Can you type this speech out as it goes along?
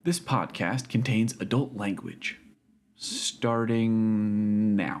This podcast contains adult language.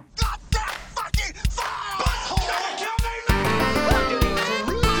 Starting now. Got that fucking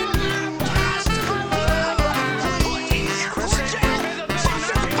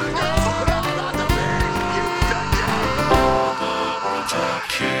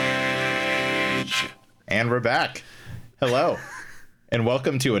And we're back. Hello. And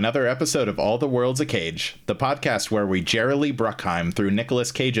welcome to another episode of All the World's a Cage, the podcast where we Jerry Bruckheimer through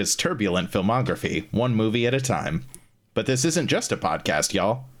Nicolas Cage's turbulent filmography, one movie at a time. But this isn't just a podcast,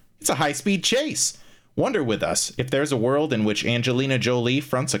 y'all. It's a high-speed chase. Wonder with us if there's a world in which Angelina Jolie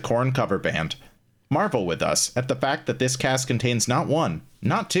fronts a Korn cover band. Marvel with us at the fact that this cast contains not one,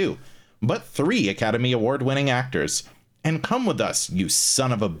 not two, but 3 Academy Award-winning actors. And come with us, you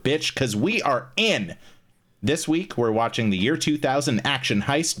son of a bitch, because we are in. This week, we're watching the year 2000 action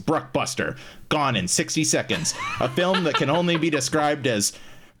heist Bruckbuster, Gone in 60 Seconds, a film that can only be described as...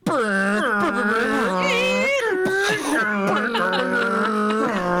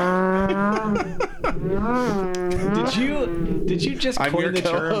 Did you just coin the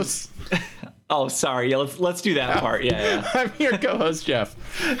term? Oh, sorry. Yeah, let's do that part. Yeah. I'm your co-host, Jeff.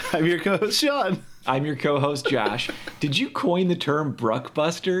 I'm your co-host, Sean. I'm your co-host, Josh. Did you coin the term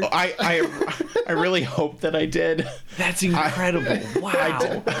Bruckbuster? I really hope that I did. That's incredible.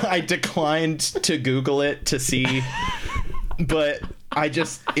 Wow. I declined to Google it to see, but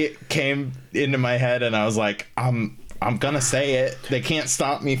it came into my head and I was like, I'm gonna say it. They can't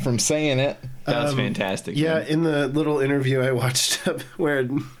stop me from saying it. That was fantastic. Yeah, man. in the little interview I watched where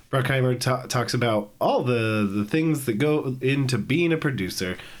Bruckheimer talks about all the things that go into being a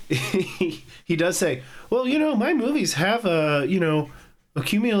producer, he does say, well, my movies have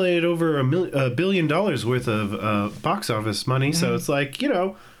accumulated over $1 billion worth of box office money. Mm-hmm. So it's like,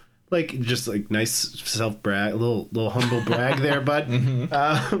 just like nice self-brag, a little humble brag there, bud.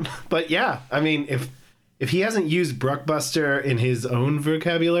 Mm-hmm. But yeah, I mean, if he hasn't used Bruckbuster in his own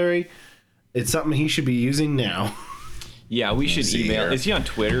vocabulary, it's something he should be using now. Yeah, we should email. Is he on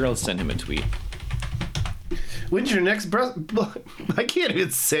Twitter? I'll send him a tweet. When's your next I can't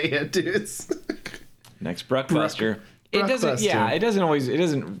even say it, dude. Next Bruckbuster. It doesn't. Yeah, it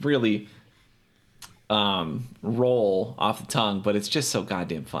doesn't really roll off the tongue, but it's just so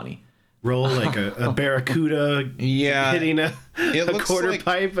goddamn funny. Roll like a barracuda. Yeah, hitting a quarter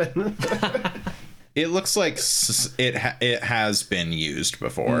pipe. It looks like it has been used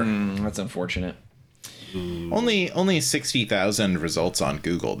before. That's unfortunate. Only 60,000 results on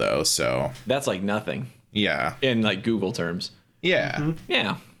Google though, so that's like nothing. Yeah, in like Google terms. Yeah. Mm-hmm.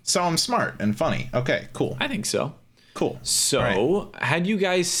 Yeah. So I'm smart and funny. Okay, cool. I think so. Cool. So, Had you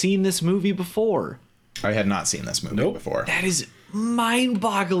guys seen this movie before? I had not seen this movie before. That is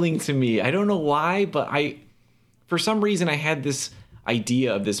mind-boggling to me. I don't know why, but for some reason, I had this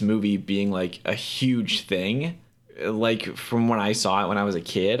idea of this movie being like a huge thing. Like from when I saw it when I was a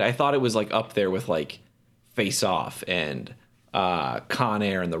kid, I thought it was like up there with like Face Off and Con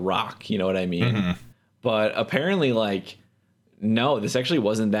Air and The Rock. You know what I mean? Mm-hmm. But apparently, like, no, this actually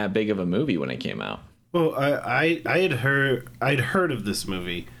wasn't that big of a movie when it came out. Well, I'd heard of this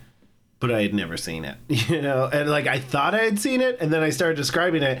movie, but I had never seen it. And like I thought I had seen it, and then I started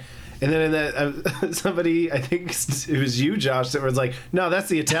describing it, and then in that somebody, I think it was you, Josh, that was like, "No, that's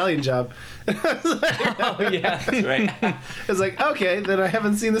the Italian Job." I was like, oh yeah, that's right. I was like, okay, then I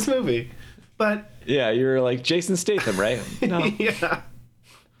haven't seen this movie, but yeah, you're like Jason Statham, right? No. Yeah.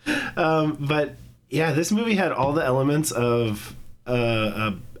 But yeah, this movie had all the elements of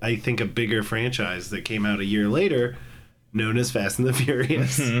I think a bigger franchise that came out a year later, known as Fast and the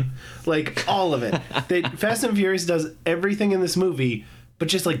Furious. Mm-hmm. Like all of it. Fast and Furious does everything in this movie, but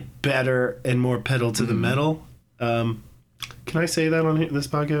just like better and more pedal to the metal. Can I say that on this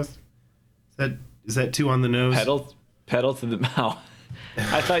podcast? Is that too on the nose? Pedal to the mouth.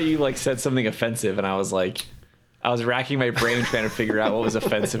 I thought you like said something offensive, and I was racking my brain trying to figure out what was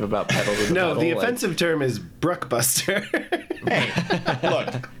offensive about pedal to the metal. No, the offensive term is Bruckbuster. Hey,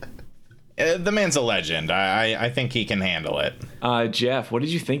 look, the man's a legend. I think he can handle it. Jeff, what did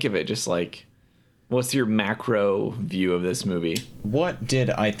you think of it? Just like, what's your macro view of this movie? What did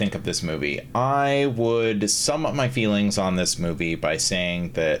I think of this movie? I would sum up my feelings on this movie by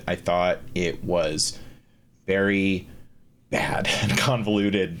saying that I thought it was very bad and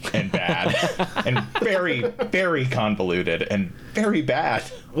convoluted and bad and very, very convoluted and very bad.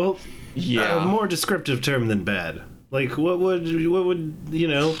 Well, yeah, a more descriptive term than bad. Like, what would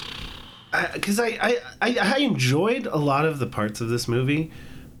because I enjoyed a lot of the parts of this movie,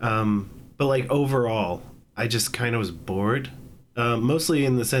 but like overall, I just kind of was bored. Mostly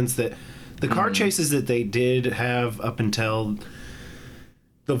in the sense that the car chases that they did have up until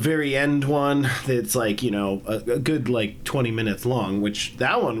the very end one that's like, you know, a good like 20 minutes long, which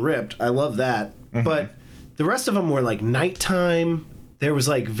that one ripped. I love that. But the rest of them were like nighttime. There was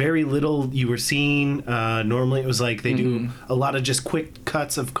like very little you were seeing. Normally it was like they do a lot of just quick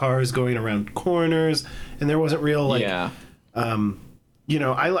cuts of cars going around corners, and there wasn't real like, you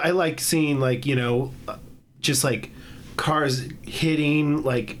know, I like seeing like, you know, just like cars hitting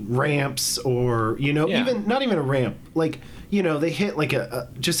like ramps or, you know, even not even a ramp, like, you know, they hit like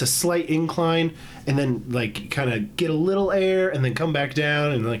just a slight incline and then like kind of get a little air and then come back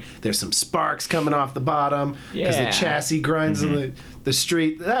down, and like there's some sparks coming off the bottom because the chassis grinds in the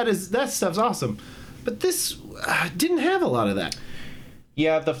street. That stuff's awesome, but this didn't have a lot of that.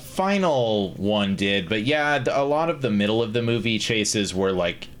 Yeah, the final one did, but yeah, a lot of the middle of the movie chases were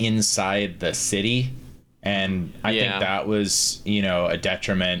like inside the city. And I think that was, you know, a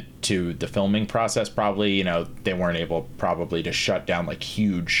detriment to the filming process. Probably, you know, they weren't able probably to shut down like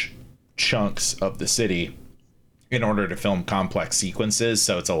huge chunks of the city in order to film complex sequences.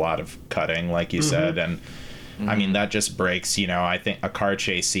 So it's a lot of cutting, like you said. And I mean, that just breaks, you know, I think a car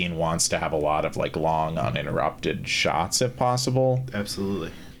chase scene wants to have a lot of like long uninterrupted shots if possible.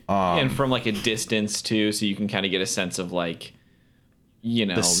 Absolutely. And from like a distance too, so you can kind of get a sense of like, you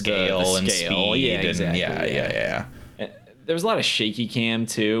know, the scale and speed. Yeah, exactly. Yeah. There's a lot of shaky cam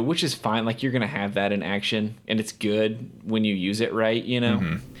too, which is fine. Like you're gonna have that in action, and it's good when you use it right, you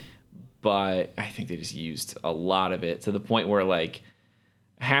know. But I think they just used a lot of it to the point where like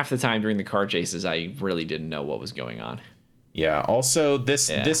half the time during the car chases, I really didn't know what was going on. Yeah. Also,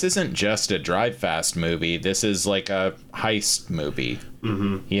 this isn't just a drive fast movie. This is like a heist movie.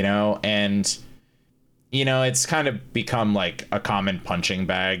 You know, and you know, it's kind of become like a common punching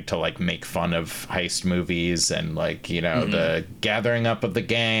bag to like make fun of heist movies and like, you know, the gathering up of the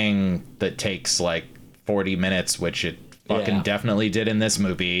gang that takes like 40 minutes, which it fucking definitely did in this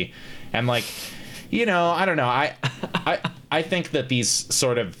movie. And like, you know, I don't know. I think that these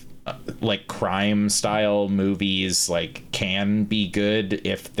sort of like crime style movies like can be good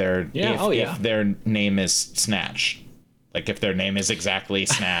if their if their name is Snatch. Like if their name is exactly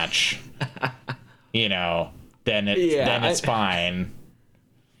Snatch. You know, then it's fine.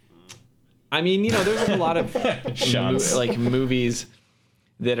 I mean, you know, there's a lot of like movies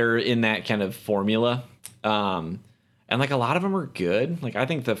that are in that kind of formula, and like a lot of them are good. Like I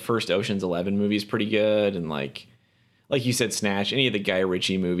think the first Ocean's 11 movie is pretty good, and like you said, Snatch, any of the Guy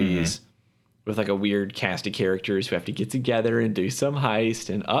Ritchie movies with like a weird cast of characters who have to get together and do some heist,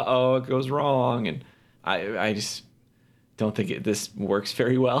 and it goes wrong, and I just don't think this works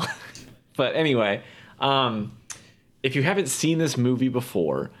very well. But anyway, if you haven't seen this movie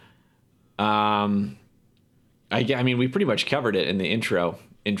before, I mean, we pretty much covered it in the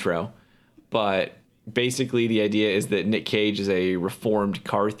intro, but basically the idea is that Nick Cage is a reformed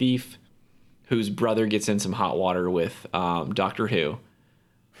car thief whose brother gets in some hot water with Doctor Who.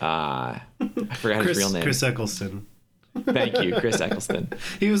 I forgot his real name. Chris Eccleston. Thank you, Chris Eccleston.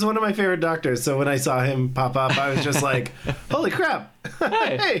 He was one of my favorite doctors, so when I saw him pop up, I was just like, holy crap.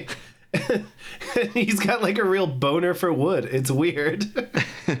 Hey. He's got like a real boner for wood. It's weird.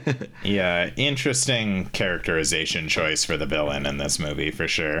 Yeah, interesting characterization choice for the villain in this movie for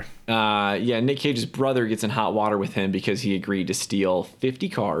sure. Nick Cage's brother gets in hot water with him because he agreed to steal 50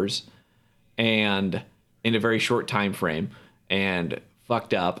 cars and in a very short time frame and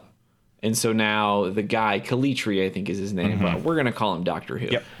fucked up. And so now the guy, Calitri, I think is his name, but we're going to call him Doctor Who.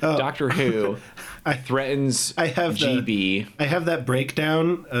 Yep. Doctor Who threatens GB. I have that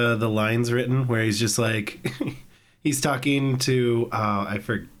breakdown, the lines written, where he's just like, he's talking to, I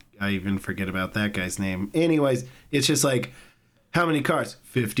even forget about that guy's name. Anyways, it's just like, how many cars?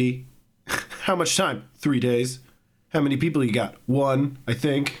 50. How much time? 3 days. How many people you got? 1, I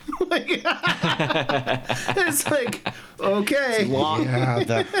think. It's like, okay. It's long,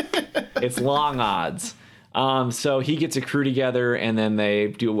 it's long odds. So he gets a crew together, and then they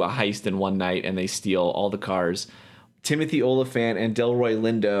do a heist in one night, and they steal all the cars. Timothy Olyphant and Delroy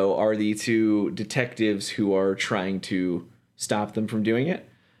Lindo are the two detectives who are trying to stop them from doing it.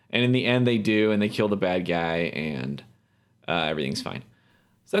 And in the end, they do, and they kill the bad guy, and everything's fine.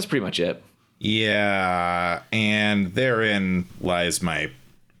 So that's pretty much it. Yeah, and therein lies my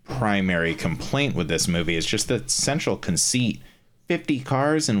primary complaint with this movie. Is just the central conceit. 50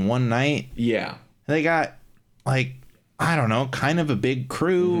 cars in one night. Yeah. They got, like, I don't know, kind of a big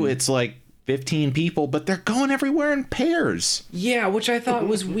crew. It's like 15 people, but they're going everywhere in pairs. Yeah, which I thought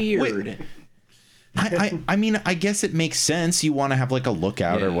was weird. I mean, I guess it makes sense. You want to have, like, a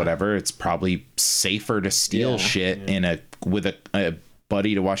lookout or whatever. It's probably safer to steal shit with a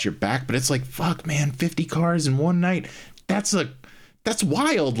buddy to watch your back, but it's like, fuck, man, 50 cars in one night. That's that's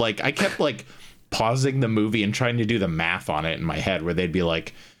wild. Like, I kept like pausing the movie and trying to do the math on it in my head, where they'd be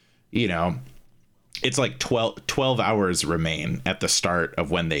like, you know, it's like 12 hours remain at the start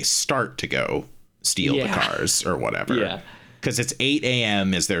of when they start to go steal the cars or whatever. Yeah. Because it's 8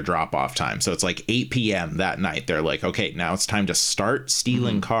 a.m. is their drop off time. So it's like 8 p.m. that night. They're like, okay, now it's time to start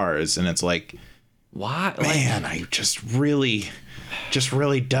stealing cars. And it's like, what? Man, I just really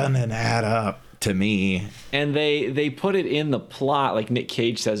doesn't add up to me. And they put it in the plot. Like Nick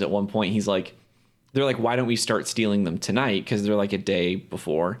Cage says at one point, he's like, they're like, why don't we start stealing them tonight? Because they're like a day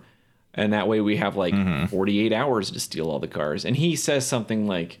before. And that way we have like 48 hours to steal all the cars. And he says something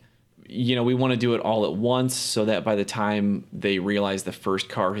like, you know, we want to do it all at once so that by the time they realize the first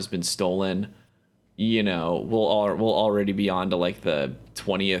car has been stolen, you know, we'll already be on to like the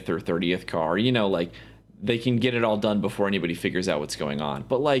 20th or 30th car, you know, like they can get it all done before anybody figures out what's going on.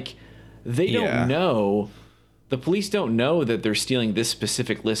 But like, they don't know, the police don't know that they're stealing this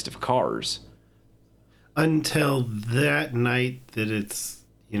specific list of cars. Until that night that it's,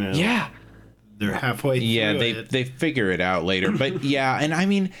 you know, they're halfway through. Yeah, they figure it out later. But yeah, and I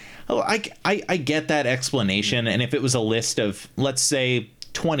mean, I get that explanation. And if it was a list of, let's say,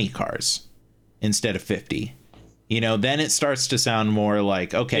 20 cars instead of 50, you know, then it starts to sound more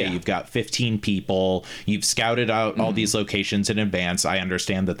like, okay, you've got 15 people, you've scouted out all these locations in advance. I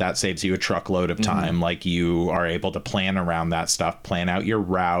understand that saves you a truckload of time. Like, you are able to plan around that stuff, plan out your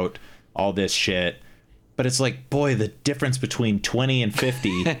route, all this shit. But it's like, boy, the difference between 20 and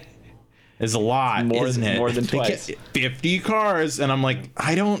 50 is a lot, isn't it? More than twice. 50 cars. And I'm like,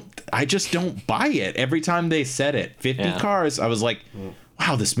 I just don't buy it. Every time they said it, 50 cars, I was like,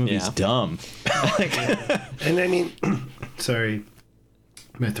 wow, this movie's dumb. And I mean, sorry,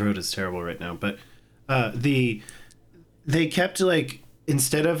 my throat is terrible right now, but they kept like,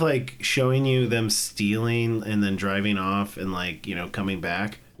 instead of like showing you them stealing and then driving off and like, you know, coming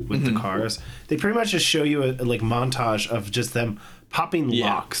back with the cars, they pretty much just show you a like montage of just them popping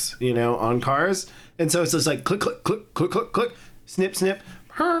locks, you know, on cars. And so it's just like click, click, click, click, click, click, snip, snip,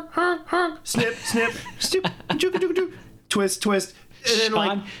 snip, snip, snip, twist, twist. And then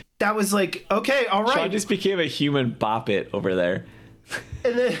like, that was like, okay, all right. Sean just became a human bop it over there.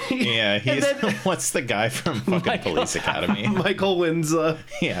 And then, he's what's the guy from fucking Police Academy? Michael Winslow.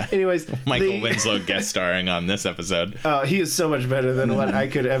 Yeah. Anyways, Michael Winslow guest starring on this episode. He is so much better than what I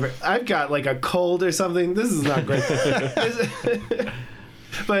could ever. I've got like a cold or something. This is not great.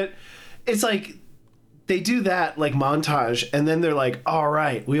 But it's like they do that like montage, and then they're like, "All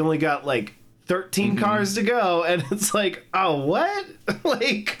right, we only got like 13 cars to go," and it's like, "Oh, what?"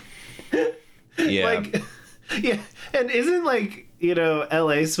 like, like, and isn't like, you know,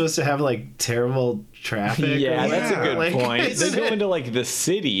 LA supposed to have like terrible traffic? Yeah, that's a good like, point. They go into like the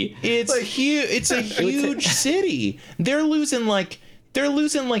city. It's like, huge. It's a huge city. They're losing like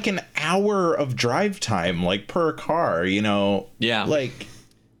an hour of drive time, like, per car, you know? Yeah. Like,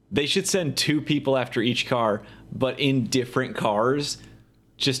 they should send 2 people after each car, but in different cars,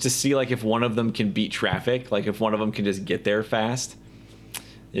 just to see like if one of them can beat traffic, like if one of them can just get there fast.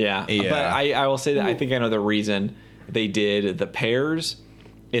 Yeah. But I will say that I think I know the reason they did the pairs.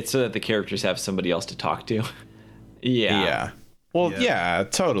 It's so that the characters have somebody else to talk to. Yeah. Well, yeah,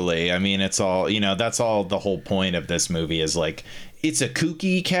 totally. I mean, it's all, you know, that's all the whole point of this movie is like, it's a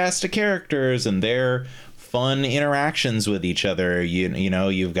kooky cast of characters and their fun interactions with each other. You know,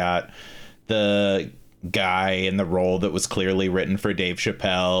 you've got the guy in the role that was clearly written for Dave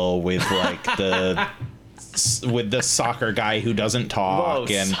Chappelle with like with the soccer guy who doesn't talk.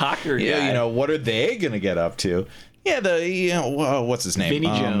 Whoa, and soccer guy. You know, what are they gonna get up to? Yeah, you know, what's his name? Vinny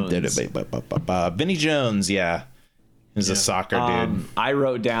Jones. Vinny Jones, yeah. He's a soccer dude. I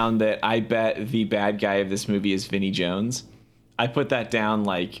wrote down that I bet the bad guy of this movie is Vinny Jones. I put that down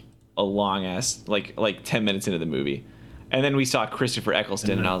like a long ass, like 10 minutes into the movie. And then we saw Christopher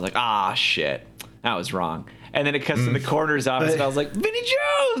Eccleston, and I was like, shit, that was wrong. And then it cuts to the coroner's office, and I was like, Vinny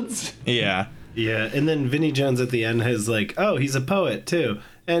Jones! Yeah. Yeah, and then Vinny Jones at the end is like, oh, he's a poet too.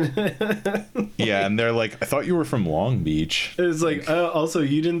 And yeah, and they're like, I thought you were from Long Beach. It's like, also,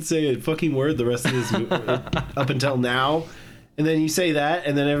 you didn't say a fucking word the rest of this up until now. And then you say that,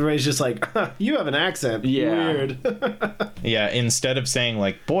 and then everybody's just like, you have an accent. Yeah. Weird. Yeah, instead of saying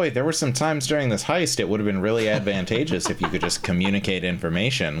like, boy, there were some times during this heist it would have been really advantageous if you could just communicate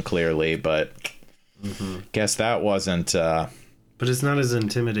information clearly, but guess that wasn't... But it's not as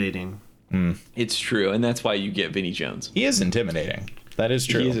intimidating. It's true, and that's why you get Vinny Jones. He is intimidating. That is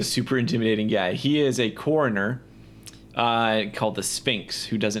true. He is a super intimidating guy. He is a coroner called the Sphinx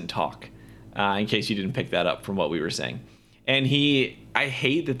who doesn't talk, in case you didn't pick that up from what we were saying. And I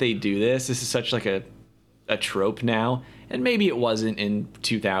hate that they do this. This is such like a a trope now, and maybe it wasn't in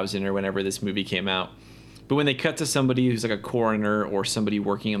 2000 or whenever this movie came out. But when they cut to somebody who's like a coroner or somebody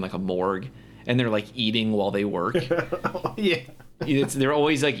working in like a morgue, and they're like eating while they work, Yeah. they're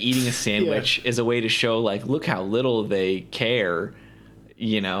always like eating a sandwich as a way to show like, look how little they care,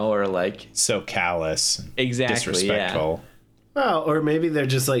 or like So callous. Exactly, Disrespectful. Well, or maybe they're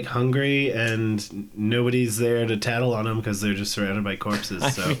just like hungry and nobody's there to tattle on them because they're just surrounded by corpses.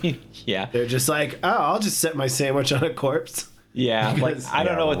 So yeah, they're just like, oh, I'll just set my sandwich on a corpse. yeah. Like I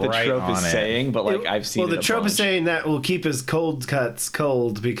don't know what the right trope is on it. saying, but like I've seen. Well, it the a trope is bunch. saying that will keep his cold cuts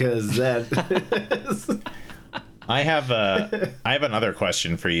cold because that. I have another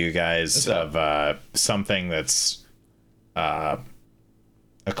question for you guys of something that's a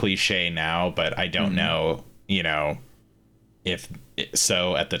cliche now, but I don't know, if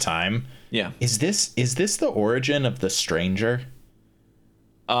so at the time. Yeah. Is this the origin of The Stranger?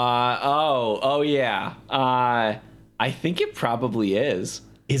 Oh yeah. I think it probably is.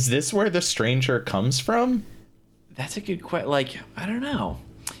 Is this where The Stranger comes from? That's a good question. Like, I don't know.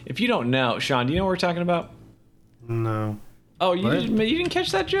 If you don't know, Sean, do you know what we're talking about? No. Oh, you didn't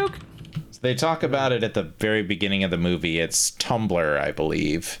catch that joke? They talk about it at the very beginning of the movie. It's Tumblr, I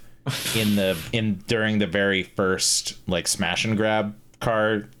believe, during the very first like smash and grab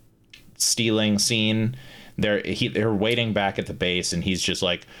car stealing scene. They're waiting back at the base, and he's just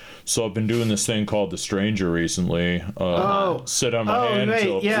like, "So I've been doing this thing called The Stranger recently. Sit on my hand." Right,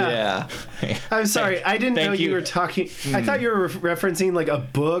 till-" yeah. I'm sorry, I didn't know you were talking. I thought you were referencing like a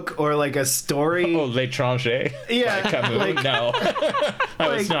book or like a story. Oh, L'Étranger. Yeah, By Camus. like- No, I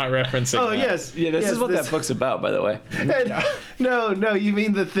was not referencing. Oh that. yes, Yeah, this yes, is what that book's about, by the way. No, you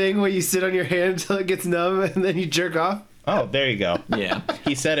mean the thing where you sit on your hand until it gets numb and then you jerk off? Oh, there you go. Yeah.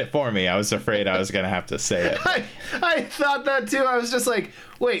 He said it for me. I was afraid I was gonna have to say it. I thought that too. I was just like,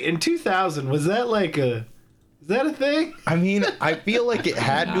 wait, in 2000 was that like is that a thing? I mean, I feel like it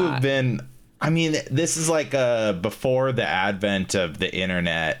had to have been. I mean, this is like before the advent of the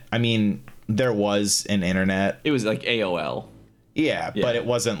internet. I mean, there was an internet. It was like AOL. Yeah, but it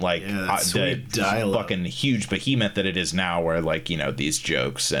wasn't like that the sweet dial-up. fucking huge behemoth that it is now, where like these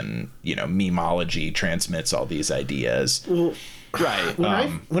jokes and memeology transmits all these ideas. Well, Right.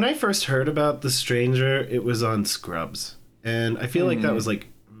 when I first heard about The Stranger, it was on Scrubs, and I feel like that was like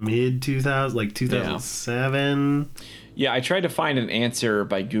mid 2000, like 2007. Yeah, I tried to find an answer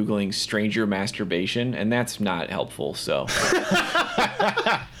by Googling stranger masturbation, and that's not helpful, so.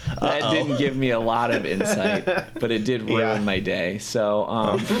 That didn't give me a lot of insight, but it did ruin my day. So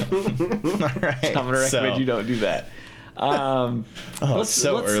All right. I'm going to recommend you don't do that. Let's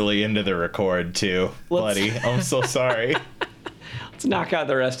early into the record, too. Buddy, I'm so sorry. Let's knock out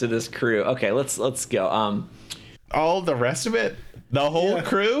the rest of this crew. Okay, let's go. All the rest of it? The whole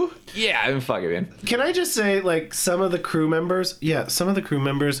crew? Yeah, I'm fucking man. Can I just say, like, some of the crew members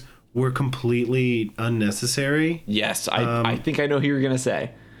were completely unnecessary. Yes, I think I know who you're going to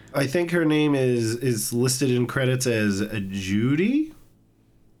say. I think her name is listed in credits as Judy.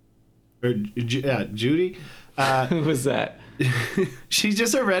 Judy. Who was that? She's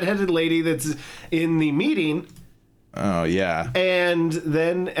just a redheaded lady that's in the meeting, Oh, yeah. and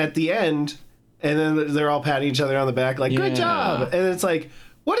then at the end, and then they're all patting each other on the back, like, good Yeah. job. And it's like,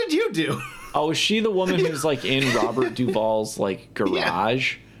 what did you do? Oh, is she the woman who's like in Robert Duvall's like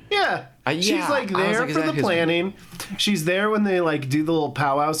garage? Yeah. She's yeah, like I was there like, is for that the his- planning. She's there when they like do the little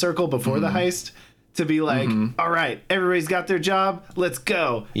powwow circle before the heist to be like, all right, everybody's got their job, let's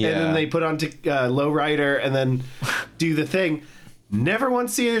go. And Yeah. then they put on to Lowrider and then do the thing. Never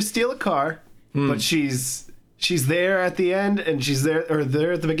once see her steal a car, but she's there at the end, and she's there at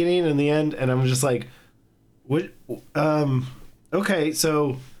the beginning and the end, and I'm just like, what? Okay,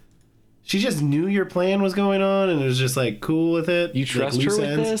 so she just knew your plan was going on and was just like cool with it. You like, trust her loose with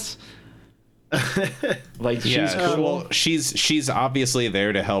ends. this? Like she's Yeah, cool. well, she's obviously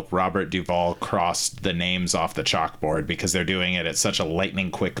there to help Robert Duvall cross the names off the chalkboard because they're doing it at such a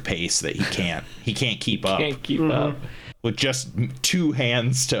lightning quick pace that he can't keep up. Can't keep up. With just two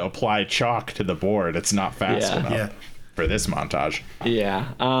hands to apply chalk to the board, it's not fast Yeah. enough Yeah. for this montage. Yeah.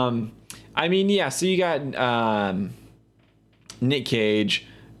 I mean, yeah. So you got Nick Cage,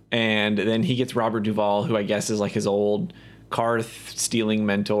 and then he gets Robert Duvall, who I guess is like his old car stealing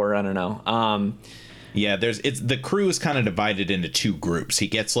mentor. I don't know. Yeah, the crew is kind of divided into two groups. He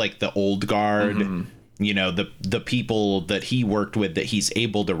gets like the old guard, the people that he worked with that he's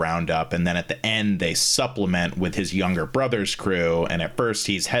able to round up, and then at the end they supplement with his younger brother's crew. And at first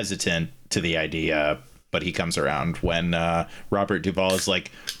he's hesitant to the idea, but he comes around when Robert Duvall is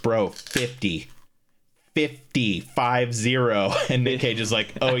like, "Bro, 50 50 and Nick Cage is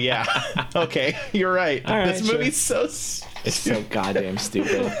like, oh yeah, okay, you're right. All right, this movie's sure. It's so goddamn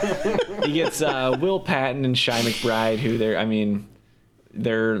stupid. He gets Will Patton and Shy McBride, who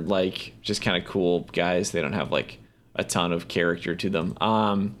they're like just kind of cool guys. They don't have like a ton of character to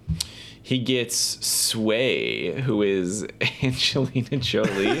them. He gets Sway, who is Angelina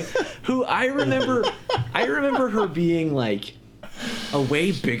Jolie, who I remember her being like a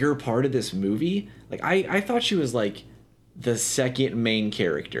way bigger part of this movie. Like I thought she was like the second main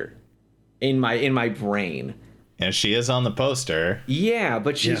character in my brain. And she is on the poster. Yeah,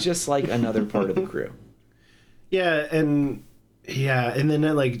 but she's just like another part of the crew. And then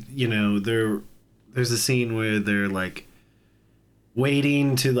like, you know, there's a scene where they're like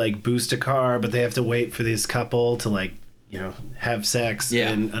waiting to like boost a car, but they have to wait for this couple to like, you know, have sex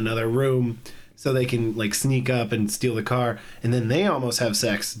in another room so they can like sneak up and steal the car, and then they almost have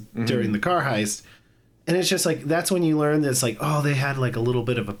sex during the car heist. And it's just like, that's when you learn that it's like, oh, they had like a little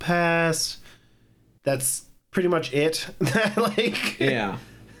bit of a past. That's pretty much it. Like, yeah.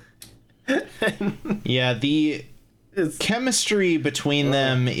 Yeah, the chemistry between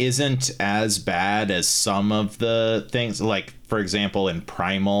them isn't as bad as some of the things. Like, for example, in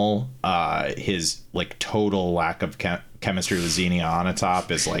Primal, his like total lack of chemistry with Xenia Onatopp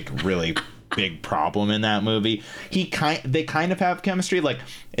is like really big problem in that movie. They kind of have chemistry, like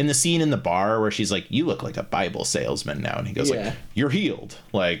in the scene in the bar where she's like, you look like a Bible salesman now, and he goes like, you're healed.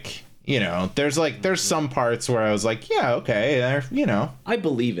 Like, you know, there's some parts where I was like, yeah, okay, you know, I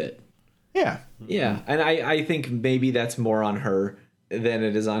believe it. Yeah, and I think maybe that's more on her than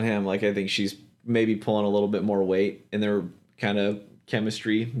it is on him. Like, I think she's maybe pulling a little bit more weight in their kind of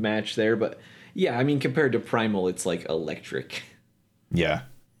chemistry match there. But yeah, I mean, compared to Primal, it's like electric. Yeah,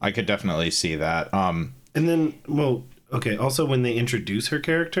 I could definitely see that. And then, well, okay, also when they introduce her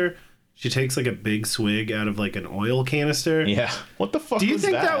character, she takes like a big swig out of like an oil canister. Yeah. What the fuck Do you was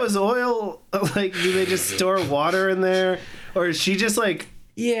think that? that was oil? Like, do they just store water in there? Or is she just like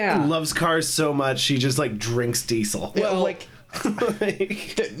loves cars so much she just like drinks diesel? Well, like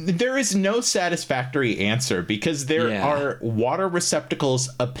there is no satisfactory answer because there are water receptacles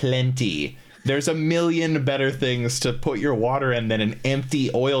aplenty. There's a million better things to put your water in than an empty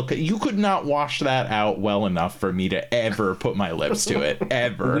oil. You could not wash that out well enough for me to ever put my lips to it,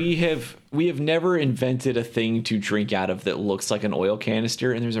 ever. We have never invented a thing to drink out of that looks like an oil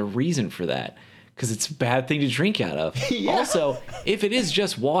canister, and there's a reason for that, because it's a bad thing to drink out of. Also, if it is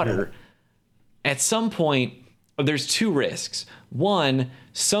just water, at some point, there's two risks. One,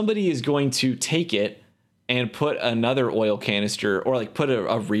 somebody is going to take it and put another oil canister, or like put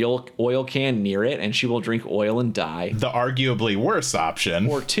a real oil can near it, and she will drink oil and die. The arguably worse option.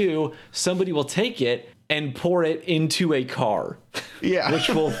 Or two, somebody will take it and pour it into a car. Yeah. Which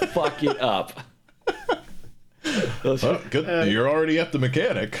will fuck it up. Oh, good. You're already at the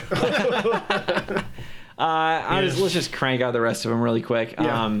mechanic. Let's just crank out the rest of them really quick.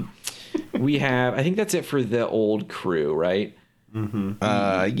 Yeah. We have, I think that's it for the old crew, right?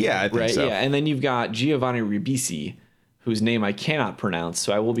 Mm-hmm. Yeah, I think so. Yeah, and then you've got Giovanni Ribisi, whose name I cannot pronounce,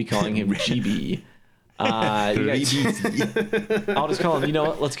 so I will be calling him GB. I'll just call him, you know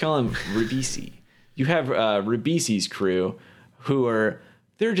what? Let's call him Ribisi. You have Ribisi's crew,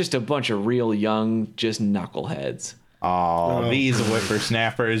 they're just a bunch of real young, just knuckleheads. Oh, these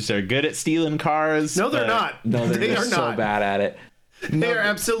whippersnappers are good at stealing cars. No, they're not. No, they're are so not. bad at it. They're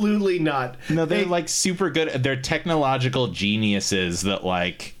absolutely not. No, they're like super good. They're technological geniuses that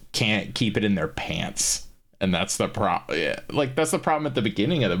like can't keep it in their pants, and that's the problem. Yeah, like that's the problem at the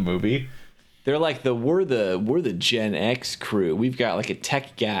beginning of the movie. They're like we're the Gen X crew. We've got like a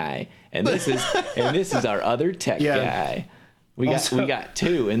tech guy, and this is our other tech guy. We got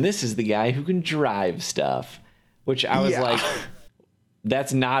two, and this is the guy who can drive stuff. Which I was like,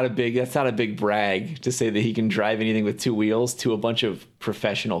 that's not a big brag to say that he can drive anything with two wheels to a bunch of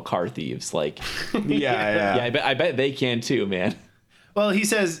professional car thieves. Like, yeah. I bet they can too, man. Well, he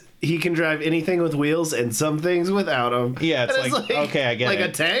says he can drive anything with wheels and some things without them. Yeah, it's like okay, I get like it.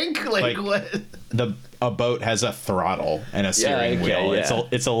 A tank. Like what? A boat has a throttle and a steering wheel. Yeah.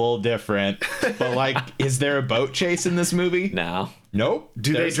 It's a little different. But like, is there a boat chase in this movie? No. Nope.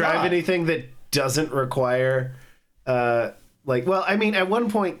 Do they drive anything that doesn't require? Well, I mean, at one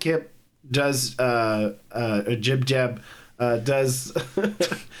point, Kip does Jib Jab does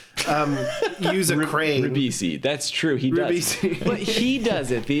use a crane. Ribisi, that's true. He does, Ribisi. but he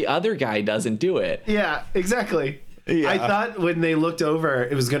does it. The other guy doesn't do it. Yeah, exactly. Yeah. I thought when they looked over,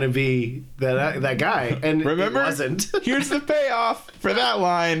 it was going to be that guy, and Remember? it wasn't. Here's the payoff for that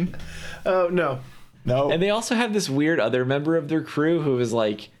line. Oh no. No. And they also have this weird other member of their crew who is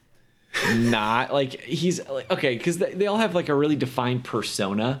like not like he's like, okay, because they all have like a really defined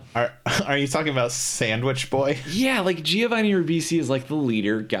persona. Are you talking about Sandwich Boy? Yeah, like Giovanni Ribisi is like the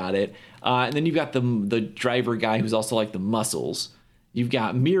leader, got it. And then you've got the driver guy who's also like the muscles. You've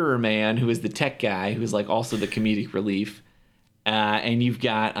got Mirror Man, who is the tech guy, who is like also the comedic relief. And you've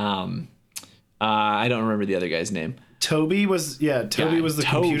got I don't remember the other guy's name. Toby was the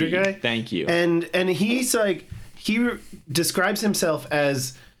computer guy. Thank you. And he's like, he describes himself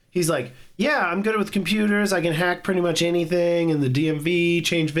as, he's like, yeah, I'm good with computers. I can hack pretty much anything in the DMV,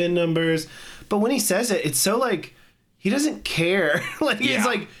 change VIN numbers. But when he says it, it's so like, he doesn't care. Like, he's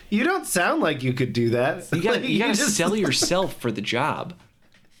like, you don't sound like you could do that. You gotta sell yourself for the job.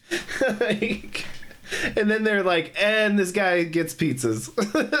 Like, and then they're like, and this guy gets pizzas.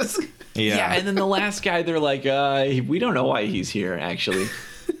 Yeah, and then the last guy, they're like, we don't know why he's here, actually.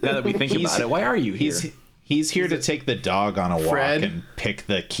 Now that we think about it, why are you here? He's here to take the dog on a walk Fred? and pick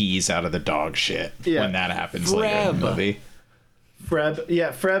the keys out of the dog shit when that happens later in the movie. Freb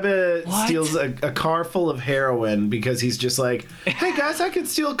steals a car full of heroin because he's just like, hey guys, I can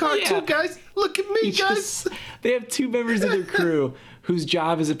steal a car too, guys. Look at me, guys. They have two members of their crew whose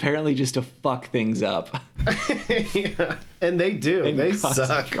job is apparently just to fuck things up. Yeah. And they do. And they cause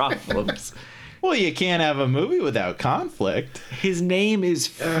suck. problems. Well, you can't have a movie without conflict. His name is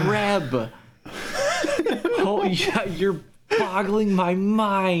Freb. Oh, yeah, you're boggling my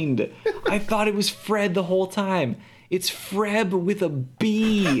mind. I thought it was Fred the whole time. It's Freb with a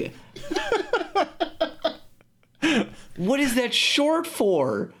B. What is that short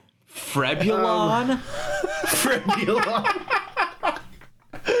for? Frebulon? Frebulon.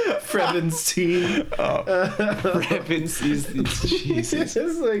 Frebenstein. Frebenstein. Jesus.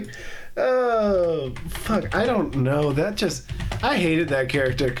 It's like, oh, fuck. I don't know. I hated that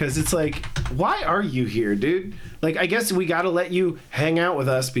character because it's like, why are you here, dude? Like, I guess we got to let you hang out with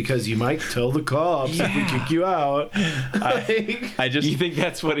us because you might tell the cops if we kick you out. You think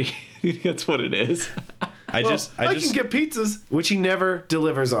that's what it is? I can get pizzas, which he never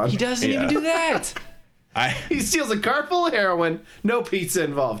delivers on. He doesn't even do that. He steals a car full of heroin, no pizza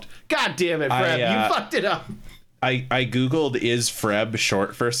involved. God damn it, Freb, you fucked it up. I googled, is Freb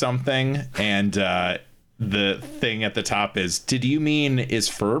short for something, and the thing at the top is, did you mean is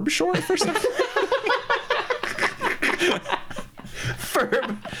Ferb short for something?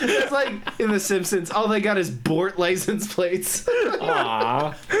 Ferb. It's like in The Simpsons, all they got is Bort license plates.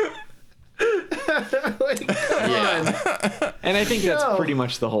 Aww. Like, come on. And I think that's pretty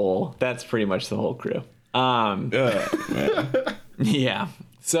much the whole crew. Yeah.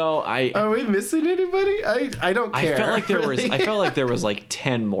 So are we missing anybody? I don't care. I felt like there was like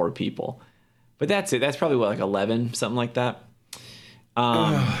 10 more people. But that's it. That's probably what, like 11, something like that.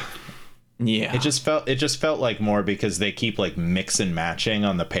 Yeah. It just felt like more because they keep like mix and matching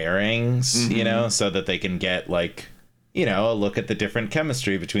on the pairings, you know, so that they can get like, you know, a look at the different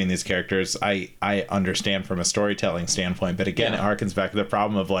chemistry between these characters. I understand from a storytelling standpoint, but again, it harkens back to the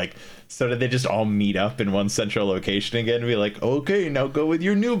problem of like, so did they just all meet up in one central location again and be like, okay, now go with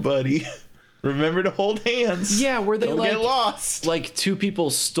your new buddy. Remember to hold hands. Yeah, where they don't get lost. Like two people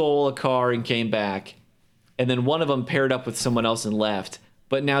stole a car and came back, and then one of them paired up with someone else and left.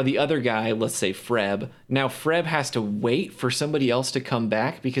 But now the other guy, let's say Freb, now Freb has to wait for somebody else to come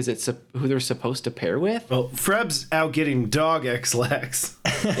back because it's who they're supposed to pair with. Well, Freb's out getting dog X-Lax.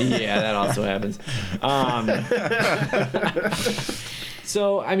 Yeah, that also happens.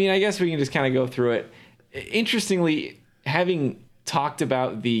 So, I mean, I guess we can just kind of go through it. Interestingly, having talked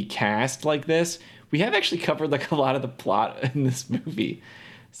about the cast like this, we have actually covered like a lot of the plot in this movie.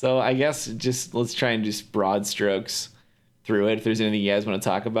 So I guess just let's try and just broad strokes through it if there's anything you guys want to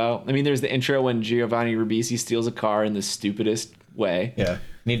talk about. I mean, there's the intro when Giovanni Ribisi steals a car in the stupidest way. Yeah.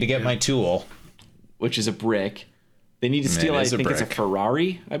 Need to get my tool. Which is a brick. They need to steal, I think it's a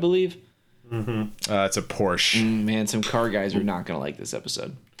Ferrari, I believe. Mm-hmm. It's a Porsche. Man, some car guys are not going to like this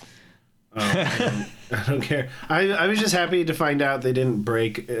episode. I don't care. I was just happy to find out they didn't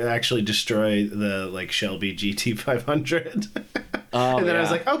actually destroy the like Shelby GT500. And then I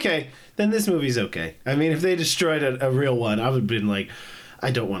was like, okay, then this movie's okay. I mean, if they destroyed a real one, I would have been like,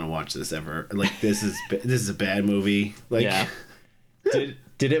 I don't want to watch this ever. Like, this is a bad movie. Like, yeah.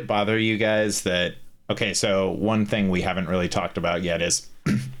 Did it bother you guys that? Okay, so one thing we haven't really talked about yet is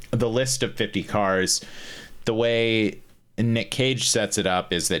the list of 50 cars. The way Nick Cage sets it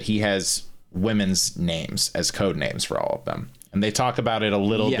up is that he has women's names as code names for all of them, and they talk about it a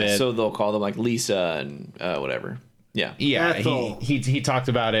little bit. So they'll call them like Lisa and whatever. Yeah. He talked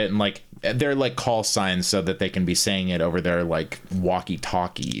about it, and like they're like call signs so that they can be saying it over their like walkie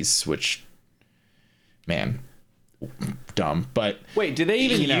talkies, which, man, dumb. But Wait, do they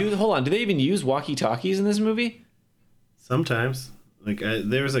even You know. use? Hold on, do they even use walkie-talkies in this movie? Sometimes, like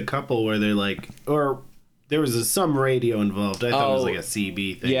there was a couple where they're like, or there was some radio involved. I thought it was Oh. like a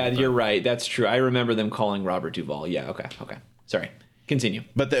CB thing. Yeah, but- you're right. That's true. I remember them calling Robert Duvall. Yeah. Okay. Sorry. Continue.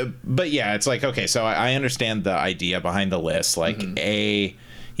 but yeah, it's like, okay, so I understand the idea behind the list. Like, it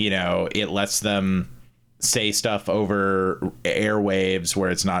lets them say stuff over airwaves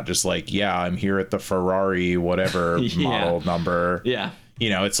where it's not just like, yeah, I'm here at the Ferrari whatever Yeah. model number. Yeah.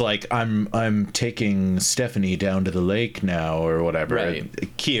 It's like I'm taking Stephanie down to the lake now or whatever.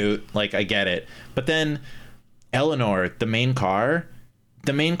 Right. Cute, like I get it. But then Eleanor, the main car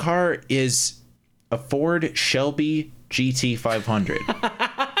is a Ford Shelby GT500.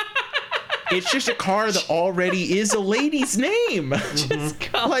 It's just a car that already is a lady's name. Just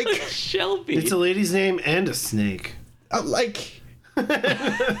call Like- it Shelby. It's a lady's name and a snake. Like,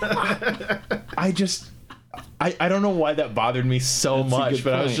 I don't know why that bothered me so That's a much, good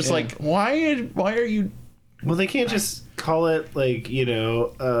but I was point, just yeah. like, why are you? Well, they can't just call it like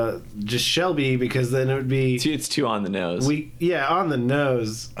just Shelby, because then it would be it's too on the nose. on the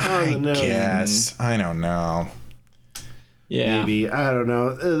nose. On the nose. Guess I don't know. yeah. Maybe, I don't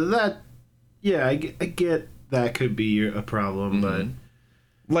know. I get that could be a problem, but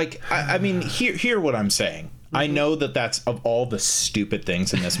Like, I mean, hear what I'm saying. I know that's of all the stupid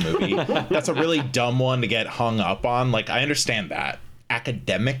things in this movie, that's a really dumb one to get hung up on. Like, I understand that.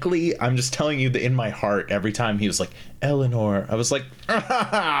 Academically, I'm just telling you that in my heart, every time he was like, Eleanor, I was like,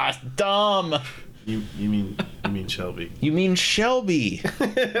 dumb. you mean Shelby? You mean Shelby.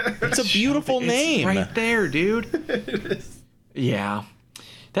 It's a beautiful name. It's right there, dude. Yeah.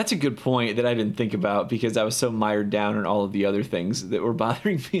 That's a good point that I didn't think about because I was so mired down in all of the other things that were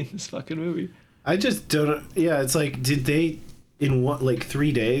bothering me in this fucking movie. I just don't. Yeah, it's like, did they in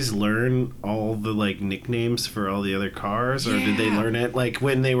 3 days learn all the like nicknames for all the other cars, or did they Yeah. learn it like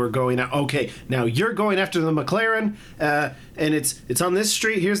when they were going out? Okay, now you're going after the McLaren, and it's on this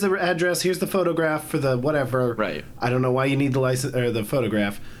street. Here's the address. Here's the photograph for the whatever. Right. I don't know why you need the license or the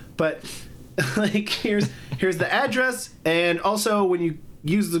photograph, but like here's the address, and also when you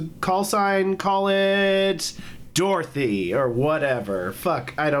use the call sign, call it Dorothy or whatever.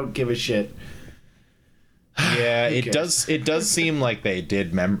 Fuck, I don't give a shit. Yeah, Who it cares? does seem like they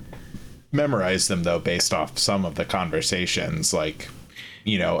did memorize them though, based off some of the conversations, like,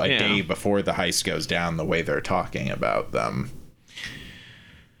 a day before the heist goes down, the way they're talking about them.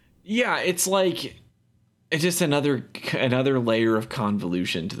 Yeah, it's like it's just another layer of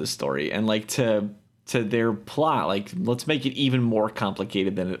convolution to the story, and like to their plot. Like, let's make it even more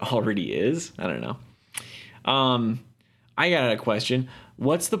complicated than it already is. I don't know. I got a question.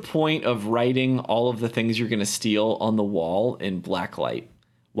 What's the point of writing all of the things you're going to steal on the wall in black light?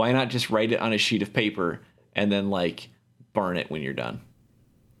 Why not just write it on a sheet of paper and then like burn it when you're done?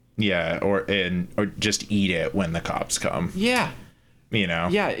 Yeah, or just eat it when the cops come. Yeah.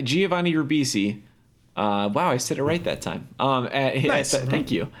 Yeah, Giovanni Ribisi. Wow, I said it right that time. Nice. Thank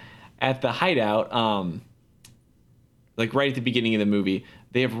you. At the hideout, like right at the beginning of the movie,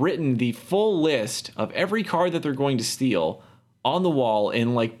 they have written the full list of every car that they're going to steal on the wall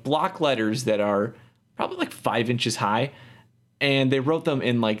in like block letters that are probably like 5 inches high. And they wrote them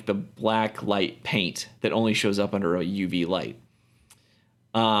in like the black light paint that only shows up under a UV light.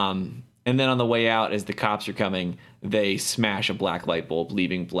 And then on the way out, as the cops are coming, they smash a black light bulb,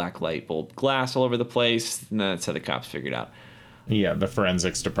 leaving black light bulb glass all over the place. And that's how the cops figured out. Yeah, the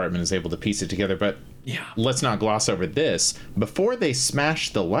forensics department is able to piece it together, but Yeah. let's not gloss over this. Before they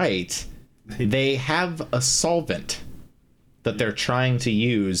smash the light, they have a solvent that they're trying to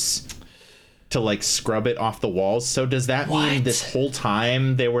use to like scrub it off the walls. So does that mean What? this whole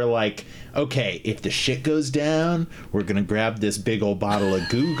time they were like, okay, if the shit goes down, we're gonna grab this big old bottle of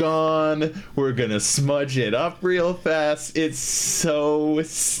Goo Gone, we're gonna smudge it up real fast? It's so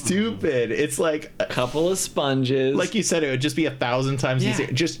stupid. It's like, Couple of sponges. like you said, it would just be 1,000 times Yeah. easier.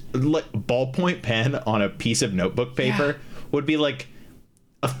 Just like ballpoint pen on a piece of notebook paper Yeah. would be like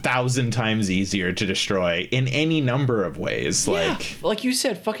 1,000 times easier to destroy in any number of ways. Yeah, like you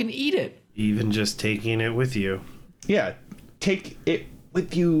said, fucking eat it. Even just taking it with you. Yeah, take it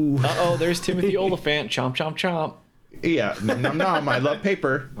with you. Uh-oh, there's Timothy Oliphant. Chomp, chomp, chomp. Yeah, nom nom. I love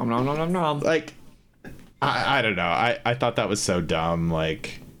paper. Nom, nom, nom, nom, nom. Like, I don't know. I thought that was so dumb.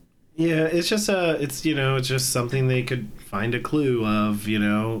 Like, Yeah, it's just it's just something they could find a clue of.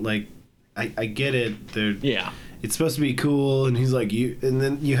 Like I get it. They're Yeah. It's supposed to be cool, and he's like and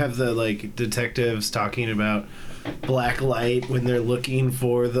then you have the like detectives talking about black light when they're looking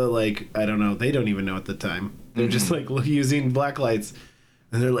for the like, I don't know, they don't even know at the time. They're just like using black lights.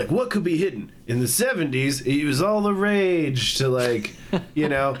 And they're like, what could be hidden? In the 70s, it was all the rage to, like, you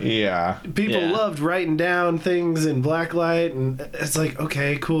know, Yeah. people Yeah. loved writing down things in blacklight. And it's like,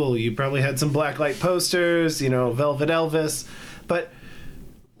 okay, cool. You probably had some blacklight posters, you know, Velvet Elvis. But,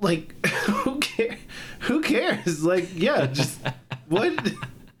 like, who cares? Who cares? Like, yeah, just what?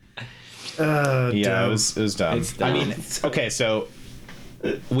 Yeah, dumb. it was dumb. It's dumb. I mean, okay, so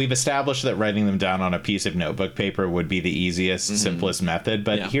we've established that writing them down on a piece of notebook paper would be the easiest, simplest method.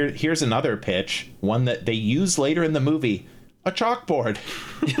 But Yeah. here's another pitch, one that they use later in the movie: a chalkboard.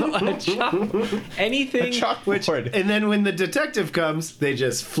 Anything. A chalkboard. And then when the detective comes, they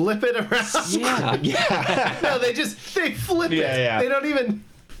just flip it around. Yeah. No, they flip it. Yeah. They don't even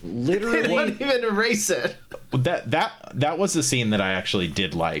Literally. erase it. That was the scene that I actually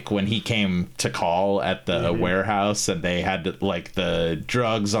did like, when he came to call at the warehouse and they had like the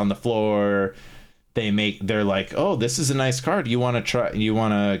drugs on the floor. They're like, oh, this is a nice car. Do you want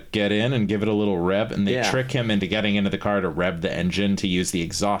to get in and give it a little rev? And they Yeah. trick him into getting into the car to rev the engine to use the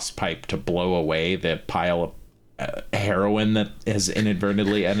exhaust pipe to blow away the pile of heroin that has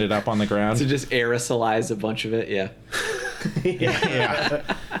inadvertently ended up on the ground. To just aerosolize a bunch of it. Yeah. Yeah.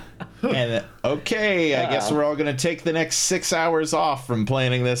 And okay, I guess we're all gonna take the next 6 hours off from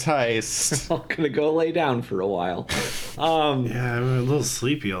planning this heist. I'm gonna go lay down for a while. Yeah, I'm a little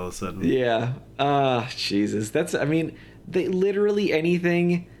sleepy all of a sudden. Yeah. Jesus. They literally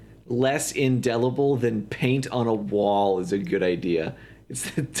anything less indelible than paint on a wall is a good idea. It's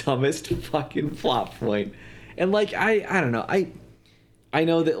the dumbest fucking plot point. And like I don't know. I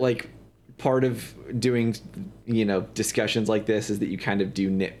know that like part of doing, you know, discussions like this is that you kind of do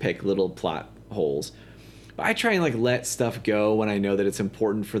nitpick little plot holes. But I try and like let stuff go when I know that it's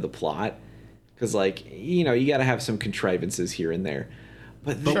important for the plot. Because, like, you know, you got to have some contrivances here and there.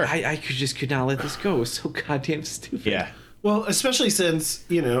 But Sure. I could not let this go. It was so goddamn stupid. Yeah. Well, especially since,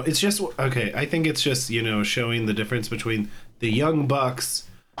 you know, it's just, okay, I think it's just, you know, showing the difference between the young bucks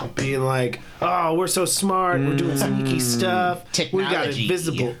being like, oh, we're so smart, we're doing sneaky stuff, we got Technology.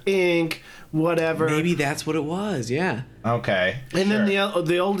 invisible ink, whatever. Maybe that's what it was. Yeah. Okay. And then sure.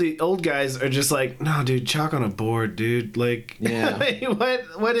 the old guys are just like, no, dude, chalk on a board, dude. Like, Yeah.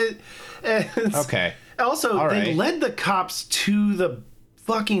 what is... Okay. Also, All they right. led the cops to the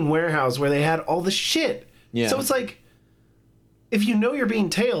fucking warehouse where they had all the shit. Yeah. So it's like, if you know you're being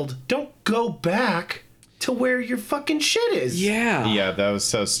tailed, don't go back to where your fucking shit is. Yeah. Yeah, that was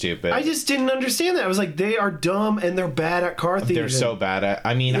so stupid. I just didn't understand that. I was like, they are dumb and they're bad at car thieving. They're so bad at.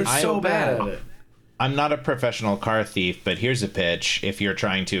 I mean, They're so bad at it. I'm not a professional car thief, but here's a pitch. If you're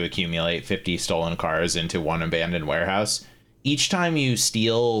trying to accumulate 50 stolen cars into one abandoned warehouse, each time you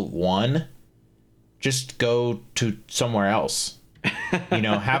steal one, just go to somewhere else. You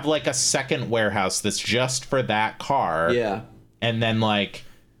know, have like a second warehouse that's just for that car. Yeah. And then, like,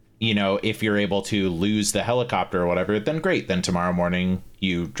 you know, if you're able to lose the helicopter or whatever, then great. Then tomorrow morning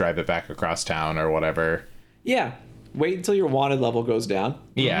you drive it back across town or whatever. Yeah. Wait until your wanted level goes down.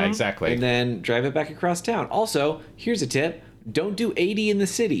 Yeah, exactly. And then drive it back across town. Also, here's a tip. Don't do 80 in the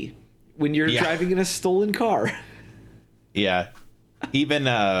city when you're Yeah. driving in a stolen car. Yeah. Even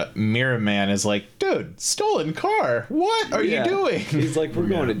Mirror Man is like, dude, stolen car. What are Yeah. you doing? He's like, we're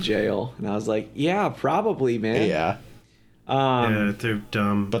going to jail. And I was like, yeah, probably, man. Yeah. Yeah, they're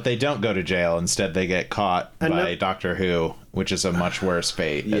dumb. But they don't go to jail. Instead, they get caught I know- by Doctor Who, which is a much worse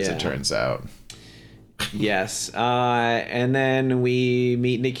fate, as Yeah. it turns out. Yes. And then we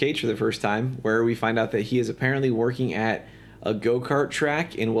meet Nick Cage for the first time, where we find out that he is apparently working at a go-kart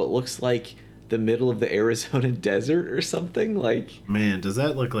track in what looks like the middle of the Arizona desert or something. Like, Man, does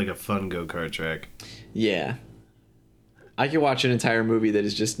that look like a fun go-kart track? yeah. I could watch an entire movie that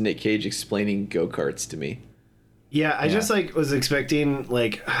is just Nick Cage explaining go-karts to me. Yeah, I just like was expecting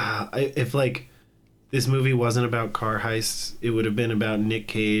like if like this movie wasn't about car heists, it would have been about Nick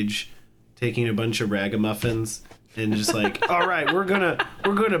Cage taking a bunch of ragamuffins and just like, all right, we're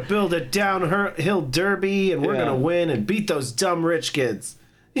gonna build a downhill derby and we're Yeah. gonna win and beat those dumb rich kids,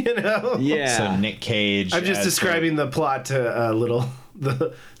 you know? Yeah. So Nick Cage. I'm just as describing the plot to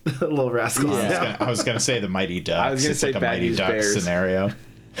the Little Rascals. Yeah. I was gonna say the Mighty Ducks. I was gonna It's say like a Bad Mighty News Ducks Bears. scenario.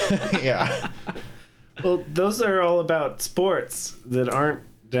 Yeah. Well, those are all about sports that aren't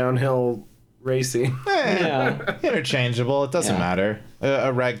downhill racing. Yeah. Interchangeable. It doesn't Yeah. matter.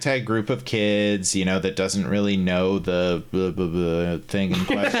 A ragtag group of kids, you know, that doesn't really know the blah, blah, blah thing in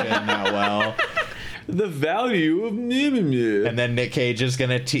question that well. The value of And then Nick Cage is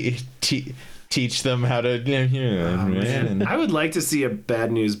gonna teach them how to. I would like to see a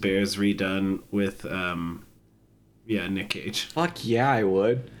Bad News Bears redone with, Nick Cage. Fuck yeah, I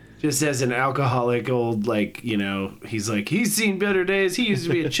would. just as an alcoholic old, like, you know, he's like, he's seen better days. He used to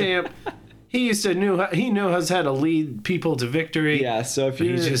be a champ. He used to knows how to lead people to victory. Yeah, so if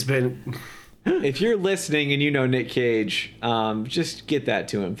He's just been... if you're listening and you know Nick Cage, just get that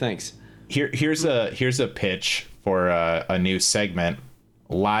to him. Thanks. Here's a pitch for a new segment.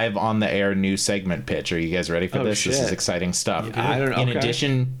 Live on the air new segment pitch. Are you guys ready for this? Shit. This is exciting stuff. Yeah, I don't know.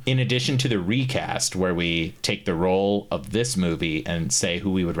 In addition to the recast, where we take the role of this movie and say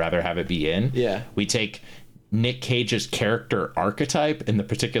who we would rather have it be in, we take Nick Cage's character archetype in the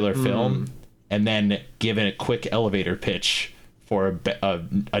particular film, and then give it a quick elevator pitch for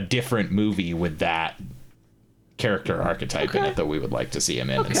a different movie with that character archetype in it that we would like to see him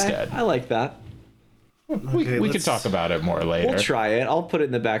in instead. I like that. We could talk about it more later. We'll try it. I'll put it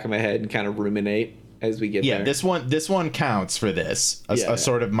in the back of my head and kind of ruminate as we get there. Yeah, this one counts for this. A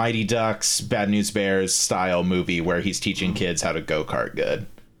sort of Mighty Ducks, Bad News Bears style movie where he's teaching kids how to go-kart good.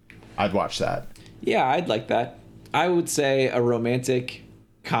 I'd watch that. Yeah, I'd like that. I would say a romantic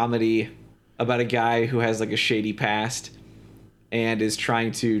comedy about a guy who has like a shady past and is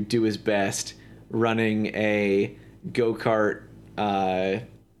trying to do his best running a go-kart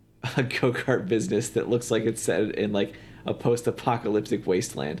business that looks like it's set in like a post-apocalyptic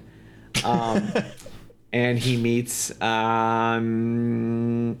wasteland. And he meets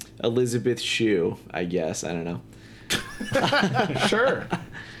Elizabeth Shue, I guess. I don't know. Sure.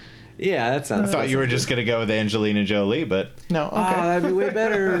 Yeah, that sounds. I thought you were just gonna go with Angelina Jolie, but no. Okay, that'd be way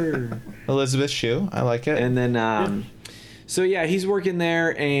better. Elizabeth Shue, I like it. And then, so yeah, he's working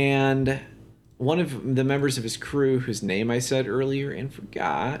there, and one of the members of his crew, whose name I said earlier and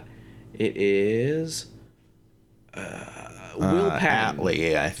forgot, it is Will Patton.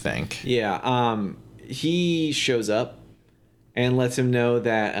 Atlee, I think. Yeah. He shows up and lets him know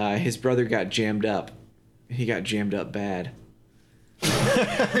that his brother got jammed up. He got jammed up bad.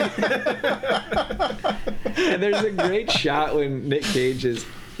 And there's a great shot when Nick Cage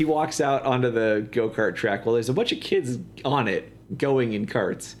he walks out onto the go-kart track. Well, there's a bunch of kids on it going in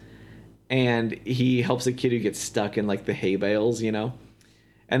carts, and he helps a kid who gets stuck in like the hay bales, you know,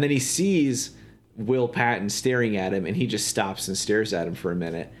 and then he sees Will Patton staring at him, and he just stops and stares at him for a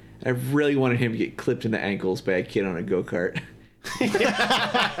minute. And I really wanted him to get clipped in the ankles by a kid on a go-kart.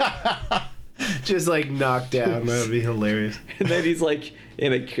 Just like knocked down. That would be hilarious. And then he's like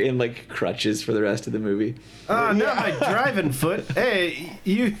in like crutches for the rest of the movie. Oh, no, my driving foot. Hey,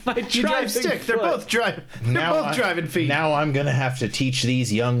 you drive stick. They're both driving. They're both driving feet. Now I'm gonna have to teach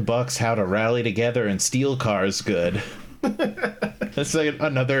these young bucks how to rally together and steal cars good. That's like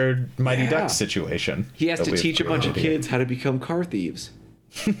another Mighty Ducks situation. He has to teach a bunch of kids how to become car thieves,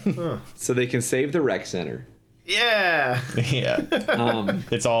 so they can save the rec center. Yeah. Yeah.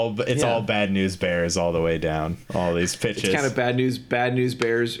 It's all Bad News Bears all the way down. All these pitches. It's kind of Bad News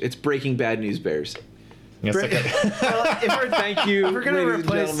Bears. It's Breaking Bad News Bears. Thank you, ladies and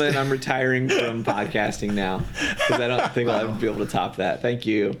gentlemen. I'm retiring from podcasting now because I don't think I'll ever be able to top that. Thank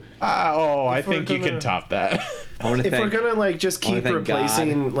you. I think you can top that. If we're gonna like just keep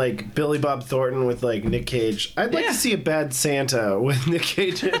replacing like Billy Bob Thornton with like Nick Cage, I'd like to see a Bad Santa with Nick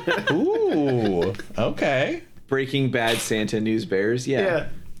Cage. Ooh, okay. Breaking Bad Santa News Bears. Yeah.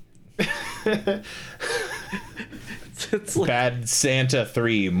 It's like, Bad Santa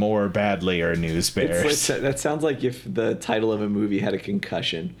 3 More Badlier News Bears. Like, that sounds like if the title of a movie had a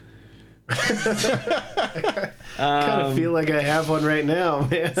concussion. Kind of feel like I have one right now,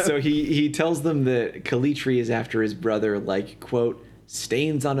 man. So he tells them that Calitri is after his brother, like, quote,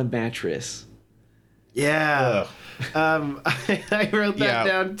 stains on a mattress. Yeah. I wrote that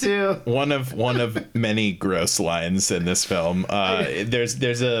down too. One of many gross lines in this film.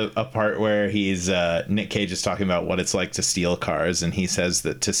 There's a part where he's Nick Cage is talking about what it's like to steal cars, and he says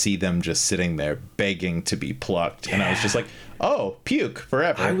that to see them just sitting there begging to be plucked, and I was just like, oh, puke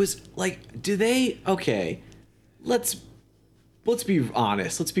forever. I was like, do they? Okay, let's be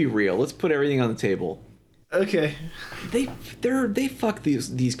honest. Let's be real. Let's put everything on the table. Okay. They fuck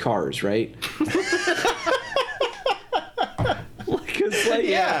these cars, right?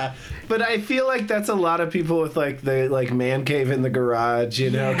 Yeah. But I feel like that's a lot of people with like the like man cave in the garage, you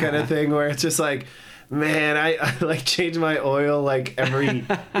know, kind of thing, where it's just like, man, I like change my oil like every,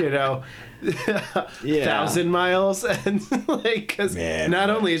 you know, 1,000 miles, and like, because not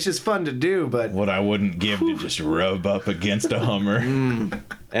only it's just fun to do, but what I wouldn't give to just rub up against a Hummer.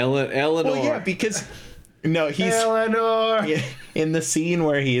 Eleanor. Well, yeah, because he's Eleanor in the scene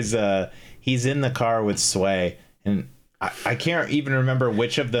where he's in the car with Sway, and I can't even remember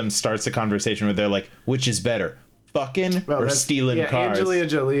which of them starts the conversation where they're like, which is better, fucking or stealing cars? Angelina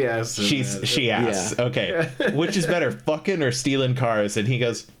Jolie asks. She asks, okay, which is better, fucking or stealing cars? And he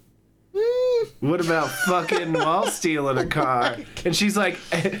goes, What about fucking while stealing a car? And she's like,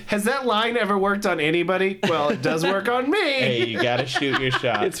 has that line ever worked on anybody? Well, it does work on me. Hey, you gotta shoot your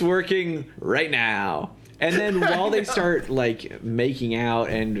shot. It's working right now. And then while they start like making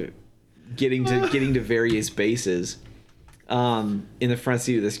out and getting to various bases, in the front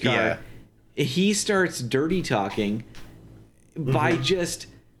seat of this car, he starts dirty talking by just.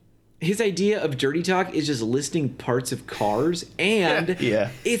 His idea of dirty talk is just listing parts of cars, and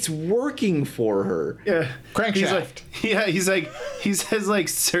it's working for her. Yeah, Crankshaft. He says like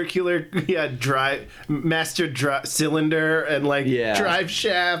circular, drive, master cylinder, and like drive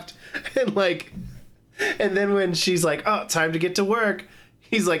shaft, and like, and then when she's like, oh, time to get to work,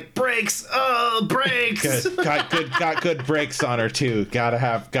 he's like, brakes, oh, brakes. Good. Got good brakes on her too. Gotta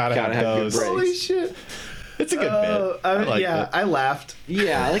have those. Good Holy shit. It's a good bit. I liked it. I laughed.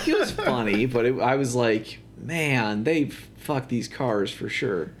 Yeah, like it was funny, but I was like, man, they fuck these cars for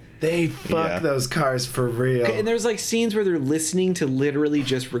sure. They fuck those cars for real. And there's like scenes where they're listening to literally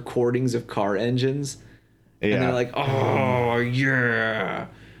just recordings of car engines. Yeah. And they're like, oh, yeah.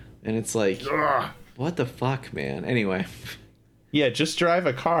 And it's like, what the fuck, man? Anyway. Yeah, just drive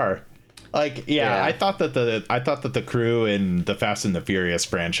a car. Like, I thought that the crew in the Fast and the Furious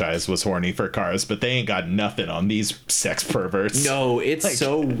franchise was horny for cars, but they ain't got nothing on these sex perverts. No, it's like,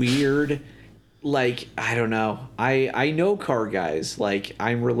 so weird. Like, I don't know. I know car guys. Like,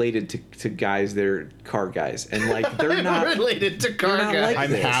 I'm related to guys that are car guys, and like they're not related to car guys. Like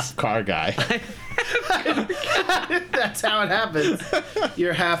I'm half car guy. That's how it happens.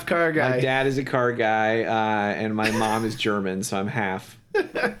 You're half car guy. My dad is a car guy, and my mom is German, so I'm half.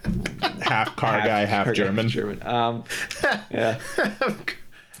 Half car guy, half German. Yeah.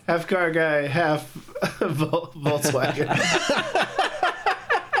 Half car guy, half Volkswagen.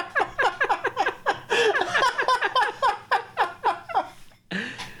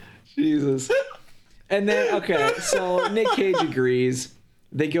 Jesus. And then, okay, so Nick Cage agrees.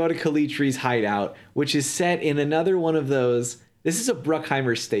 They go to Calitri's hideout, which is set in another one of those. This is a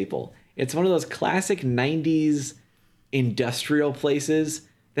Bruckheimer staple. It's one of those classic 90s industrial places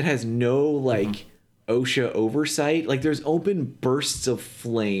that has no like OSHA oversight. Like there's open bursts of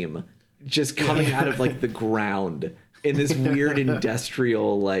flame just coming out of like the ground in this weird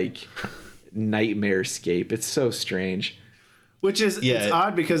industrial like nightmare scape. It's so strange. Which is it's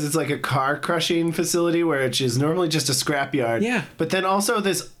odd because it's like a car crushing facility where it's just normally just a scrapyard. Yeah. But then also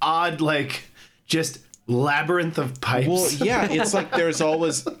this odd like just labyrinth of pipes. Well, yeah, it's like there's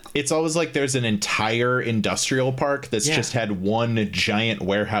always like there's an entire industrial park that's just had one giant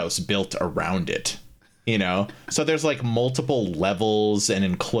warehouse built around it. You know? So there's like multiple levels and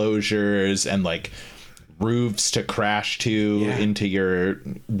enclosures and like roofs to crash to into your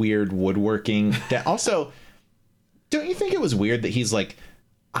weird woodworking. That also, don't you think it was weird that he's like,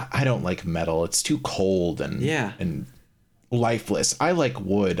 I don't like metal. It's too cold and lifeless. I like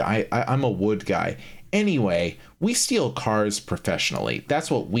wood. I'm a wood guy. Anyway, we steal cars professionally. That's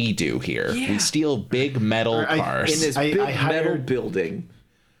what we do here. Yeah. We steal big metal cars. In this big metal building.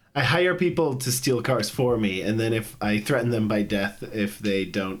 I hire people to steal cars for me, and then if I threaten them by death if they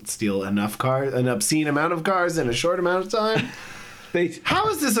don't steal enough cars, an obscene amount of cars in a short amount of time. How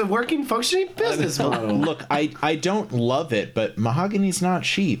is this a working, functioning business model? Look, I don't love it, but mahogany's not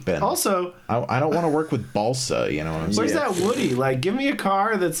cheap, and also I don't want to work with balsa. You know what I'm saying? Where's that woody? Like, give me a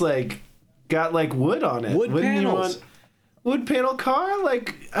car that's like got like wood on it. Wood panels. You want wood panel car?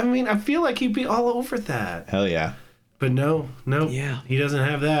 Like, I mean, I feel like he'd be all over that. Hell yeah. But no, he doesn't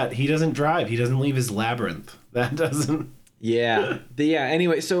have that. He doesn't drive. He doesn't leave his labyrinth. That doesn't. Yeah.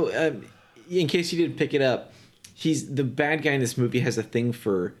 Anyway, so in case you didn't pick it up, the bad guy in this movie has a thing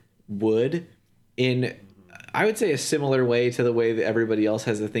for wood in, I would say, a similar way to the way that everybody else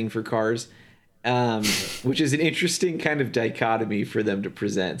has a thing for cars, which is an interesting kind of dichotomy for them to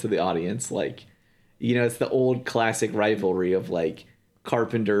present to the audience. Like, you know, it's the old classic rivalry of like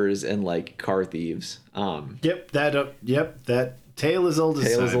carpenters and like car thieves. That tale is old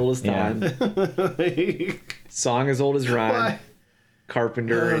as time. Yeah. Song as old as rhyme. Why?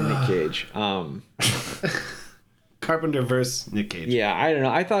 Carpenter and Nick Cage. Carpenter versus Nick Cage. Yeah, I don't know.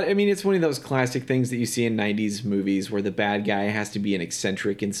 I mean, it's one of those classic things that you see in 90s movies where the bad guy has to be an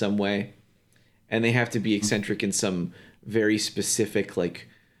eccentric in some way. And they have to be eccentric in some very specific, like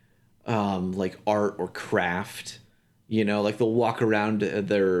art or craft. You know, like they'll walk around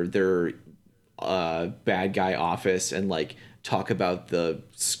their bad guy office and like talk about the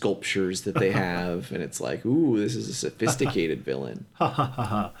sculptures that they have, and it's like, ooh, this is a sophisticated villain.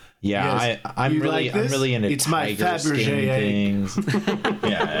 Yeah, yes. I'm really into it's my Fabergé things.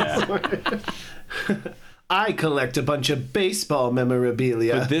 Yeah. I collect a bunch of baseball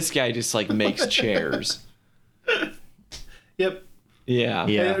memorabilia. But this guy just like makes chairs. Yep. Yeah.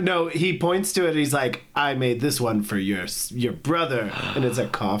 Yeah. No, he points to it. He's like, I made this one for your brother. And it's a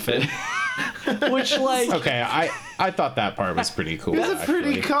coffin. Which like Okay, I thought that part was pretty cool. It's a pretty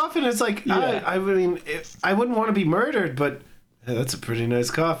actually. coffin. It's like, Yeah. I mean, I wouldn't want to be murdered, but that's a pretty nice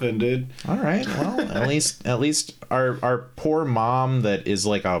coffin, dude. All right. Well, at least our poor mom that is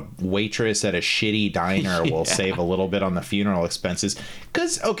like a waitress at a shitty diner will save a little bit on the funeral expenses.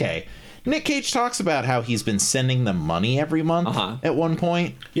 Because okay, Nick Cage talks about how he's been sending them money every month at one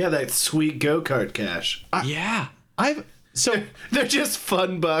point. Yeah, that sweet go-kart cash. yeah. They're just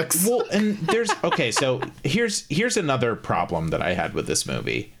fun bucks. Well, and there's okay, so here's another problem that I had with this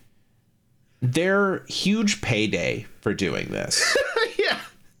movie. Their huge payday for doing this Yeah.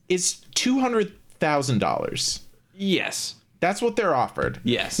 is $200,000. Yes. That's what they're offered.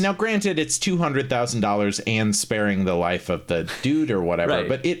 Yes. Now, granted, it's $200,000 and sparing the life of the dude or whatever, Right.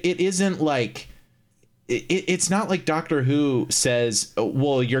 but it isn't like it's not like Doctor Who says, oh,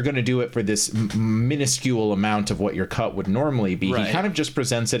 well, you're going to do it for this minuscule amount of what your cut would normally be. Right. He kind of just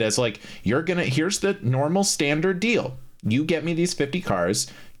presents it as like, here's the normal standard deal. You get me these 50 cars,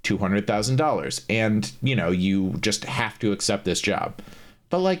 $200,000. And, you just have to accept this job.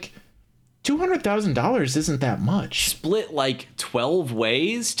 But like, $200,000 isn't that much. Split like 12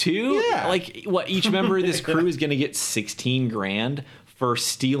 ways too. Yeah. Like what each member of this crew is going to get 16 grand for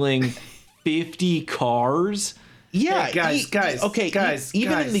stealing 50 cars. Yeah, Hey, guys, okay,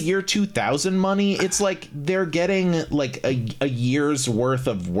 even in the year 2000 money, it's like they're getting like a year's worth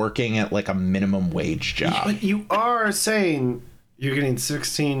of working at like a minimum wage job. But you are saying you're getting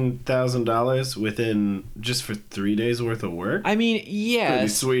 $16,000 within just for 3 days worth of work? I mean, Pretty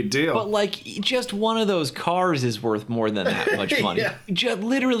yes. sweet deal. But like just one of those cars is worth more than that much money. Yeah. Just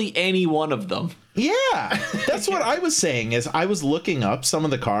literally any one of them. Yeah, that's what I was saying. Is I was looking up some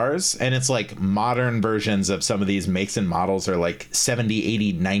of the cars, and it's like modern versions of some of these makes and models are like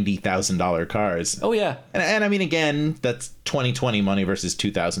 $70,000, $80,000, $90,000 cars. Oh yeah. And I mean, again, that's 2020 money versus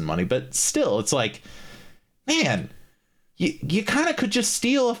 2000 money, but still, it's like, man, you kind of could just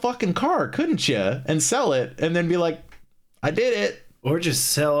steal a fucking car, couldn't you, and sell it, and then be like, I did it. Or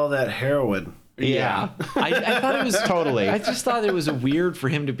just sell all that heroin. Yeah. I thought it was Totally. I just thought it was weird for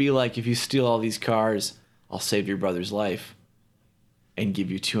him to be like, if you steal all these cars, I'll save your brother's life and give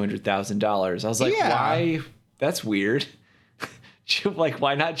you $200,000. I was like, Yeah. why? That's weird. Like,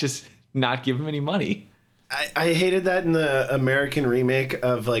 why not just not give him any money? I hated that in the American remake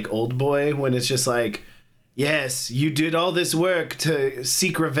of like Old Boy when it's just like, yes, you did all this work to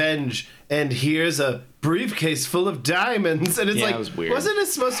seek revenge, and here's a briefcase full of diamonds. And it's Yeah, like, it was weird. wasn't it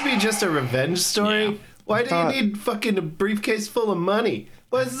supposed to be just a revenge story? Yeah. Why do you need fucking a briefcase full of money?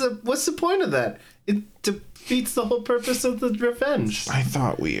 What's the point of that? It defeats the whole purpose of the revenge. I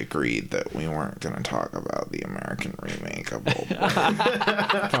thought we agreed that we weren't going to talk about the American remake of Old Boy.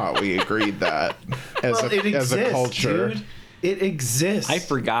 I thought we agreed that as, Well, it as a exists, culture. dude. It exists. I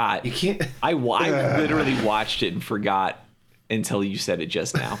forgot. You can't. I literally watched it and forgot until you said it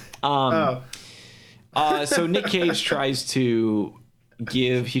just now. So Nick Cage tries to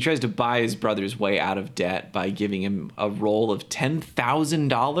buy his brother's way out of debt by giving him a roll of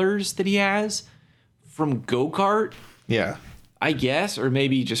 $10,000 that he has from go-kart, Yeah. I guess, or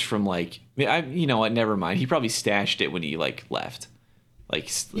maybe just from like, you know what? Never mind. He probably stashed it when he like left. Like,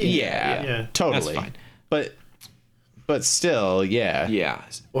 Yeah. Totally. That's fine. But still, yeah. Yeah.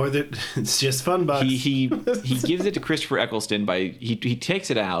 Or that it's just fun bucks. He gives it to Christopher Eccleston he takes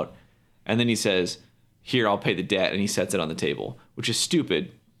it out, and then he says, "Here, I'll pay the debt," and he sets it on the table, which is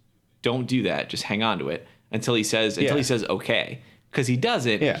stupid. Don't do that. Just hang on to it until he says okay, because he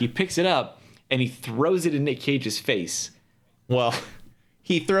doesn't. Yeah. He picks it up and he throws it in Nick Cage's face. Well,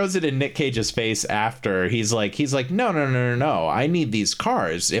 he throws it in Nick Cage's face after. He's like, no. I need these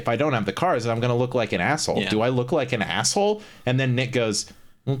cars. If I don't have the cars, I'm going to look like an asshole. Yeah. Do I look like an asshole? And then Nick goes,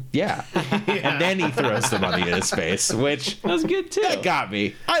 well, yeah. And then he throws the money in his face, which That was good too. that got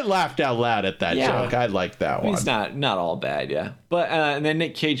me. I laughed out loud at that Yeah. joke. I liked that one. It's not all bad, yeah. But and then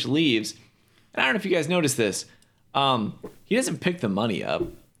Nick Cage leaves. And I don't know if you guys noticed this. He doesn't pick the money up.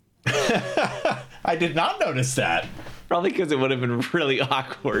 I did not notice that. Probably because it would have been really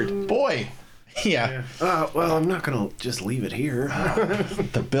awkward. Boy. Yeah. well, I'm not gonna just leave it here.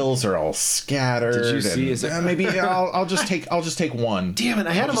 The bills are all scattered. Did you see? Is it- Maybe I'll just take one. Damn it!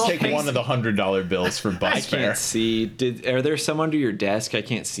 I had them Just all take one of the $100 bills for bus I fare. can't see. Are there some under your desk? I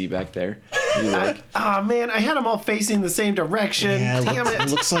can't see back there. You look. Oh man, I had them all facing the same direction. Yeah, Damn it!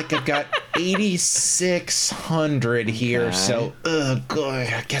 looks like I've got $8,600 here. Okay. So, God,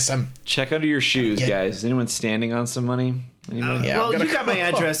 I guess I'm. Check under your shoes, guys. Is anyone standing on some money? Anyone? Yeah, well, I'm you gonna got my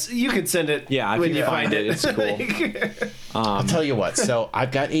address. You can send it. Yeah, if when you you find find it, it. it's cool. I'll tell you what. So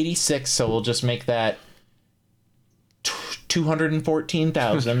I've got 86. So we'll just make that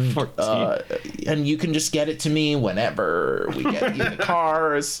 214,000. 14. And you can just get it to me whenever we get you the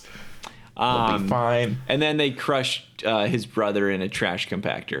cars. We'll be fine. And then they crushed his brother in a trash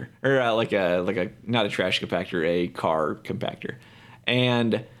compactor, or like a not a trash compactor, a car compactor,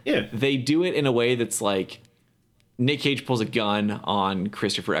 and Yeah. they do it in a way that's like Nick Cage pulls a gun on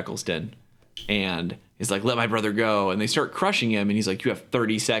Christopher Eccleston, and he's like, "Let my brother go," and they start crushing him, and he's like, "You have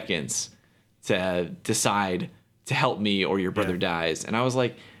 30 seconds to decide to help me, or your brother dies." And I was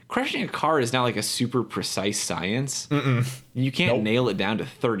like, crushing a car is not like a super precise science. You can't nail it down to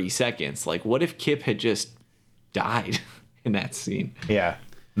 30 seconds. Like, what if Kip had just died in that scene? Yeah.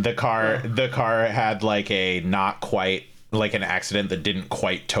 The car had like a not quite like an accident that didn't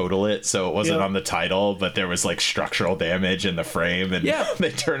quite total it, so it wasn't Yeah. on the title, but there was like structural damage in the frame, and Yeah.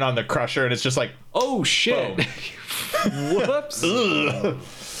 they turn on the crusher and it's just like, Oh, shit. Whoops. Do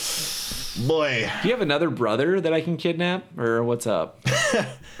boy, you have another brother that I can kidnap, or what's up?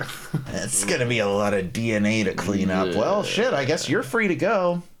 it's gonna be a lot of DNA to clean up. Well, shit, I guess you're free to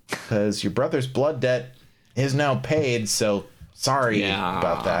go because your brother's blood debt is now paid, so sorry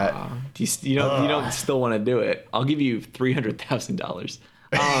about that. You don't still want to do it. I'll give you $300,000.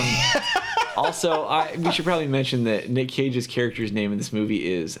 Also, we should probably mention that Nick Cage's character's name in this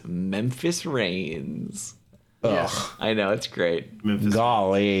movie is Memphis Reigns. Ugh, I know, it's great. Memphis.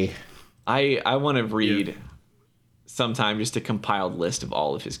 golly. I want to read sometime just a compiled list of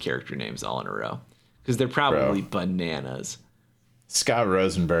all of his character names all in a row, because they're probably bananas. Scott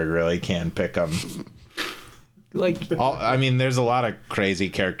Rosenberg really can pick them. Like, I mean, there's a lot of crazy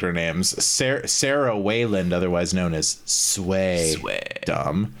character names. Sarah Wayland, otherwise known as Sway.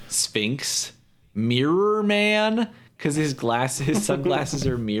 Dumb. Sphinx, Mirror Man, because his sunglasses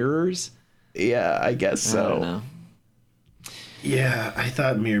are mirrors. Yeah, I guess I don't so. know. Yeah, I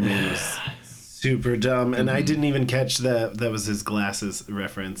thought Mirror Man was super dumb, and I didn't even catch that was his glasses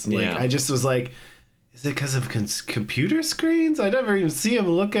reference. Like, Yeah. I just was like, is it because of computer screens? I never even see him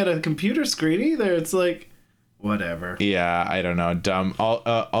look at a computer screen either. It's like, whatever. Yeah, I don't know. Dumb.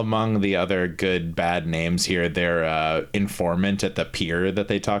 Among the other good bad names here, their informant at the pier that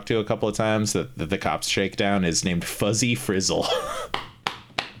they talked to a couple of times that the cops shake down is named Fuzzy Frizzle.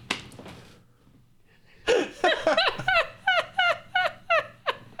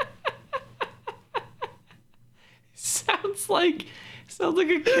 Sounds like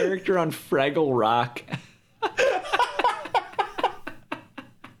a character on Fraggle Rock.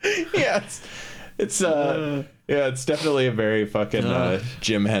 Yeah, it's definitely a very fucking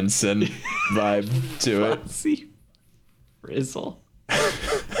Jim Henson vibe to it. See, Frizzle.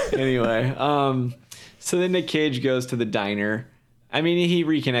 Anyway, so then Nick Cage goes to the diner. I mean, he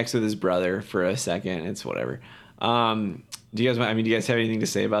reconnects with his brother for a second. It's whatever. Do you guys have anything to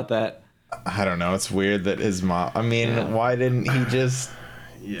say about that? I don't know. It's weird that his mom. I mean, why didn't he just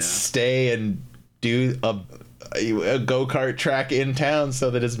stay and do a go-kart track in town so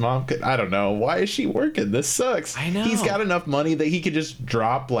that his mom could? I don't know. Why is she working? This sucks. I know. He's got enough money that he could just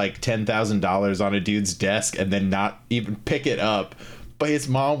drop like $10,000 on a dude's desk and then not even pick it up. But his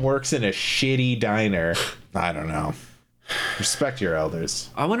mom works in a shitty diner. I don't know. Respect your elders.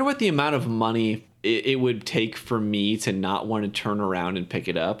 I wonder what the amount of money it would take for me to not want to turn around and pick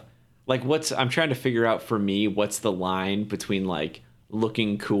it up. Like, I'm trying to figure out for me, what's the line between like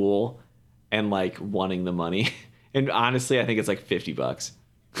looking cool and like wanting the money. And honestly, I think it's like $50.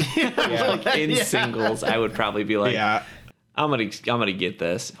 Like in singles, I would probably be like, Yeah. I'm gonna get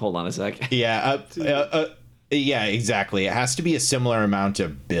this. Hold on a sec. Yeah. Yeah, exactly. It has to be a similar amount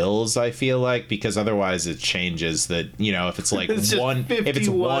of bills, I feel like, because otherwise it changes that, if it's like It's just if it's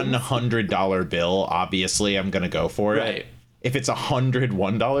 51. $100 bill, obviously I'm going to go for it. Right. If it's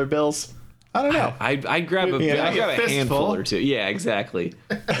 $101 bills, I don't know. I'd grab a Yeah. I'd grab a Fistful. handful or two. Yeah, exactly.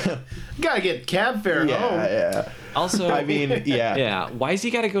 Gotta get cab fare home. Yeah. Also, I mean, yeah. yeah. Why has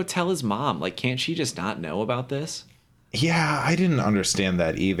he got to go tell his mom? Like, can't she just not know about this? Yeah, I didn't understand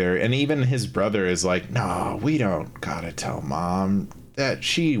that either. And even his brother is like, no, we don't got to tell mom that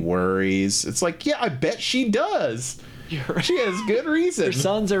she worries. It's like, yeah, I bet she does. She has good reason. Your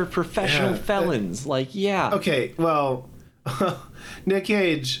sons are professional Yeah. felons. Like, yeah. Okay, well, Nick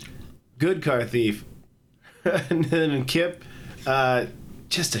Cage, good car thief, and then Kip,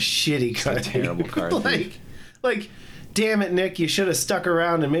 just a shitty car thief. terrible car thief. like, damn it, Nick, you should have stuck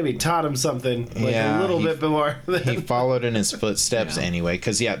around and maybe taught him something like Yeah, a little bit more. He followed in his footsteps anyway,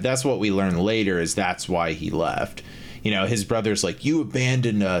 because that's what we learn later, is that's why he left. You know, his brother's like, you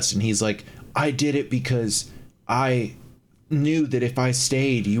abandoned us, and he's like, I did it because I knew that if I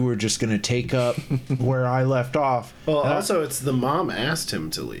stayed, you were just gonna take up where I left off. Well, also, it's the mom asked him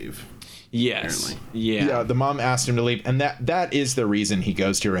to leave. Yes. Apparently. Yeah. The mom asked him to leave, and that is the reason he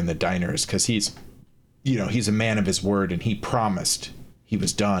goes to her in the diners, because he's a man of his word, and he promised he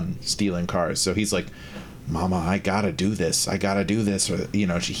was done stealing cars. So he's like, Mama, I gotta do this, or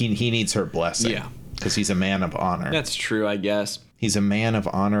he needs her blessing. Yeah. Because he's a man of honor. That's true, I guess. He's a man of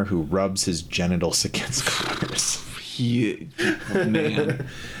honor who rubs his genitals against cars. Man.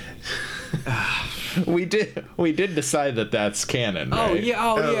 We did decide that that's canon. Oh right? yeah.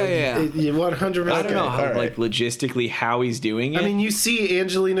 Oh yeah. You 100%. I don't know how, all right. logistically how he's doing it. I mean, you see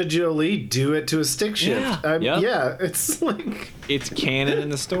Angelina Jolie do it to a stick shift. Yeah. Yep. Yeah, it's like... it's canon in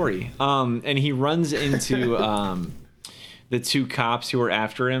the story. And he runs into the two cops who are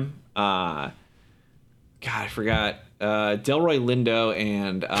after him. God, I forgot. Delroy Lindo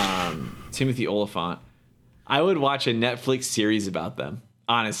and Timothy Oliphant. I would watch a Netflix series about them,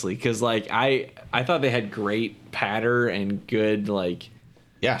 honestly, because like I thought they had great patter and good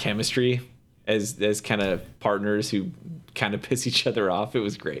chemistry as kind of partners who kind of piss each other off. It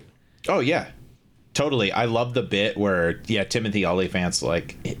was great. Oh yeah, totally. I love the bit where Timothy Oliphant's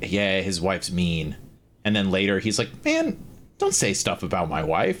like, his wife's mean, and then later he's like, man, don't say stuff about my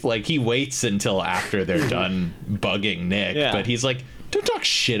wife. Like, he waits until after they're done bugging Nick, but he's like, don't talk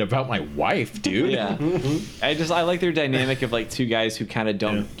shit about my wife, dude. Yeah. I like their dynamic of like two guys who kind of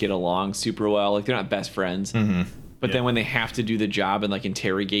don't get along super well. Like, they're not best friends. But then when they have to do the job and like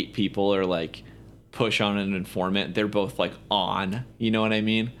interrogate people or like push on an informant, they're both like on. You know what I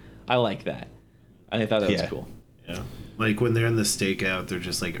mean? I like that. I thought that was cool. Yeah. Like when they're in the stakeout, they're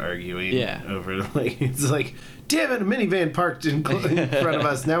just like arguing over like, it's like, damn it, a minivan parked in front of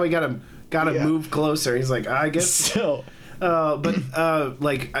us. Now we gotta move closer. He's like, I guess so.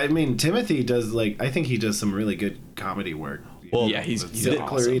 Like, I mean, Timothy does I think he does some really good comedy work. Well, yeah, he's awesome.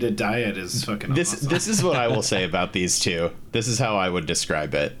 Clarita Diet is fucking awesome. This is what I will say about these two. This is how I would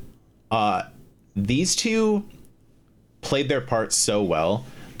describe it. These two played their parts so well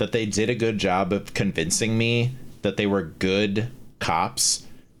that they did a good job of convincing me that they were good cops,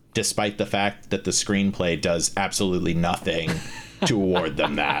 despite the fact that the screenplay does absolutely nothing to award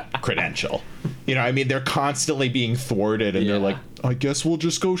them that credential. You know, I mean, they're constantly being thwarted, and they're like, I guess we'll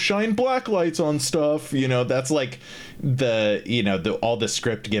just go shine black lights on stuff. You know, that's like all the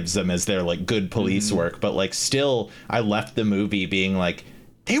script gives them as their like good police work. But like, still, I left the movie being like,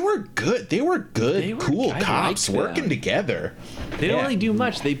 they were good. They were good, cool cops working together. They don't really do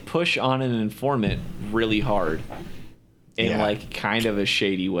much. They push on an informant really hard in like kind of a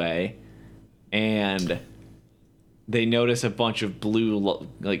shady way. And they notice a bunch of blue,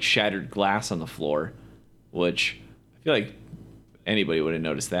 like shattered glass on the floor, which I feel like anybody would have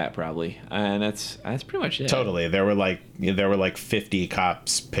noticed that probably. And that's pretty much it. Totally. There were like 50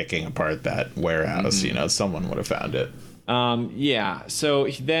 cops picking apart that warehouse. You know, someone would have found it. So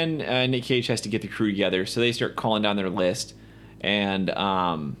then Nick Cage has to get the crew together. So they start calling down their list. And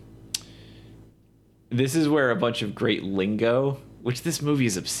this is where a bunch of great lingo, which this movie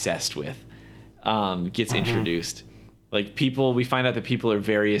is obsessed with, gets introduced. Like, we find out that people are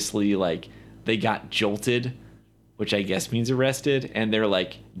variously, like, they got jolted, which I guess means arrested, and they're,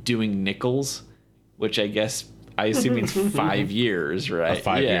 like, doing nickels, which I assume means 5 years, right? A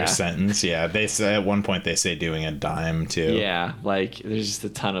 5-year sentence, yeah. They say at one point they say doing a dime, too. Yeah, like, there's just a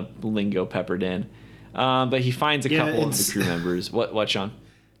ton of lingo peppered in. But he finds a couple of the crew members. What, Sean?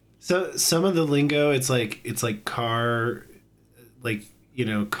 So some of the lingo, it's like car, like, you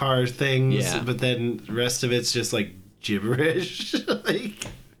know, car things, but then the rest of it's just like gibberish. Like,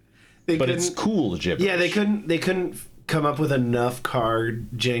 but it's cool gibberish. Yeah, they couldn't come up with enough car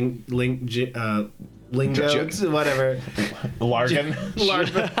lingo, whatever. Largan.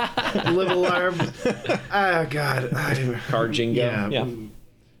 Little larb. Oh God. Car jingo. Yeah.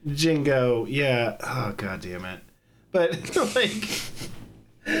 Jingo. Yeah. Oh God damn it. But like,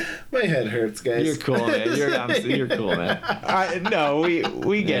 my head hurts, guys. You're cool, man. You're cool, man. No,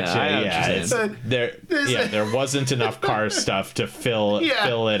 we get you. There wasn't enough car stuff to fill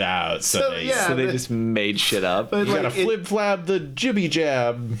it out, so they just made shit up. You gotta flip flab the jibby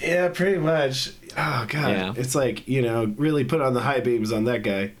jab. Yeah, pretty much. Oh God, it's like, you know, really put on the high beams on that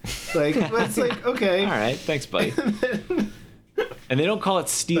guy. Like, it's like, okay, all right, thanks, buddy. And they don't call it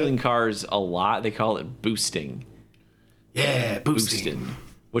stealing cars a lot; they call it boosting. Yeah, boosting.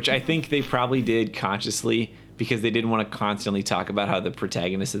 Which I think they probably did consciously because they didn't want to constantly talk about how the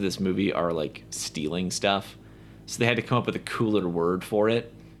protagonists of this movie are like stealing stuff. So they had to come up with a cooler word for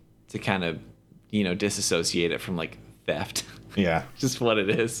it to kind of, disassociate it from like theft. Yeah. Just what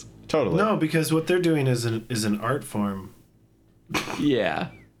it is. Totally. No, because what they're doing is an art form. Yeah.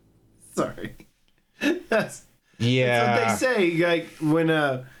 Sorry. That's Yeah. what they say. Like when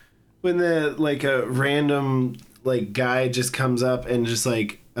the like a random like guy just comes up and just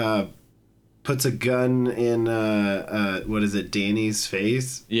like puts a gun in what is it, Danny's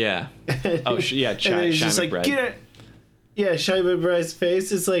face? Yeah. Oh, yeah. And then he's just like, McBride. get it. Yeah, Shia McBride's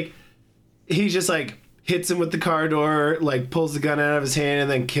face. It's like he just like hits him with the car door, like pulls the gun out of his hand, and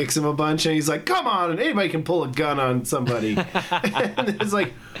then kicks him a bunch. And he's like, "Come on, anybody can pull a gun on somebody." And it's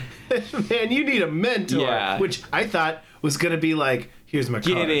like, man, you need a mentor. Yeah. Which I thought was gonna be like, here's my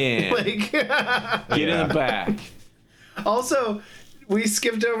car. Get in. Like, Get in the back. also, we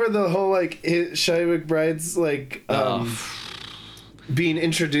skipped over the whole like Shia McBride's like being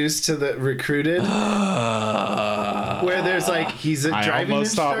introduced to the recruited, where there's like he's a I driving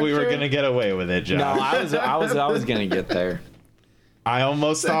almost instructor. thought we were gonna get away with it, John. No, I was gonna get there. I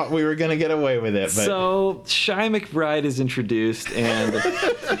almost thought we were gonna get away with it, but So Shia McBride is introduced, and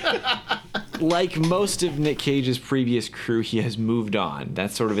like most of Nick Cage's previous crew, he has moved on.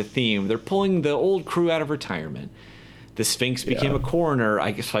 That's sort of a theme. They're pulling the old crew out of retirement. The Sphinx became a coroner.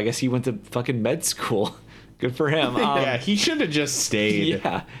 I guess he went to fucking med school. Good for him. yeah, he should have just stayed.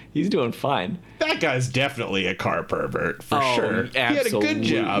 Yeah, he's doing fine. That guy's definitely a car pervert for sure. Absolutely. He had a good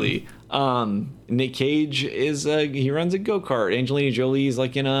job. Nick Cage is he runs a go-kart. Angelina Jolie is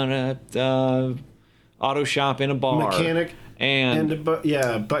like in a auto shop in a bar. Mechanic And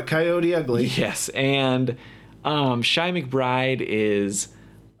but Coyote Ugly. yes, and Shia McBride is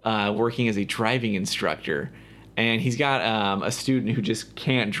working as a driving instructor, and he's got a student who just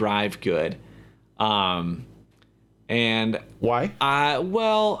can't drive good. And Why?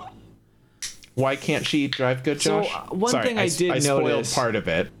 well, Why can't she drive good, So, Josh? one Sorry, thing I did I spoiled notice- part of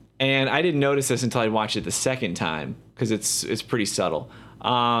it. and I didn't notice this until I watched it the second time because it's pretty subtle.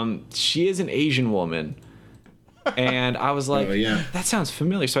 She is an Asian woman, and I was like, Oh, yeah. that sounds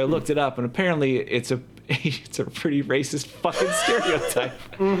familiar. So I looked it up, and apparently it's a pretty racist fucking stereotype.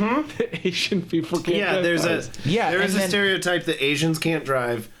 That Asian people can't Yeah, drive there's cars. there is a stereotype that Asians can't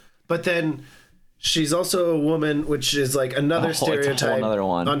drive, but then she's also a woman, which is like another it's a whole stereotype another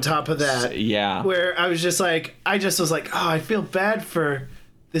one. on top of that. Yeah. Where I was just like, oh, I feel bad for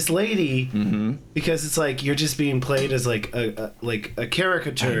this lady because it's like you're just being played as like a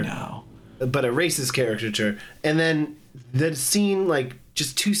caricature, No. but a racist caricature. And then the scene, like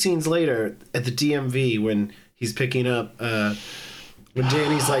just 2 scenes later at the DMV when he's picking up, when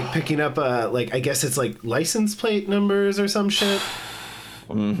Danny's like picking up, like I guess it's like license plate numbers or some shit.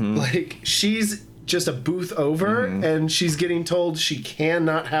 Like she's just a booth over, and she's getting told she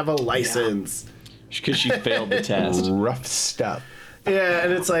cannot have a license. Because she failed the test. Rough stuff. Yeah,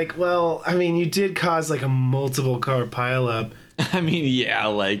 and it's like, well, I mean, you did cause like a multiple car pileup. I mean, yeah,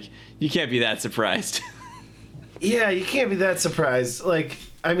 like you can't be that surprised. Yeah, you can't be that surprised. Like,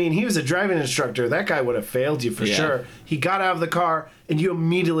 I mean, he was a driving instructor. That guy would have failed you for Yeah. sure. He got out of the car, and you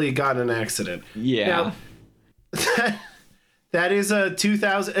immediately got in an accident. Yeah. Now, that is a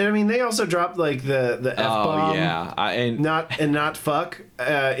 2000. I mean, they also dropped like the F bomb. Oh yeah, Not fuck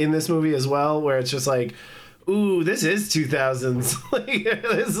in this movie as well, where it's just like, ooh, this is 2000s. Like,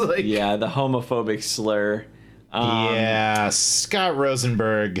 it's like, yeah, the homophobic slur. Yeah, Scott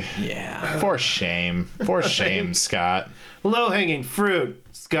Rosenberg. Yeah. For shame. For shame, Scott. low hanging fruit,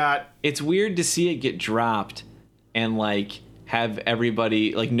 Scott. It's weird to see it get dropped and like have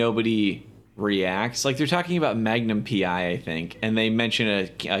everybody, like nobody reacts. Like they're talking about Magnum PI, I think, and they mention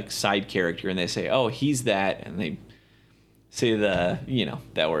a side character and they say, oh, he's that, and they say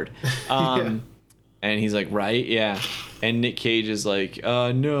that word. And he's like, right, yeah. And Nick Cage is like,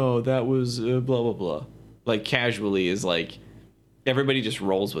 no, that was blah blah blah. Like casually is like everybody just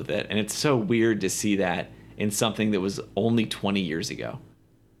rolls with it, and it's so weird to see that in something that was only 20 years ago,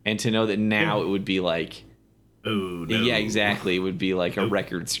 and to know that now it would be like, Oh, no. yeah, exactly, it would be like a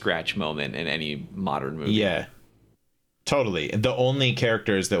record scratch moment in any modern movie. Yeah. Totally. The only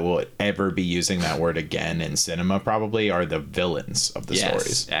characters that will ever be using that word again in cinema probably are the villains of the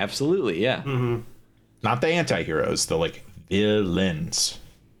stories. Absolutely, yeah. Not the anti-heroes, the like villains.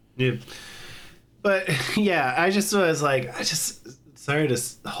 Yeah. But yeah, I just was like, sorry to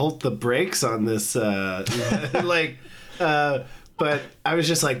hold the brakes on this, but I was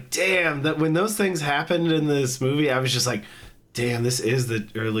just like, damn, that when those things happened in this movie, I was just like, damn, this is the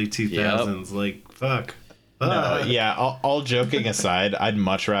early 2000s. Like, fuck. No, yeah, all joking aside, I'd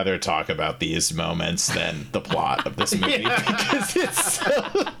much rather talk about these moments than the plot of this movie because it's so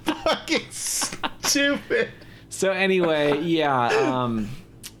fucking stupid. So anyway, yeah.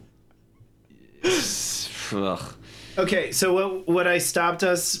 Ugh. Okay, so what I stopped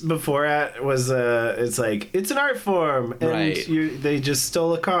us before at was it's like it's an art form, and Right. they just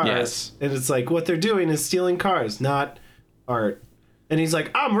stole a car. Yes. And it's like what they're doing is stealing cars, not art. And he's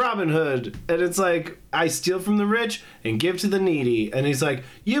like, I'm Robin Hood, and it's like I steal from the rich and give to the needy. And he's like,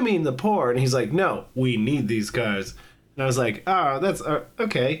 you mean the poor? And he's like, no, we need these cars. And I was like, oh, that's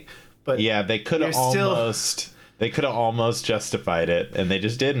okay, but Yeah, they could have You're still- almost justified it, and they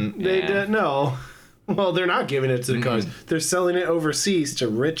just didn't. they Yeah. don't know. Well, they're not giving it to the cars. They're selling it overseas to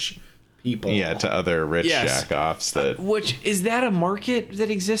rich people. Yeah, to other rich Yes. jack-offs that Which is that a market that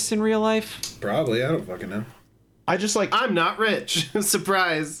exists in real life? Probably. I don't fucking know. I just like I'm not rich.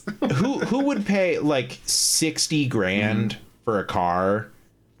 Surprise. who would pay like 60 grand for a car?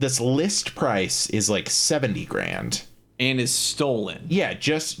 This list price is like 70 grand. And is stolen. Yeah,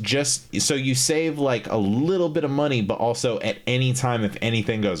 just so you save like a little bit of money, but also at any time if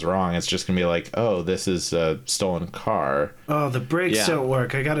anything goes wrong, it's just gonna be like, oh, this is a stolen car. Oh, the brakes Yeah. don't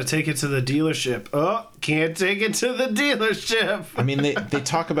work. I gotta take it to the dealership. Oh, can't take it to the dealership. I mean, they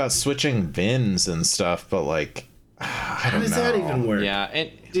talk about switching VINs and stuff, but like, I How don't does know. that even work? Yeah,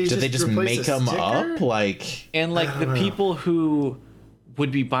 and Do you Did they just replace make a them sticker? up? Like, like the people who would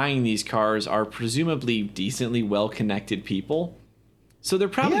be buying these cars are presumably decently well-connected people. So they're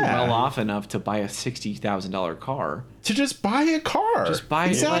probably Yeah. well off enough to buy a $60,000 car. to just buy a car. Just buy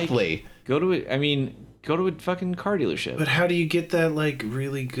exactly. Like, go to a fucking car dealership. But how do you get that like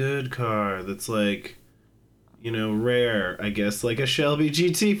really good car that's like, rare? I guess like a Shelby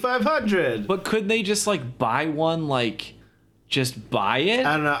GT 500. But could they just like buy one, like just buy it?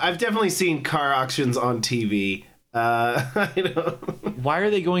 I don't know. I've definitely seen car auctions on TV. I don't. Why are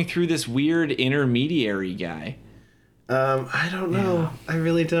they going through this weird intermediary guy? I don't know. I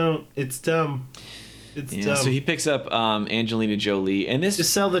really don't. It's dumb. It's Yeah, dumb. so he picks up Angelina Jolie, and this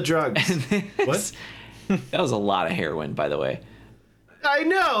Just sell the drugs. what? That was a lot of heroin, by the way. I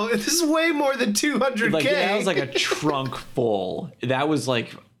know. This is way more than 200K. Like that was like a trunk full. That was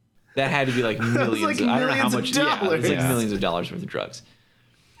like that had to be like millions. like I don't know how millions of much. Yeah, it was like dollars. millions of dollars worth of drugs.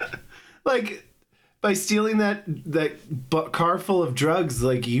 Like by stealing that car full of drugs,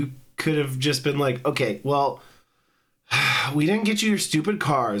 like you could have just been like, okay, well, we didn't get you your stupid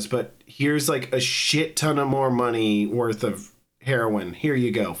cars, but here's like a shit ton of more money worth of heroin. Here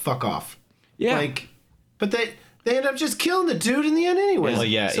you go. Fuck off. Yeah. Like, but they end up just killing the dude in the end anyway. Well,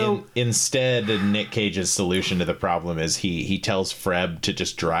 yeah. So Instead, Nick Cage's solution to the problem is he tells Freb to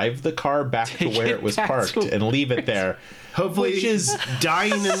just drive the car back to Take where it it was back parked to- and leave it there. hopefully which is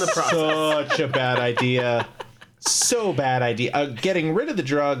dying in the process. Such a bad idea. So bad idea. Getting rid of the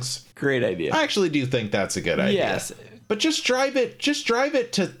drugs. Great idea. I actually do think that's a good idea. Yes. But just drive it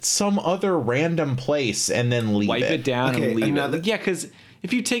to some other random place and then leave Wipe it down Okay, and leave another- it. Yeah, because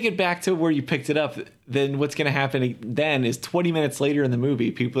if you take it back to where you picked it up, then what's going to happen then is 20 minutes later in the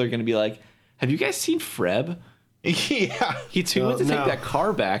movie, people are going to be like, "Have you guys seen Freb? Yeah. He too went to no. take that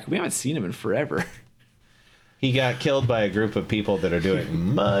car back. We haven't seen him in forever." He got killed by a group of people that are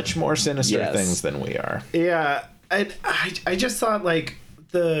doing much more sinister Yes. things than we are. Yeah, I just thought like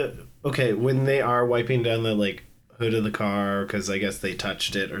when they are wiping down the like hood of the car because I guess they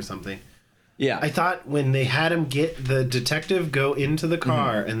touched it or something. Yeah. I thought when they had him get the detective go into the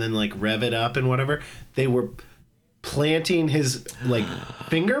car and then like rev it up and whatever, they were planting his like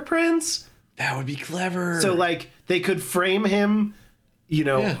fingerprints. that would be clever. So like they could frame him,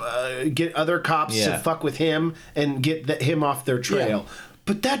 get other cops Yeah. to fuck with him and get him off their trail.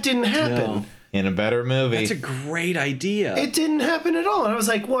 But that didn't happen. No. In a better movie. That's a great idea. It didn't happen at all. And I was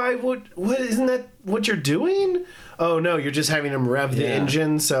like, why? What isn't that what you're doing? Oh, no, you're just having him rev the Yeah.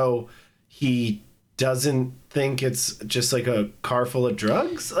 engine so he doesn't think it's just like a car full of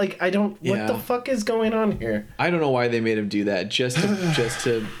drugs? Like, I don't... Yeah. What the fuck is going on here? I don't know why they made him do that. Just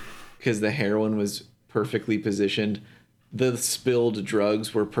to because the heroin was perfectly positioned. The spilled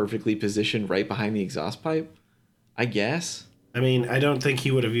drugs were perfectly positioned right behind the exhaust pipe. I guess. I mean, I don't think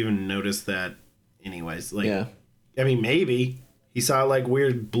he would have even noticed that anyways. Like, Yeah. I mean, maybe he saw like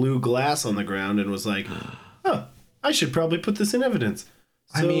weird blue glass on the ground and was like, oh, I should probably put this in evidence.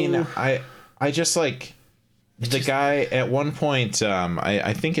 I mean, I just like the guy at one point.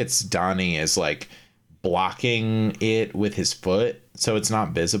 I think it's Donnie is like blocking it with his foot so it's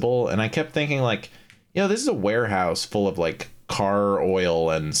not visible, and I kept thinking like, this is a warehouse full of like car oil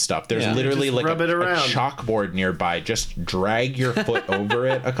and stuff. There's Yeah. literally Just like rub a it around. chalkboard nearby. Just drag your foot over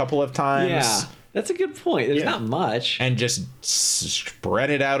it a couple of times. Yeah. That's a good point. There's not much. and just spread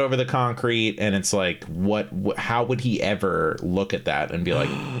it out over the concrete, and it's like, how would he ever look at that and be like,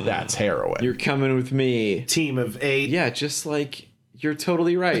 that's heroin? You're coming with me. Team of 8. Yeah, just like you're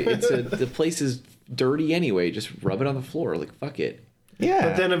totally right. The place is dirty anyway. Just rub it on the floor. Like, fuck it. Yeah.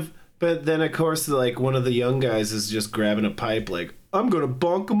 But then of course, like, one of the young guys is just grabbing a pipe, like, I'm gonna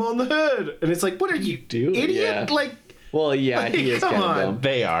bonk him on the head, and it's like, what are you Dude, idiot? yeah. Like, Well, yeah, he is come kind on. of dumb.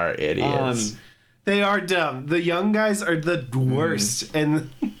 They are idiots. they are dumb. The young guys are the worst, and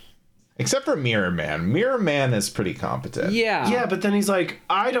Except for Mirror Man. Mirror Man is pretty competent. Yeah. yeah, but then he's like,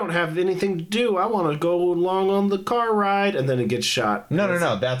 I don't have anything to do. I want to go along on the car ride, and then it gets shot. No.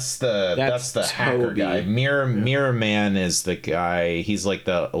 That's the hacker Toby. guy. Mirror Man is the guy. He's like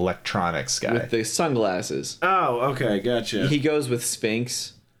the electronics guy. With the sunglasses. Oh, okay, gotcha. He goes with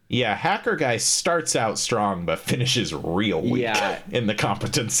Sphinx. Yeah, hacker guy starts out strong but finishes real weak Yeah. in the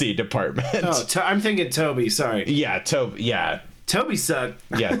competency department. Oh, I'm thinking Toby. Sorry, Yeah, Toby sucked.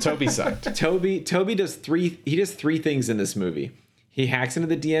 Toby sucked. Toby does three things in this movie. He hacks into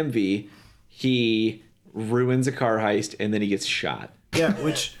the DMV, he ruins a car heist, and then he gets shot. Yeah,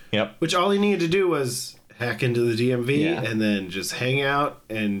 which Yep. which all he needed to do was hack into the DMV Yeah. and then just hang out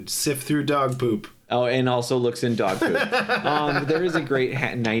and sift through dog poop. Oh, and also looks in dog food. There is a great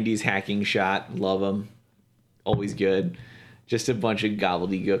 90s hacking shot. Love him. Always good. Just a bunch of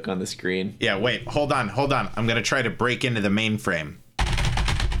gobbledygook on the screen. Yeah, wait, hold on. I'm going to try to break into the mainframe.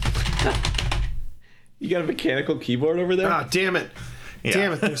 You got a mechanical keyboard over there? Ah, damn it! Yeah.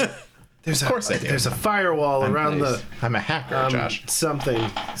 Damn it! There's Of course I do. There's a firewall around nice. I'm a hacker, Josh.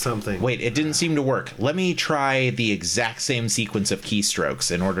 something. Wait, it didn't seem to work. Let me try the exact same sequence of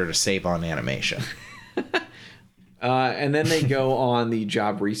keystrokes in order to save on animation. And then they go on the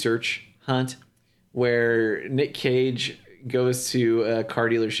job research hunt where Nick Cage goes to a car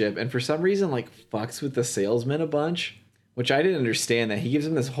dealership and for some reason like fucks with the salesman a bunch, which I didn't understand. That he gives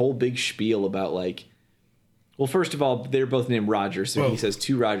him this whole big spiel about like, well, first of all, they're both named Roger, so he says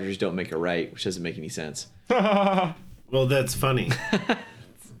two Rogers don't make a right, which doesn't make any sense. Well, that's funny.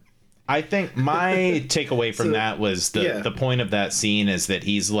 I think my takeaway from that was the point of that scene is that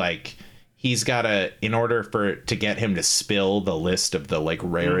he's got to, in order to get him to spill the list of the like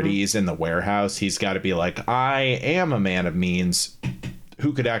rarities in the warehouse, he's got to be like, I am a man of means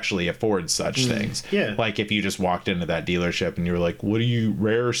who could actually afford such things. Yeah. Like if you just walked into that dealership and you were like, what do you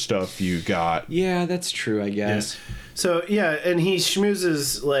rare stuff you got? Yeah, that's true, I guess. So yeah, and he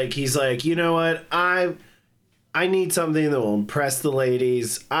schmoozes like he's like, you know what, I need something that will impress the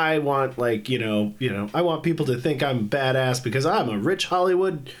ladies. I want like you know I want people to think I'm badass because I'm a rich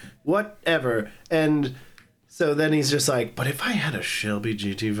Hollywood whatever. And so then he's just like, but if I had a Shelby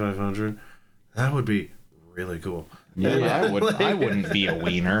GT500, that would be really cool. Yeah, I wouldn't be a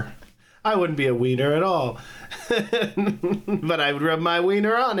wiener. I wouldn't be a wiener at all. But I would rub my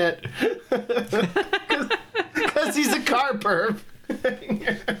wiener on it. Because he's a car perv.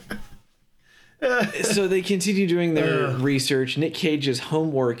 So they continue doing their research. Nick Cage's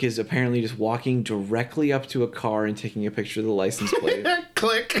homework is apparently just walking directly up to a car and taking a picture of the license plate.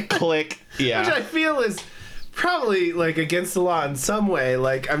 Click. Click. Yeah. Which I feel is probably like against the law in some way.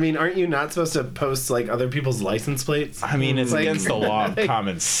 Like, I mean, aren't you not supposed to post like other people's license plates? I mean, it's Like- against the law of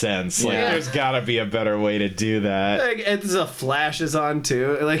common sense. Like, Yeah. there's got to be a better way to do that. Like, it's a flash is on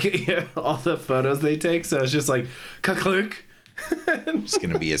too. Like all the photos they take. So it's just like click. It's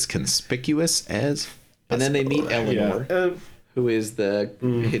going to be as conspicuous as. And then they meet Eleanor, Yeah. who is the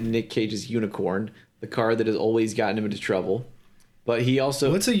Nick Cage's unicorn, the car that has always gotten him into trouble. But he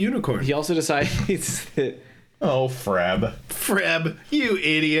also What's a unicorn? he also decides that Oh, Freb. Freb, you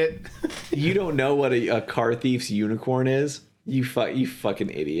idiot. you don't know what a car thief's unicorn is. You fucking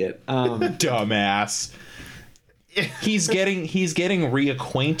idiot. Dumbass. He's getting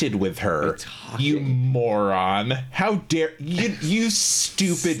reacquainted with her. talking. You moron. How dare you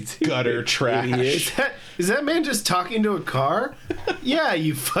stupid gutter trash. idiot. Is that man just talking to a car? Yeah,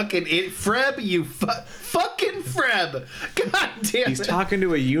 you fucking idiot. Freb, you fucking Freb. God damn He's it. talking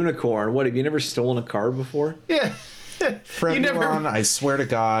to a unicorn. What, have you never stolen a car before? Yeah. Fred You never- Milan, I swear to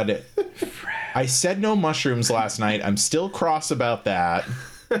God. I said no mushrooms last night. I'm still cross about that.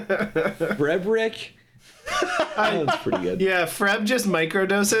 Brebrick? That's pretty good. Yeah, Freb just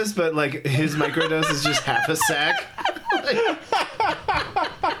microdoses, but like his microdose is just half a sack.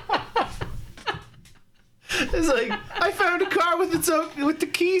 It's like I found a car with the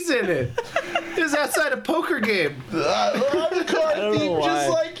keys in it. It was outside a poker game. I'm a car don't know thief why. just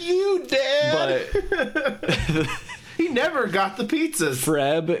like you, Dad. But He never got the pizzas.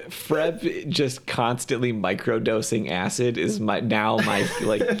 Freb just constantly microdosing acid is my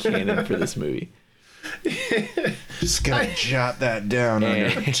like canon for this movie. Just gonna jot that down on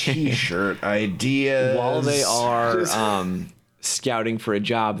your t-shirt ideas. While they are scouting for a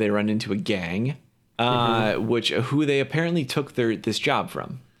job, they run into a gang, who they apparently took this job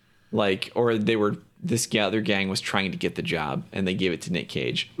from, or this other gang was trying to get the job, and they gave it to Nick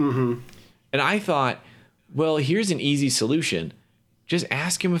Cage. Mm-hmm. And I thought, well, here's an easy solution: just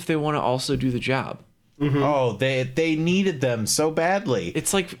ask them if they want to also do the job. Mm-hmm. Oh, they needed them so badly.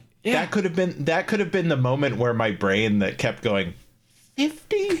 It's like. Yeah. That could have been the moment where my brain that kept going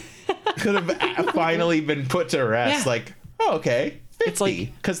 50 could have finally been put to rest. Yeah. Like, oh, okay, 50. It's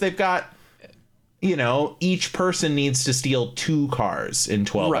like, because they've got, each person needs to steal 2 cars in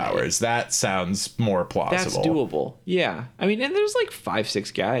 12 hours. That sounds more plausible. That's doable. Yeah. I mean, and there's like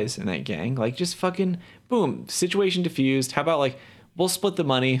 5-6 guys in that gang. Like, just fucking boom, situation diffused. How about we'll split the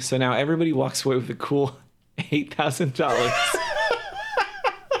money, so now everybody walks away with a cool $8,000.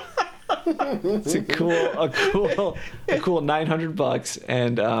 It's a cool $900,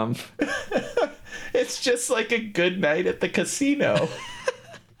 and it's just like a good night at the casino.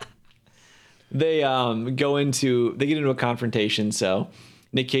 They get into a confrontation. So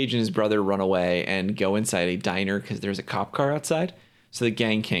Nick Cage and his brother run away and go inside a diner because there's a cop car outside, so the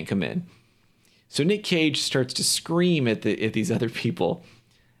gang can't come in. So Nick Cage starts to scream at these other people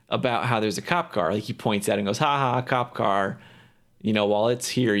about how there's a cop car. Like, he points at it and goes, "Ha ha, cop car. While it's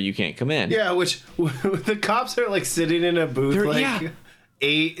here, you can't come in." Yeah, which the cops are sitting in a booth, 4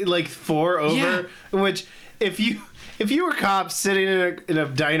 over. Yeah. Which if you were cops sitting in a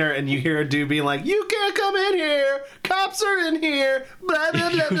diner and you hear a dude being like, "You can't come in here. Cops are in here." Blah blah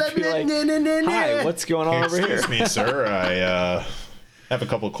blah blah blah. Hi, what's going on over here? Excuse me, sir. I have a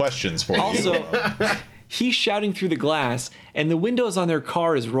couple of questions for you. Also, he's shouting through the glass, and the windows on their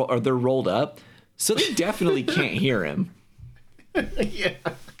car they're rolled up, so they definitely can't hear him.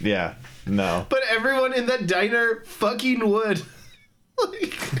 Yeah, no. But everyone in that diner fucking would.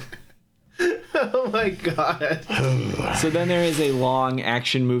 Oh my god. So then there is a long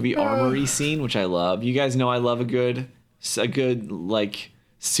action movie armory scene, which I love. You guys know I love a good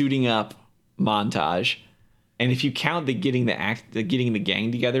suiting up montage. And if you count the getting the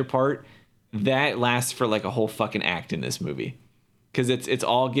gang together part, that lasts for a whole fucking act in this movie. Because it's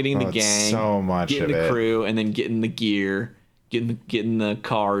all getting the gang, so much getting of the it. crew, and then getting the gear, getting the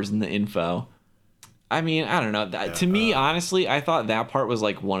cars and the info. I mean, I don't know. To me, honestly, I thought that part was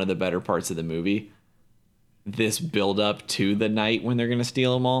one of the better parts of the movie. This build up to the night when they're going to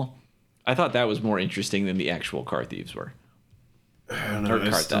steal them all. I thought that was more interesting than the actual car thieves were. I don't know.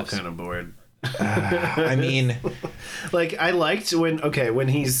 I'm still kind of bored. I mean, I liked when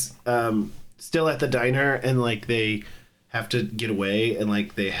he's still at the diner and they have to get away and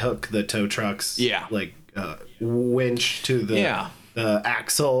they hook the tow trucks. Yeah. Winch to the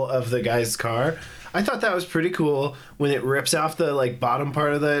axle of the guy's car. I thought that was pretty cool when it rips off the bottom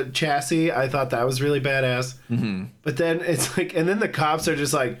part of the chassis. I thought that was really badass. Mm-hmm. But then it's and then the cops are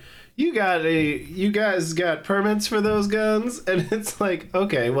just you guys got permits for those guns? And it's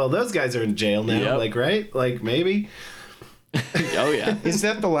okay, well, those guys are in jail now. Yep. Right? Maybe. Oh yeah. Is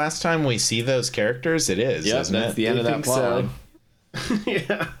that the last time we see those characters? It is, isn't that's it? the end of that plot. So?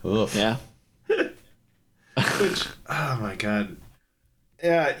 Yeah. Oof. Yeah. Which, oh my god.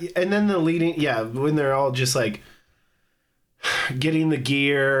 Yeah, and then when they're all just getting the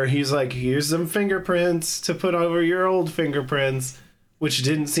gear, he's here's some fingerprints to put over your old fingerprints, which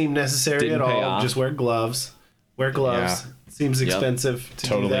didn't seem necessary at all. Off. Just wear gloves. Yeah. Seems expensive to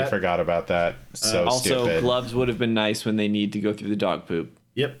totally do that. Forgot about that. So also, stupid. gloves would have been nice when they need to go through the dog poop.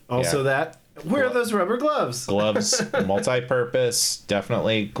 Yep. Also that. Where are those rubber gloves? Gloves, multi-purpose.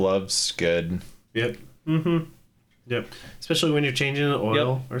 Definitely gloves, good. Yep. Mm-hmm. Yep. Especially when you're changing an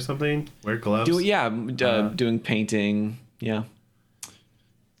oil or something. Wear gloves. Doing painting. Yeah.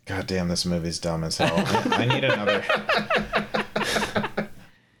 God damn, this movie's dumb as hell. I need another.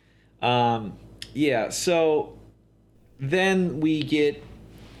 Yeah, so then we get,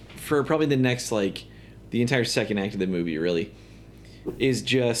 for probably the next, the entire second act of the movie, really, is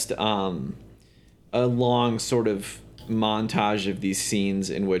just a long sort of montage of these scenes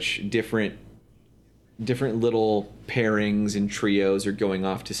in which different little pairings and trios are going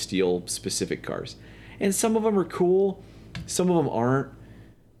off to steal specific cars. And some of them are cool, some of them aren't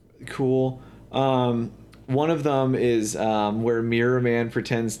cool. One of them is where Mirror Man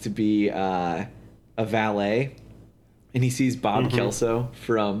pretends to be a valet, and he sees Bob Kelso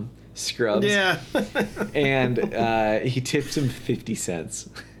from Scrubs. Yeah. And he tips him 50 cents.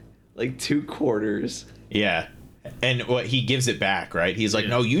 2 quarters. Yeah. And he gives it back, right? He's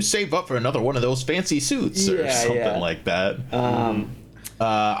no, you save up for another one of those fancy suits or something like that.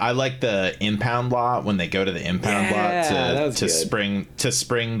 I like the impound lot when they go to the impound that lot was to good.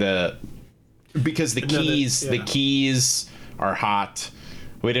 spring the, because the keys are hot.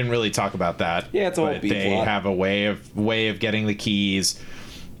 We didn't really talk about that. Yeah, it's a whole but beef they lot. have a way of getting the keys,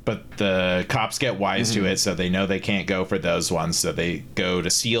 but the cops get wise Mm-hmm. to it, so they know they can't go for those ones, so they go to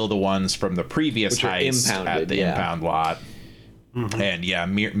steal the ones from the previous Which are heist impounded, at the yeah. impound lot. And yeah,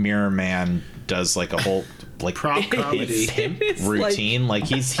 Mirror Man does like a whole like Prop comedy. pimp It's routine. Like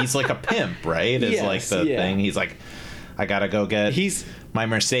he's like a pimp, right? Is like Yes, the yeah. thing. He's like, I gotta go get He's- my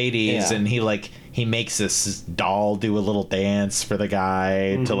Mercedes, Yeah. and he makes this doll do a little dance for the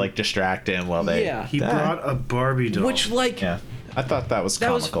guy to like distract him while they. Yeah. He brought a Barbie doll. Which, like, Yeah, I thought that was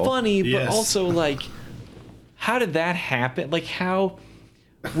that was comical. funny, but Yes. also, like, how did that happen? Like, how,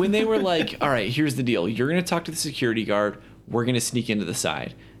 when they were like, all right, here's the deal. You're going to talk to the security guard. We're going to sneak into the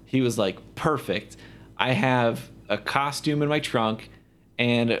side. He was like, perfect. I have a costume in my trunk.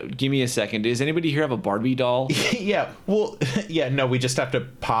 And give me a second. Does anybody here have a Barbie doll? Yeah, well, yeah, no, we just have to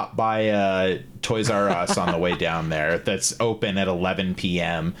pop by Toys R Us on the way down there. That's open at 11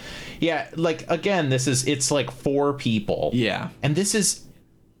 p.m. Yeah, like, again, it's like 4 people. Yeah. And this is,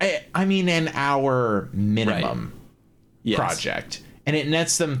 I mean, an hour minimum Yes. project. And it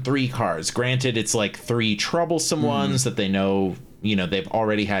nets them 3 cars. Granted, it's like 3 troublesome ones that they know, they've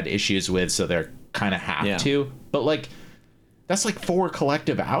already had issues with, so they're kind of have Yeah. to. But, like, that's like 4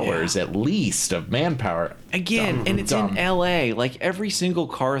 collective hours at least of manpower. Again, and it's Dumb. in LA. Like, every single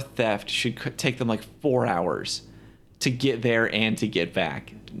car theft should take them like 4 hours to get there and to get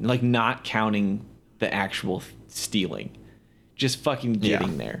back. Like, not counting the actual stealing. Just fucking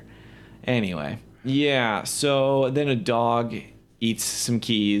getting there. Anyway. Yeah, so then a dog eats some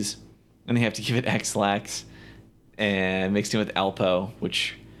keys, and they have to give it X-Lax and mixed in with Alpo,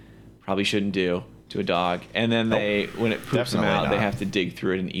 which probably shouldn't do to a dog. And then they, when it poops them Definitely out, they not. have to dig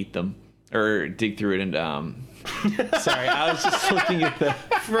through it and eat them. Or dig through it and, sorry, I was just looking at the...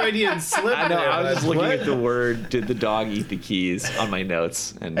 Freudian slip. I know, there, I was just bud. looking What? at the word, did the dog eat the keys on my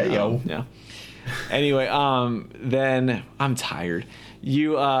notes. And, Hey, yo. yeah. Anyway, then I'm tired.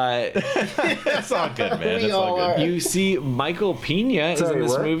 You, It's all good, man. We It's all all good. are. you see Michael Pena is Sorry, in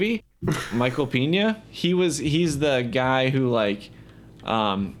this what? movie. Michael Pena, he's the guy who, like,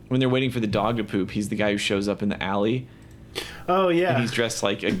 when they're waiting for the dog to poop, he's the guy who shows up in the alley. Oh yeah. He's dressed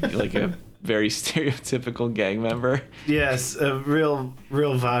like a very stereotypical gang member. Yes, a real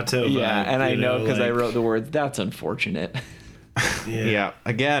Vato. Yeah, vibe, and I you know because I like- wrote the words. That's unfortunate. Yeah,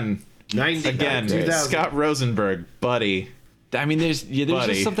 again, 2000. Scott Rosenberg, buddy. I mean, there's Buddy.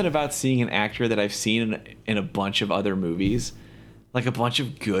 just something about seeing an actor that I've seen in a bunch of other movies, like a bunch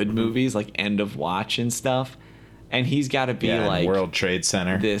of good movies, like End of Watch and stuff, and he's got to be Yeah, like World Trade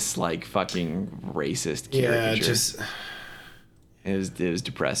Center. this like fucking racist Yeah, caricature. just It was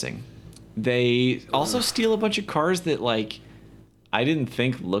depressing. They also steal a bunch of cars that, like, I didn't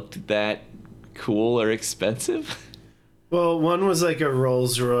think looked that cool or expensive. well, one was like a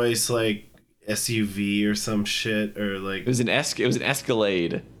Rolls Royce like SUV or some shit, or like It was an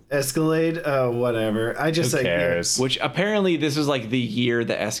Escalade, Escalade. Oh, whatever. I just Who like cares? which apparently this was like the year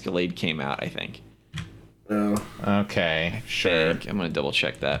the Escalade came out. I think. Oh. Okay, sure. I'm gonna double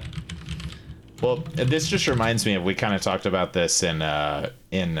check that. Well, this just reminds me of, we kind of talked about this in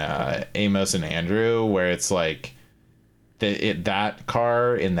Amos and Andrew, where it's like that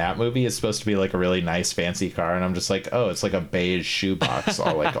car in that movie is supposed to be like a really nice fancy car, and I'm just like, oh, it's like a beige shoebox,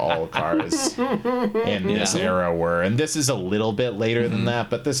 all like all cars in this Yeah. era were, and this is a little bit later than that,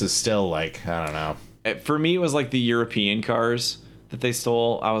 but this is still like, I don't know. For me, it was like the European cars that they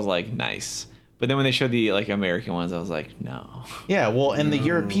stole. I was like, nice. But then when they showed the like American ones, I was like, no. Yeah, well, and the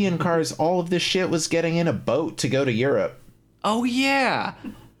European cars, all of this shit was getting in a boat to go to Europe. Oh yeah.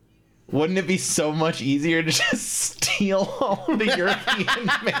 Wouldn't it be so much easier to just steal all the European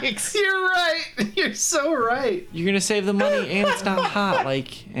makes? You're right. You're so right. You're gonna save the money and it's not hot.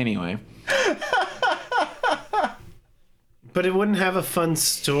 Like, anyway. But it wouldn't have a fun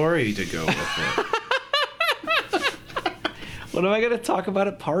story to go with it. What am I gonna talk about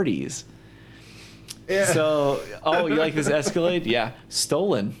at parties? Yeah. So, oh, you like this Escalade? Yeah,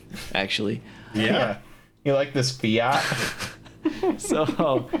 stolen, actually. Yeah. You like this Fiat?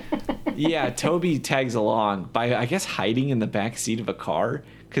 So, yeah, Toby tags along by, I guess, hiding in the back seat of a car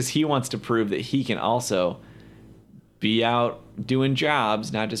because he wants to prove that he can also be out doing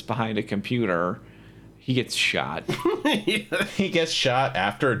jobs, not just behind a computer. He gets shot. He gets shot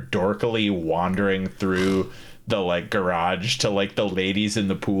after dorkily wandering through the like garage to like the ladies in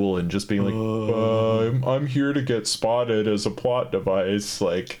the pool and just being like, I'm here to get spotted as a plot device.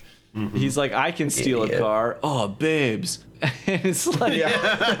 Like, He's like, I can steal a car. Oh, babes. And it's like,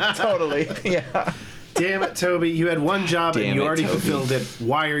 Yeah, totally. Yeah. Damn it, Toby! You had one job and you already fulfilled it.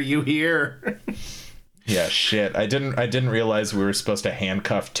 Why are you here? Yeah, shit. I didn't realize we were supposed to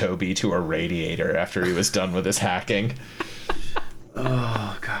handcuff Toby to a radiator after he was done with his hacking.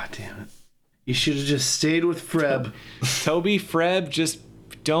 Oh, god damn it! You should have just stayed with Freb. Toby, Freb, just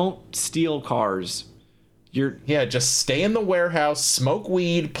don't steal cars. Just stay in the warehouse, smoke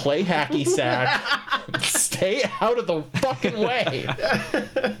weed, play hacky sack, stay out of the fucking way.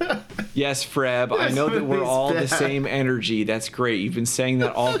 Yes, Freb, I know that we're all the same energy. That's great. You've been saying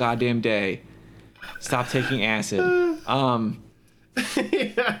that all goddamn day. Stop taking acid.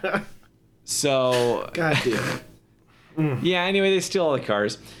 So God damn it. Yeah, anyway, they steal all the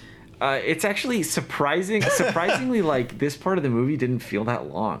cars. It's actually surprisingly like this part of the movie didn't feel that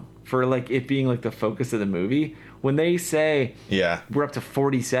long for like it being like the focus of the movie. When they say we're up to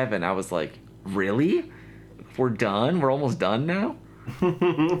 47, I was like, really? We're done? We're almost done now?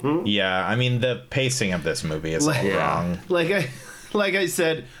 Yeah, I mean the pacing of this movie is all wrong. Like I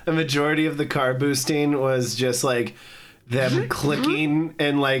said, a majority of the car boosting was just like them clicking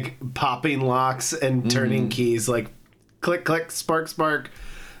and like popping locks and turning keys, like click click, spark spark,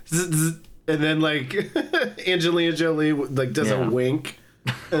 zzz, zzz, and then like Angelina Jolie like does a wink,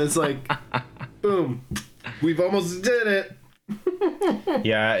 and it's like, boom, we've almost did it.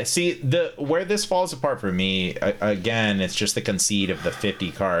 Yeah, see, where this falls apart for me, again, it's just the conceit of the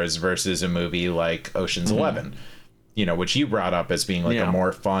 50 cars versus a movie like Ocean's 11, you know, which you brought up as being like a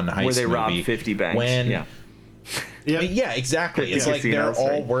more fun heist movie. Where they rob 50 banks. Yeah, exactly. It's like they're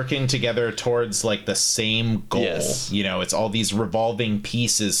all working together towards like the same goal. Yes. You know, it's all these revolving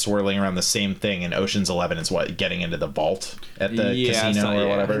pieces swirling around the same thing. And Ocean's 11 is what, getting into the vault at the casino or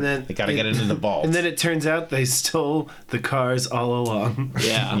whatever. And then they got to get into the vault. And then it turns out they stole the cars all along.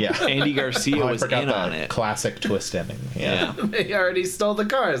 Yeah. Andy Garcia was in on it. Classic twist ending. Yeah. They already stole the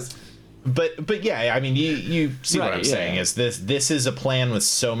cars. But yeah, I mean, you see what I'm saying is this is a plan with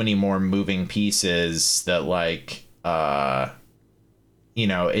so many more moving pieces that like you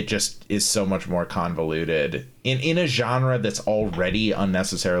know, it just is so much more convoluted in a genre that's already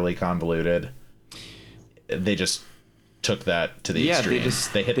unnecessarily convoluted. They just took that to the extreme.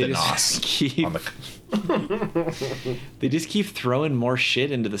 They hit the nos on the... They just keep throwing more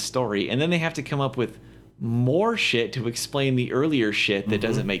shit into the story, and then they have to come up with more shit to explain the earlier shit that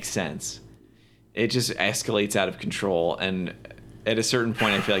doesn't make sense. It just escalates out of control, and at a certain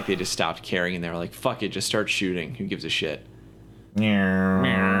point I feel like they just stopped caring and they were like, fuck it, just start shooting, who gives a shit.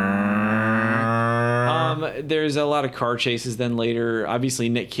 There's a lot of car chases then later. Obviously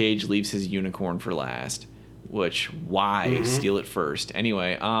Nick Cage leaves his unicorn for last, which why steal it first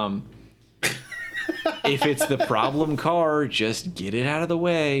anyway. If it's the problem car, just get it out of the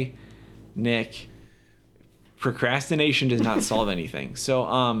way, Nick. Procrastination does not solve anything. So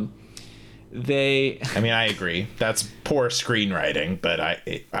I mean, I agree. That's poor screenwriting, but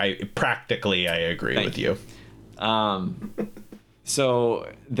I practically agree with you. So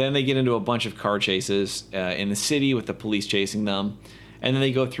then they get into a bunch of car chases in the city with the police chasing them, and then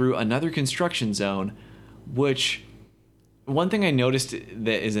they go through another construction zone, which one thing I noticed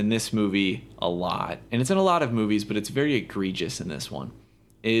that is in this movie a lot, and it's in a lot of movies, but it's very egregious in this one,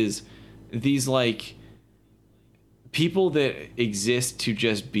 is these like people that exist to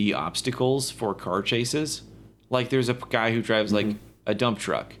just be obstacles for car chases. Like there's a guy who drives like a dump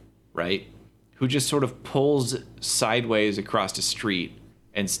truck, right? Who just sort of pulls sideways across the street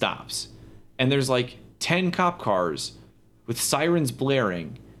and stops. And there's like 10 cop cars with sirens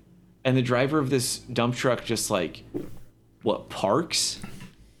blaring. And the driver of this dump truck just like, parks?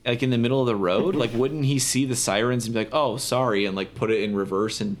 Like in the middle of the road? Like wouldn't he see the sirens and be like, oh, sorry, and like put it in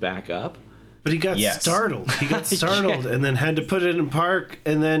reverse and back up? But he got startled. He got startled and then had to put it in park,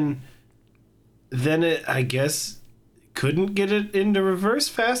 and then it, I guess, couldn't get it into reverse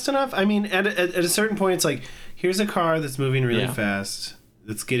fast enough. I mean, at a certain point, it's like, here's a car that's moving really fast,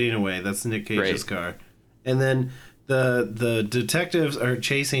 that's getting away. That's Nick Cage's car. And then the detectives are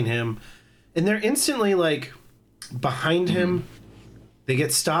chasing him, and they're instantly, like, behind him. They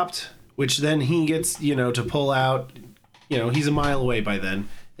get stopped, which then he gets, to pull out. He's a mile away by then.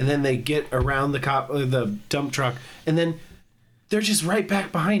 And then they get around the dump truck, and then they're just right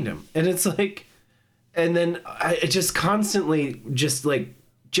back behind him. And it's like, and then it just constantly just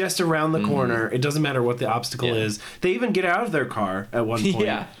around the corner. It doesn't matter what the obstacle is. They even get out of their car at one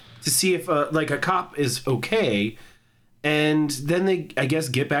point to see if a cop is okay. And then they, I guess,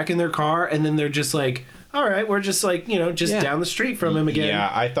 get back in their car, and then they're just like, all right, we're just like, just down the street from him again. Yeah,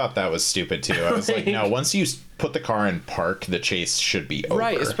 I thought that was stupid too. I was like, no, once you put the car in park, the chase should be over.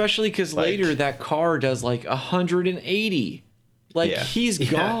 Right, especially because later that car does like 180. Like, he's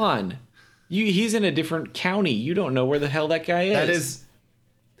gone. He's in a different county. You don't know where the hell that guy is.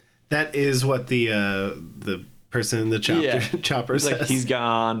 That is what the person in the chopper says. Like, he's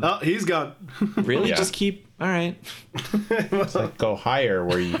gone. Oh, he's gone. Really? Just keep... All right. It's like, go higher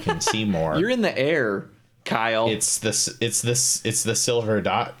where you can see more. You're in the air, Kyle. It's the silver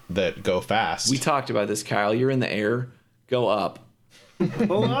dot that go fast. We talked about this, Kyle. You're in the air. Go up.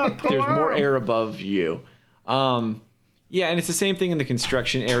 Pull up. There's more air above you. Yeah, and it's the same thing in the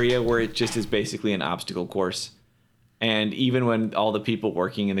construction area where it just is basically an obstacle course. And even when all the people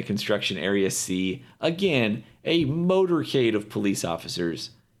working in the construction area see, again, a motorcade of police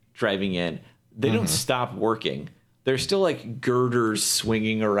officers driving in, they don't stop working. There's still like girders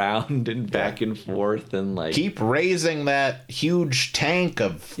swinging around and back and forth and like... Keep raising that huge tank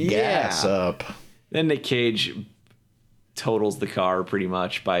of gas up. Then Nick Cage totals the car pretty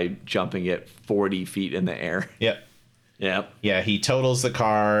much by jumping it 40 feet in the air. Yep. Yep. Yeah, he totals the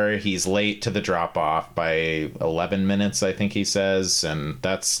car. He's late to the drop-off by 11 minutes, I think he says. And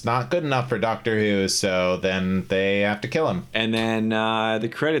that's not good enough for Doctor Who, so then they have to kill him. And then the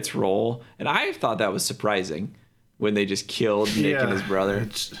credits roll. And I thought that was surprising when they just killed Nick and his brother.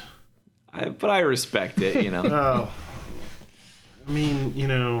 But I respect it, Oh. I mean,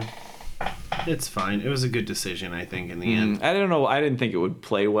 it's fine. It was a good decision, I think, in the end. I don't know. I didn't think it would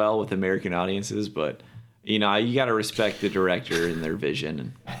play well with American audiences, but... you got to respect the director and their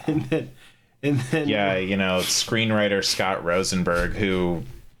vision. And then screenwriter Scott Rosenberg, who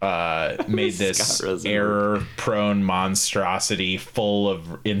made this error-prone monstrosity full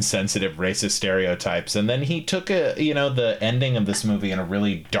of insensitive racist stereotypes, and then he took the ending of this movie in a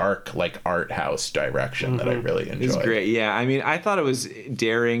really dark, like, art house direction that I really enjoyed. It's great. Yeah, I mean, I thought it was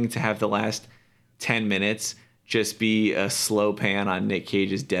daring to have the last 10 minutes just be a slow pan on Nick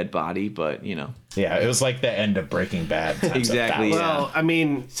Cage's dead body, but yeah, it was like the end of Breaking Bad. Exactly. Well, I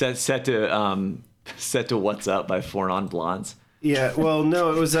mean, set to What's Up by Four Non Blondes. Yeah. Well,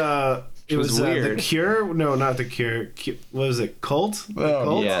 no, it was weird. The Cure. No, not the Cure. What was it? Cult.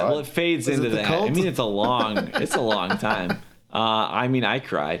 Cult? Yeah. Well, it fades into that. Cult? I mean, it's a long time. I mean, I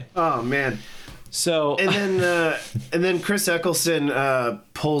cried. Oh man. So and then Chris Eccleston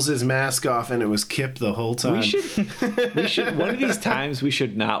pulls his mask off, and it was Kip the whole time. We should one of these times we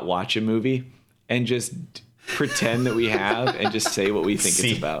should not watch a movie and just pretend that we have and just say what we think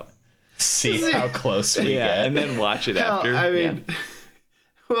it's about. See how close we get, and then watch it after. I mean,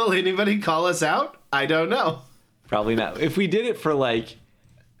 will anybody call us out? I don't know. Probably not. If we did it for like,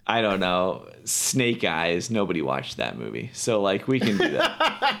 I don't know, Snake Eyes, nobody watched that movie, so like we can do that.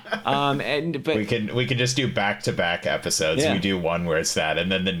 But we can just do back-to-back episodes. Yeah. We do one where it's that,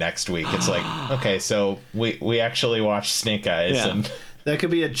 and then the next week it's like, okay, so we actually watched Snake Eyes, and that could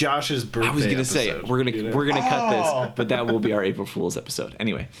be a Josh's birthday. I was gonna episode, say we're gonna cut this, but that will be our April Fool's episode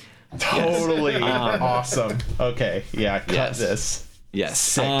anyway. Totally awesome. Okay, yeah, cut this. Yes.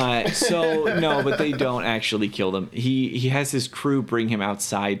 So no, but they don't actually kill him. He has his crew bring him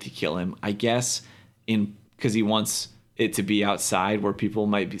outside to kill him. I guess because he wants it to be outside where people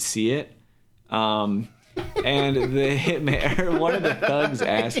might see it. And the hitman, one of the thugs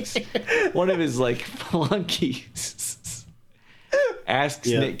asks, one of his like flunkies asks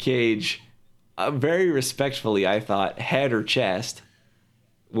Nick Cage, very respectfully, I thought, head or chest,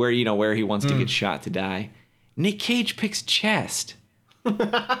 where he wants to get shot to die. Nick Cage picks chest.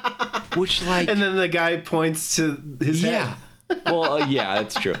 Which like, and then the guy points to his head. Well,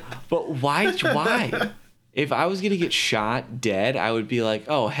 that's true. But why? If I was gonna get shot dead, I would be like,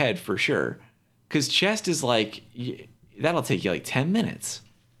 oh, head for sure, because chest is like that'll take you like 10 minutes.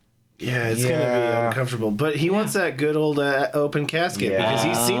 Yeah, it's gonna be uncomfortable. But he wants that good old open casket because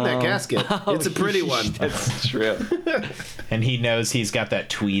he's seen that casket. It's a pretty one. That's true. And he knows he's got that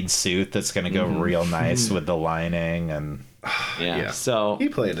tweed suit that's gonna go real nice with the lining and. So he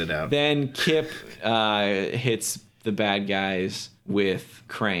played it out. Then Kip hits the bad guys with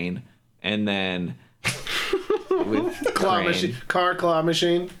Crane, and then with claw machine.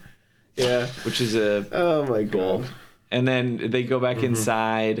 Yeah, which is a god. And then they go back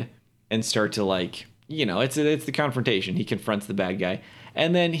inside and start to like, it's the confrontation. He confronts the bad guy,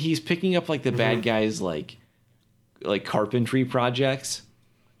 and then he's picking up like the bad guy's like carpentry projects,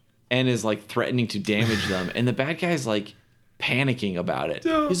 and is like threatening to damage them, and the bad guy's like panicking about it.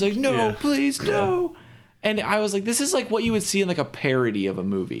 He's like, no, please, no. And I was like, this is like what you would see in like a parody of a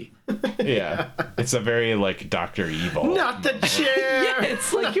movie. Yeah. It's a very like Dr. Evil. Not the chair. Yeah,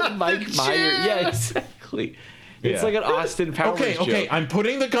 it's like a Mike Myers. Yeah, exactly. It's Yeah. like an Austin Powers Okay, okay, joke. I'm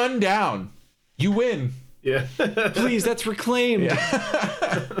putting the gun down. You win. Yeah. Please, that's reclaimed.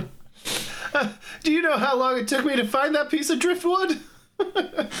 Do you know how long it took me to find that piece of driftwood?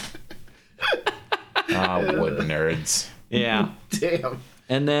 Wood nerds. Yeah. Damn.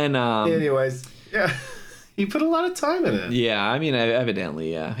 And then, Anyways, yeah. He put a lot of time in it. yeah, I mean,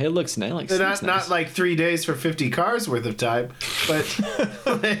 evidently, yeah. It looks nice. Like, Not like 3 days for 50 cars worth of time, but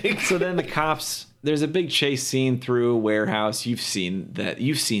like, So then the cops, there's a big chase scene through a warehouse. You've seen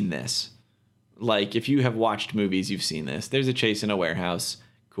this. Like, if you have watched movies, you've seen this. There's a chase in a warehouse.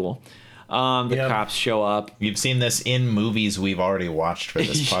 Cool. The Yep. cops show up. You've seen this in movies we've already watched for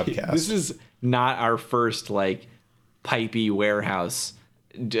this podcast. This is not our first, like, pipey warehouse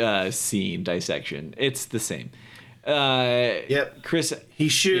scene dissection. It's the same. yep. Chris, He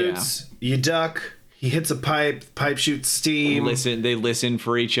shoots, you duck, he hits a pipe, pipe shoots steam. they listen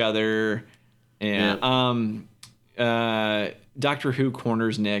for each other. And Doctor Who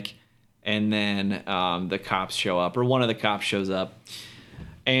corners Nick, and then the cops show up, or one of the cops shows up.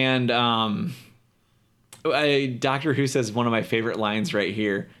 And Doctor Who says one of my favorite lines right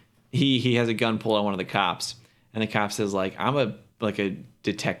here. He has a gun pulled on one of the cops, and the cop says, like, I'm a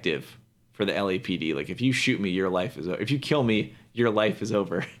detective for the LAPD. Like, if you shoot me, your life is over. If you kill me, your life is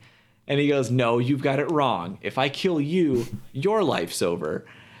over. And he goes, no, you've got it wrong. If I kill you, your life's over.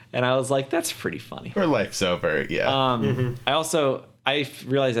 And I was like, that's pretty funny. Your life's over, yeah. I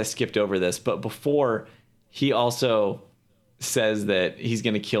realized I skipped over this, but before, he also says that he's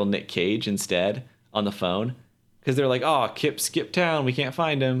going to kill Nick Cage instead on the phone, because they're like, oh, Kip skipped town, we can't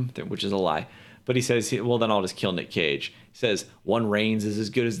find him, which is a lie. But he says, well, then I'll just kill Nick Cage. He says, one rains is as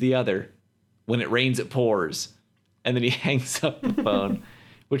good as the other. When it rains, it pours. And then he hangs up the phone,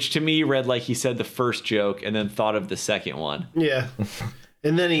 which to me read like he said the first joke and then thought of the second one. Yeah.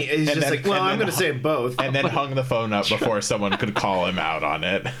 And then he's just then- like, well, and I'm then- going to say both. And then hung the phone up before someone could call him out on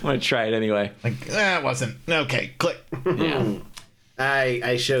it. I'm going to try it anyway. Like, it wasn't. Okay, click. Yeah.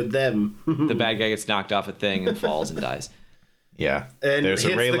 I showed them. The bad guy gets knocked off a thing and falls and dies. Yeah. And There's a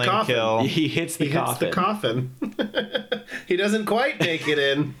hits the railing coffin. kill. He hits the He hits coffin. the coffin. He doesn't quite make it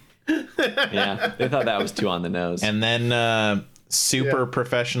in. Yeah, they thought that was too on the nose. And then super Yeah.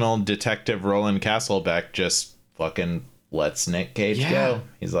 professional detective Roland Castlebeck just fucking lets Nick Cage Yeah. go.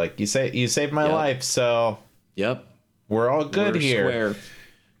 He's like, you saved my Yep. life, so Yep. we're all good We're here. square.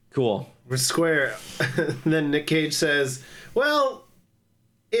 Cool. We're square. Then Nick Cage says, well,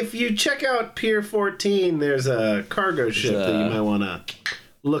 if you check out Pier 14, there's a cargo ship that you might want to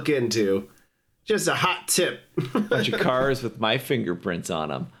look into. Just a hot tip. Bunch of cars with my fingerprints on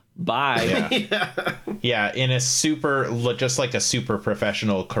them. Bye. Yeah, in a just like a super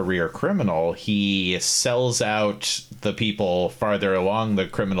professional career criminal, he sells out the people farther along the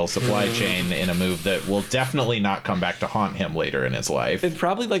criminal supply chain in a move that will definitely not come back to haunt him later in his life. And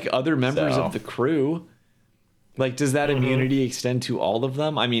probably like other members So. of the crew. Like, does that immunity extend to all of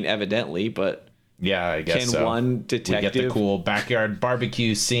them? I mean, evidently, but Yeah, I guess can so. one We get the detective cool backyard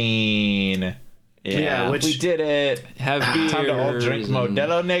barbecue scene. Yeah, which- We did it. have beers? Time to all drink and-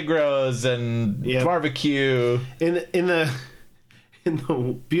 Modelo Negros and Yep. barbecue. In the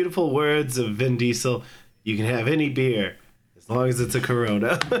beautiful words of Vin Diesel, you can have any beer as long as it's a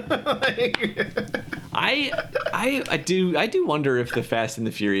Corona. I do wonder if the Fast and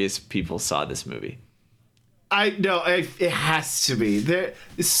the Furious people saw this movie. It has to be. There,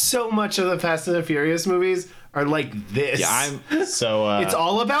 so much of the Fast and the Furious movies are like this. Yeah, So It's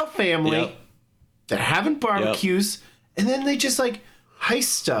all about family. Yep. They're having barbecues, and then they just like heist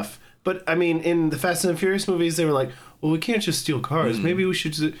stuff. But I mean, in the Fast and the Furious movies, they were like, "Well, we can't just steal cars. Maybe we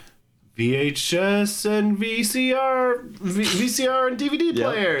should just VHS and VCR and DVD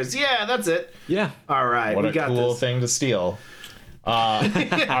players. Yeah, that's it. yeah. All right, what we a got cool this. thing to steal.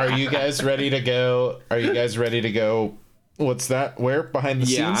 Are you guys ready to go? Are you guys ready to go? What's that? Where? Behind the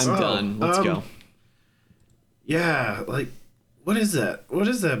Yeah, scenes? I'm done. Let's go. Yeah, like what is that? What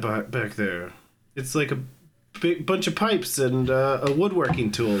is that back there? It's like a big bunch of pipes and a woodworking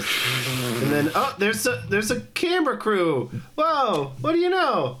tools. And then there's a camera crew. Whoa! What do you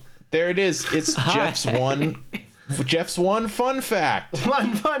know? There it is. It's Jeff's one fun fact.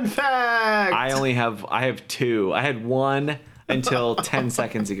 One fun fact. I have two. I had one until 10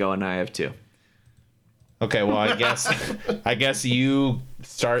 seconds ago, and now I have two. Okay, well, I guess you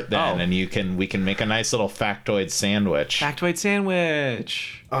start then, Oh. and we can make a nice little factoid sandwich. Factoid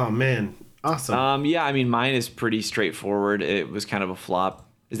sandwich. Oh man, awesome. Yeah, I mean, mine is pretty straightforward. It was kind of a flop.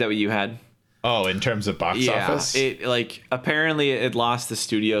 Is that what you had? Oh, in terms of box office? It like apparently it lost the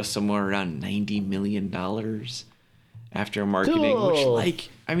studio somewhere around $90 million after marketing, which Cool. like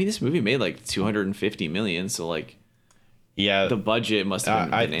I mean this movie made like 250 million, so like Yeah. the budget must have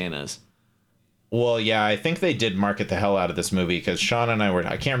been I- bananas. Well, yeah, I think they did market the hell out of this movie because Sean and I were,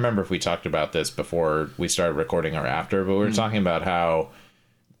 I can't remember if we talked about this before we started recording or after, but we were talking about how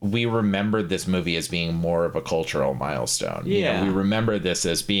we remembered this movie as being more of a cultural milestone. You know, Yeah. we remember this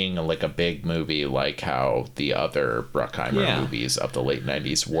as being like a big movie, like how the other Bruckheimer Yeah. movies of the late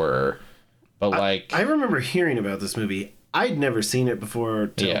 90s were. But like, I remember hearing about this movie. I'd never seen it before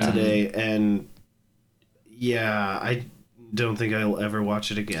till Yeah. today, and yeah, I don't think I'll ever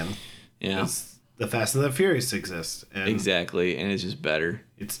watch it again. Yeah, 'Cause the Fast and the Furious exist, and exactly, and it's just better.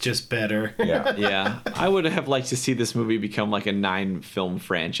 it's just better. yeah. Yeah, I would have liked to see this movie become like a 9-film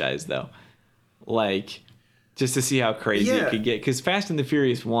franchise, though. Like, just to see how crazy Yeah. it could get. Because Fast and the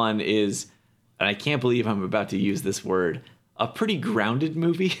Furious 1 is, and I can't believe I'm about to use this word, a pretty grounded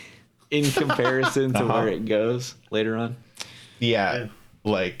movie in comparison to where it goes later on. Yeah.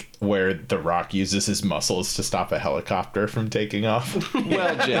 Like where The Rock uses his muscles to stop a helicopter from taking off.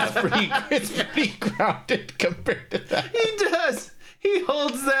 Well, Jeff, It's pretty grounded compared to that. He does. He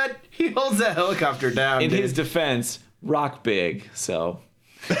holds that helicopter down. in dude. his defense, Rock big, so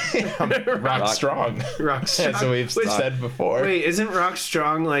Rock strong. Rock strong. As we've Which- said before. Wait, isn't Rock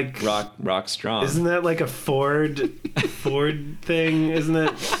Strong like? Rock strong. Isn't that like a Ford thing? Isn't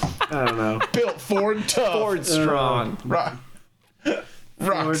it? I don't know. Built Ford tough. Ford strong. Rock.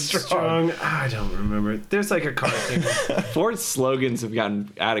 Rock Ford strong. I don't remember. There's like a car thing. Ford's slogans have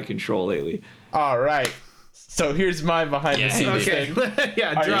gotten out of control lately. All right. So here's my behind the scenes Okay. thing.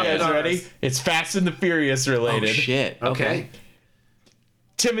 Yeah, Are you drop it guys on ready? us. It's Fast and the Furious related. Oh shit. Okay.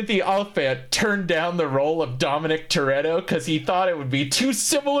 Timothy Olyphant turned down the role of Dominic Toretto because he thought it would be too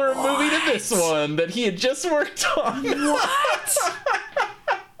similar a movie to this one that he had just worked on. What?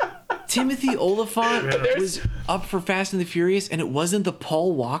 Timothy Olyphant There's- was up for Fast and the Furious, and it wasn't the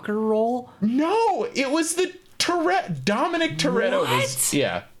Paul Walker role. No, it was the Dominic Toretto. What?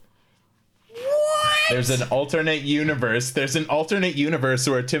 Yeah. What? There's an alternate universe. There's an alternate universe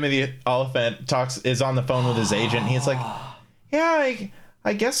where Timothy Olyphant is on the phone with his agent. And he's like, "Yeah,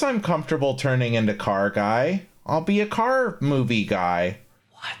 I guess I'm comfortable turning into car guy. I'll be a car movie guy."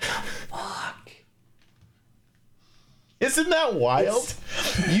 What the fuck? Isn't that wild?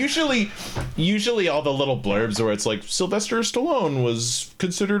 Usually all the little blurbs where it's like Sylvester Stallone was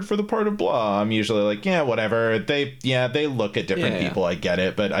considered for the part of blah. I'm usually like, yeah, whatever. They look at different Yeah. people. I get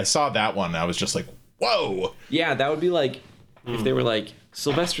it. But I saw that one. And I was just like, whoa. Yeah, that would be like if they were like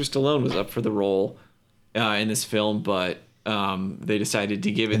Sylvester Stallone was up for the role in this film, but they decided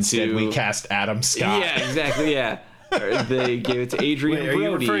to give it Instead, to we cast Adam Scott. Yeah, exactly. Yeah, Or they gave it to Adrian Wait, are you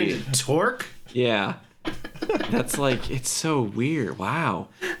Brody. referring to Torque? Yeah. That's like, it's so weird. Wow.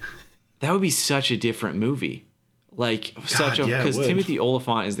 That would be such a different movie. Like, such a, yeah, it because would. Timothy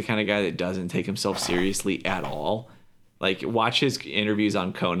Olyphant is the kind of guy that doesn't take himself seriously at all. Like, watch his interviews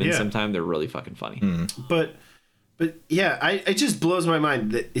on Conan Yeah. sometime. They're really fucking funny. But yeah, it just blows my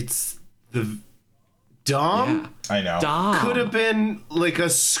mind that it's the Dom Yeah. I know. Dom. could have been like a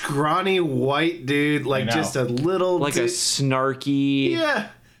scrawny white dude, like know. just a little Like a dude. snarky, Yeah.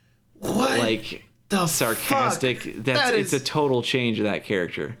 What? like, the sarcastic. fuck? It's a total change of that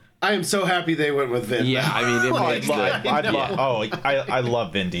character. I am so happy they went with Vin. Yeah, I mean, it I'd makes love, the, I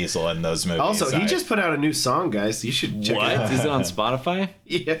love Vin Diesel in those movies. Also, he just put out a new song, guys. You should check it out. What? Is it on Spotify?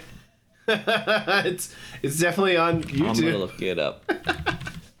 Yeah. it's definitely on I'm gonna YouTube. look it up.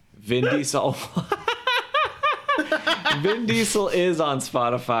 Vin Diesel. Vin Diesel is on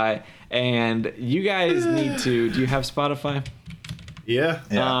Spotify, and you guys need to. Do you have Spotify? Yeah.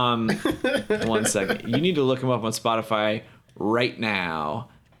 Yeah. 1 second. You need to look him up on Spotify right now.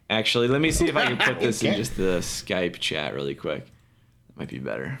 Actually, let me see if I can put this in Okay. just the Skype chat really quick. That might be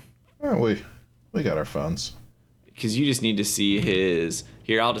better. Oh, we got our phones. Because you just need to see his.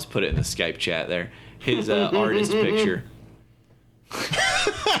 Here, I'll just put it in the Skype chat there. His artist picture.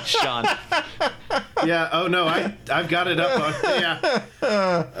 Sean. Yeah. Oh no, I've got it up on.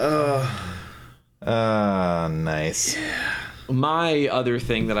 Yeah. Nice. My other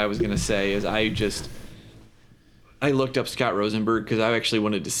thing that I was going to say is I looked up Scott Rosenberg because I actually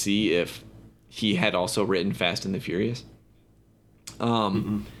wanted to see if he had also written Fast and the Furious.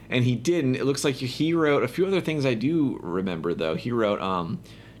 And he didn't. It looks like he wrote a few other things I do remember, though. He wrote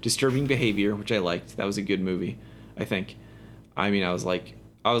Disturbing Behavior, which I liked. That was a good movie, I think. I mean, I was like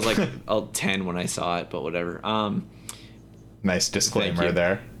 10 when I saw it, but whatever. Nice disclaimer you.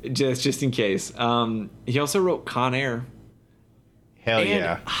 there. Just in case. He also wrote Con Air. Hell and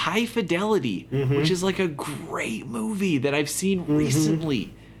yeah. High Fidelity, which is like a great movie that I've seen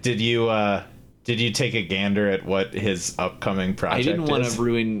recently. Did you take a gander at what his upcoming project is? I didn't want to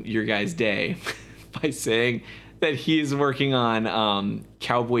ruin your guys' day by saying that he's working on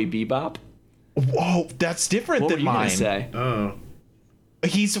Cowboy Bebop. Whoa, that's different What were than you mine. gonna say? Oh.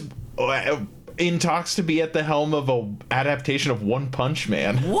 He's in talks to be at the helm of a adaptation of One Punch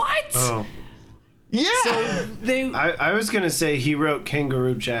Man. What? Oh. Yeah, They I was gonna say he wrote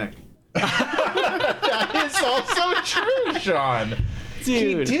Kangaroo Jack. that is also true, Sean.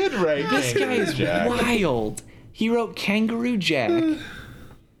 dude, He did write this guy Kangaroo is Jack. wild. He wrote Kangaroo Jack.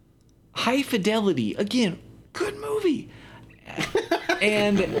 High Fidelity, again, good movie.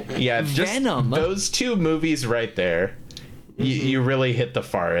 And Yeah, just Venom. those two movies right there. You really hit the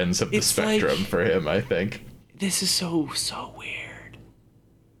far ends of the It's spectrum like- for him, I think. This is so weird.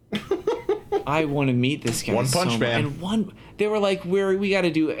 I want to meet this guy. One so Punch much. Man. And they were like, we got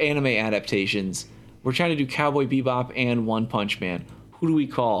to do anime adaptations. We're trying to do Cowboy Bebop and One Punch Man. Who do we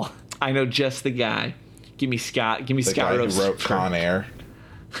call? I know just the guy. Give me Scott. Give me The Scott guy who Rose. wrote Con Air.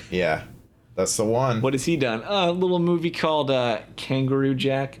 Yeah, that's the one. What has he done? A little movie called Kangaroo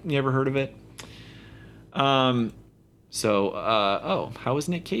Jack. You ever heard of it? How was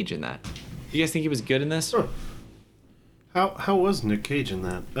Nick Cage in that? You guys think he was good in this? How was Nick Cage in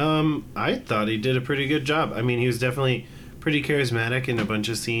that? I thought he did a pretty good job. I mean, he was definitely pretty charismatic in a bunch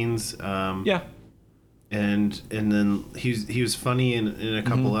of scenes. Yeah. And then he was funny in a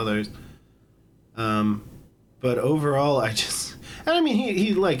couple others. But overall, I mean,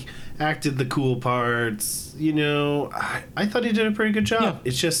 he like acted the cool parts. You know, I thought he did a pretty good job. Yeah.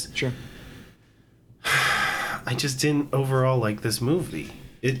 It's just Sure. I just didn't overall like this movie.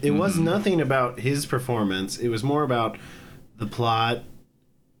 It was nothing about his performance. It was more about the plot,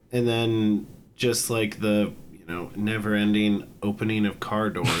 and then just like the never-ending opening of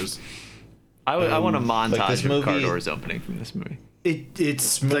car doors. I want a montage this of car movie- doors opening from this movie.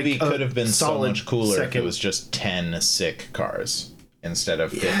 It's Movie like a could have been so solid much cooler if it second. was just 10 sick cars instead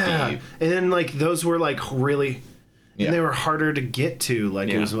of 50. Yeah, and then like those were like really, Yeah. and they were harder to get to. Like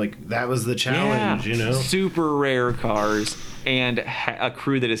it Yeah. was like that was the challenge, you know. Super rare cars and a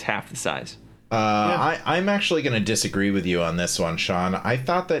crew that is half the size. I'm actually going to disagree with you on this one, Sean. I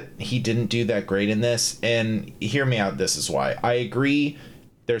thought that he didn't do that great in this, and hear me out, this is why. I agree,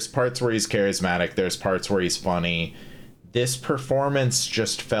 there's parts where he's charismatic, there's parts where he's funny. This performance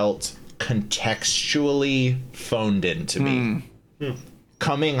just felt contextually phoned in to me.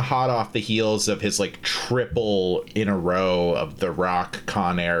 Coming hot off the heels of his like triple in a row of The Rock,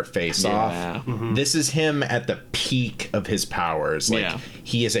 Con Air face off. Yeah. This is him at the peak of his powers. Like Yeah.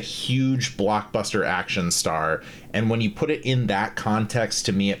 he is a huge blockbuster action star, and when you put it in that context,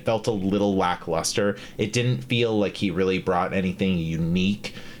 to me it felt a little lackluster. It didn't feel like he really brought anything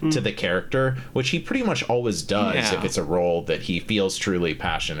unique to the character, which he pretty much always does Yeah. if it's a role that he feels truly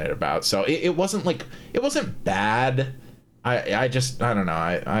passionate about. So it wasn't bad. I don't know.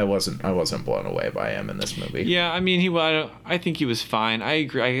 I wasn't blown away by him in this movie. Yeah, I mean, I think he was fine. I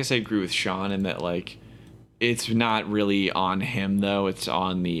agree. I guess I agree with Sean in that like, it's not really on him though. It's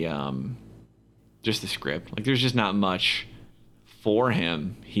on the just the script. Like, there's just not much for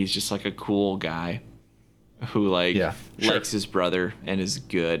him. He's just like a cool guy who like Yeah, sure. likes his brother and is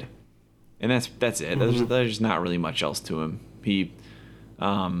good, and that's it. There's not really much else to him. He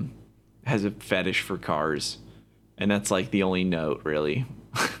has a fetish for cars. And that's like the only note, really.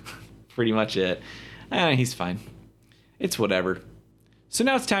 Pretty much it. He's fine. It's whatever. So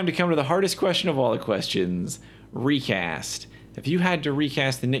now it's time to come to the hardest question of all the questions. Recast. If you had to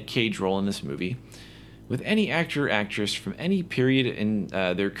recast the Nick Cage role in this movie with any actor or actress from any period in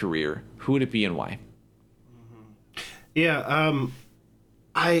their career, who would it be and why? Yeah,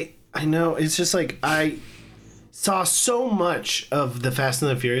 I know. It's just like I saw so much of the Fast and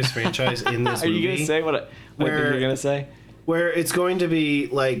the Furious franchise in this Are movie. you going to say what I think you're going to say? Where it's going to be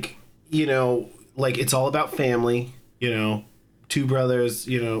like, like it's all about family, two brothers,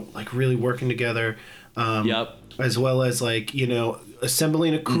 like really working together. Yep. As well as like,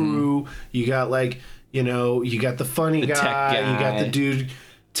 assembling a crew. You got like, you got the funny tech guy, you got guy. the dude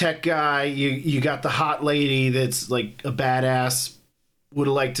tech guy, you got the hot lady that's like a badass. Would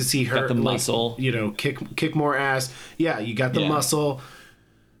have liked to see her Got the like, muscle. kick more ass. Yeah, you got the Yeah. muscle.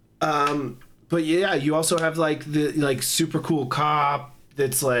 But yeah, you also have like the like super cool cop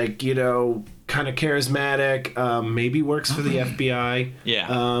that's like, kind of charismatic, maybe works for the FBI.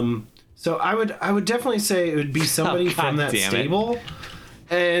 Yeah. So I would definitely say it would be somebody from that damn it. stable.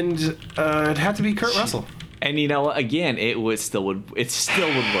 And it'd have to be Kurt Russell. And again, it still would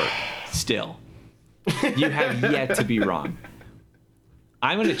work. Still. You have yet to be wrong.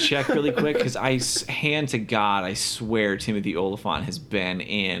 I'm gonna check really quick because hand to God, I swear Timothy Olyphant has been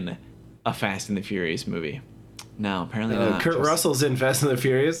in a Fast and the Furious movie. No, apparently not. Kurt Russell's in Fast and the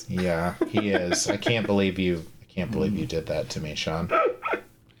Furious. Yeah, he is. I can't believe you did that to me, Sean.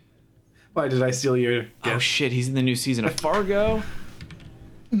 Why did I steal your Oh shit, he's in the new season of Fargo.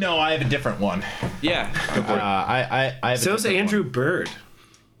 No, I have a different one. Yeah, go for it. I have a So's different Andrew one. Bird.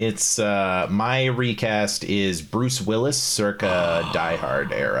 It's my recast is Bruce Willis circa Die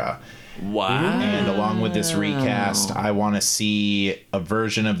Hard era. Wow. And along with this recast, I want to see a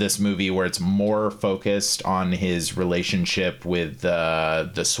version of this movie where it's more focused on his relationship with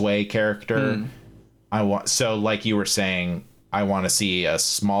the Sway character. So like you were saying, I want to see a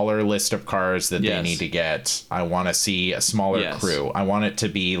smaller list of cars that they need to get. I want to see a smaller crew. I want it to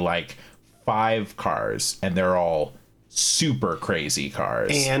be like 5 cars, and they're all super crazy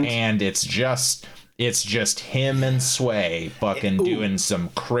cars. And it's just him and Sway fucking doing some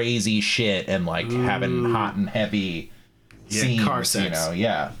crazy shit and like having hot and heavy scenes, car sex.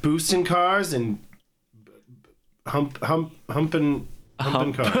 Boosting cars and humping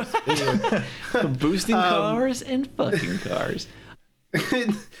cars. Boosting cars and fucking cars.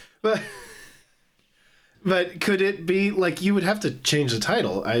 But could it be like you would have to change the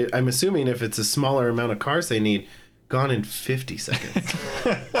title? I'm assuming if it's a smaller amount of cars they need, Gone in 50 seconds.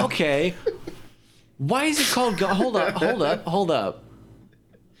 Okay. Why is it called hold on.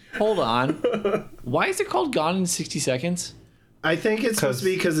 Why is it called Gone in 60 Seconds? I think it's supposed to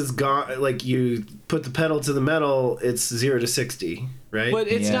be because it's gone. Like you put the pedal to the metal, it's 0 to 60, right? But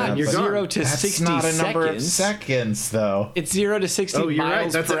it's not You're 0 gone. to That's 60 not a seconds. number of seconds, though. It's 0 to 60 Oh, you're right.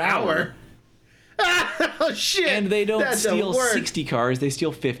 miles That's per an hour. Oh shit! And they don't That's steal a word. 60 cars, they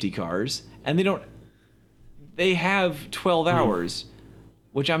steal 50 cars. And they have 12 hours,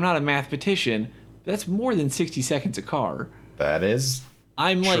 which I'm not a mathematician. That's more than 60 seconds a car. That is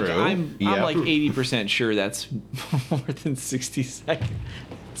I'm true. I'm Yeah. like 80% sure that's more than 60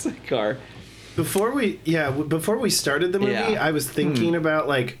 seconds a car. Before we started the movie, Yeah. I was thinking about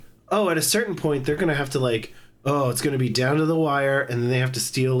like, at a certain point they're gonna have to like, it's gonna be down to the wire, and then they have to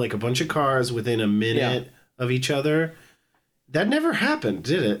steal like a bunch of cars within a minute of each other. That never happened,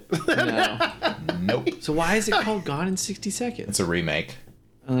 did it? No. Nope. So why is it called Gone in 60 Seconds? It's a remake.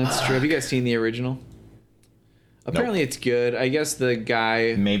 Oh, that's true. Have you guys seen the original? Apparently it's good. I guess the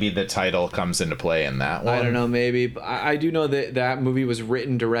guy... Maybe the title comes into play in that one. I don't know, maybe. But I do know that movie was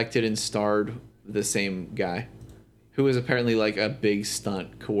written, directed, and starred the same guy, who was apparently like a big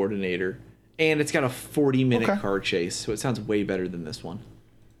stunt coordinator. And it's got a 40-minute car chase, so it sounds way better than this one.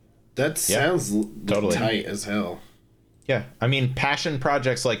 That sounds totally tight as hell. Yeah, I mean, passion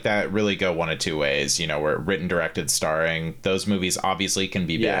projects like that really go one of two ways. You know, where written, directed, starring. Those movies obviously can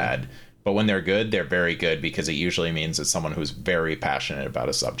be bad, but when they're good, they're very good because it usually means it's someone who's very passionate about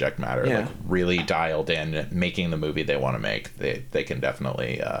a subject matter, like really dialed in, making the movie they want to make. They can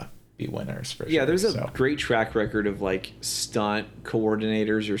definitely be winners for sure. Yeah, there's a great track record of like stunt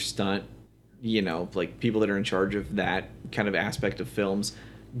coordinators or stunt, like people that are in charge of that kind of aspect of films,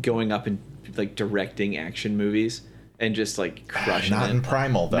 going up and like directing action movies. And just like crushing not it. in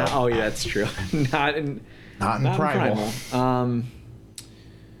Primal though. Oh yeah, that's true. not in Primal.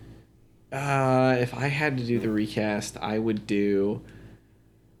 If I had to do the recast, I would do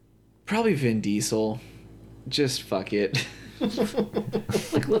probably Vin Diesel. Just fuck it.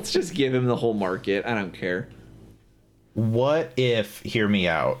 Like let's just give him the whole market. I don't care. What if? Hear me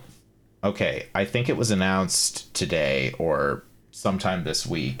out. Okay, I think it was announced today or sometime this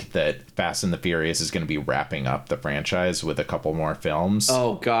week that Fast and the Furious is going to be wrapping up the franchise with a couple more films.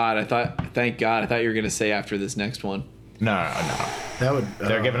 Oh God, thank God, I thought you were going to say after this next one. No. That would.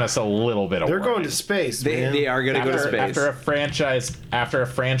 They're giving us a little bit of. They're warning. going to space. Man. They are going to go to space. After a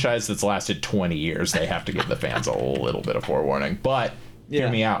franchise that's lasted 20 years, they have to give the fans a little bit of forewarning. But hear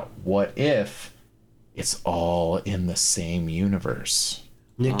me out. What if it's all in the same universe?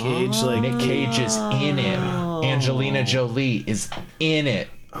 Nick Cage, Nick Cage is in it. Angelina Jolie is in it.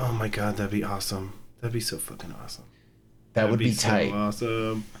 Oh my God, that'd be awesome. That'd be so fucking awesome. That would be so tight.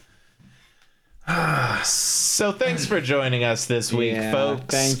 Awesome. So thanks for joining us this week, folks.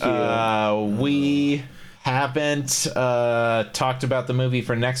 Thank you. We haven't talked about the movie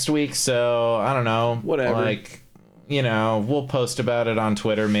for next week, so I don't know. Whatever. Like, we'll post about it on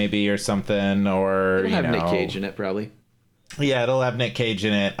Twitter maybe or something, or It'll have Nick Cage in it probably. Yeah, it'll have Nick Cage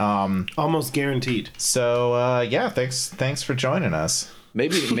in it. Almost guaranteed. So thanks for joining us.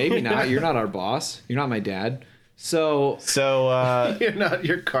 Maybe not. You're not our boss. You're not my dad. So You're not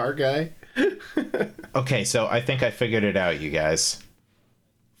your car guy. okay, so I think I figured it out, you guys.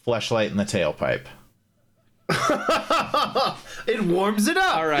 Fleshlight in the tailpipe. It warms it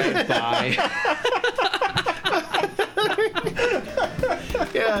up. All right, bye.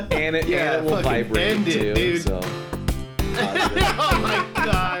 Yeah. And it will fucking vibrate end it, too. dude. So. Oh my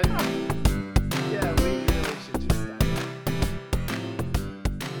god. Yeah, we really should just stop.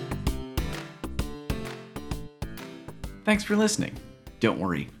 Thanks for listening. Don't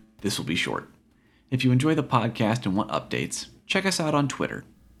worry, this will be short. If you enjoy the podcast and want updates, check us out on Twitter.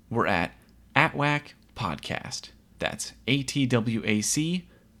 We're at @WAC Podcast. That's ATWAC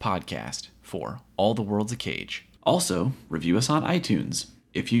Podcast for All the World's a Cage. Also, review us on iTunes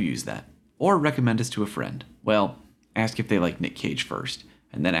if you use that, or recommend us to a friend. Well, ask if they like Nick Cage first,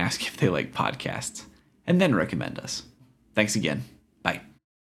 and then ask if they like podcasts, and then recommend us. Thanks again. Bye.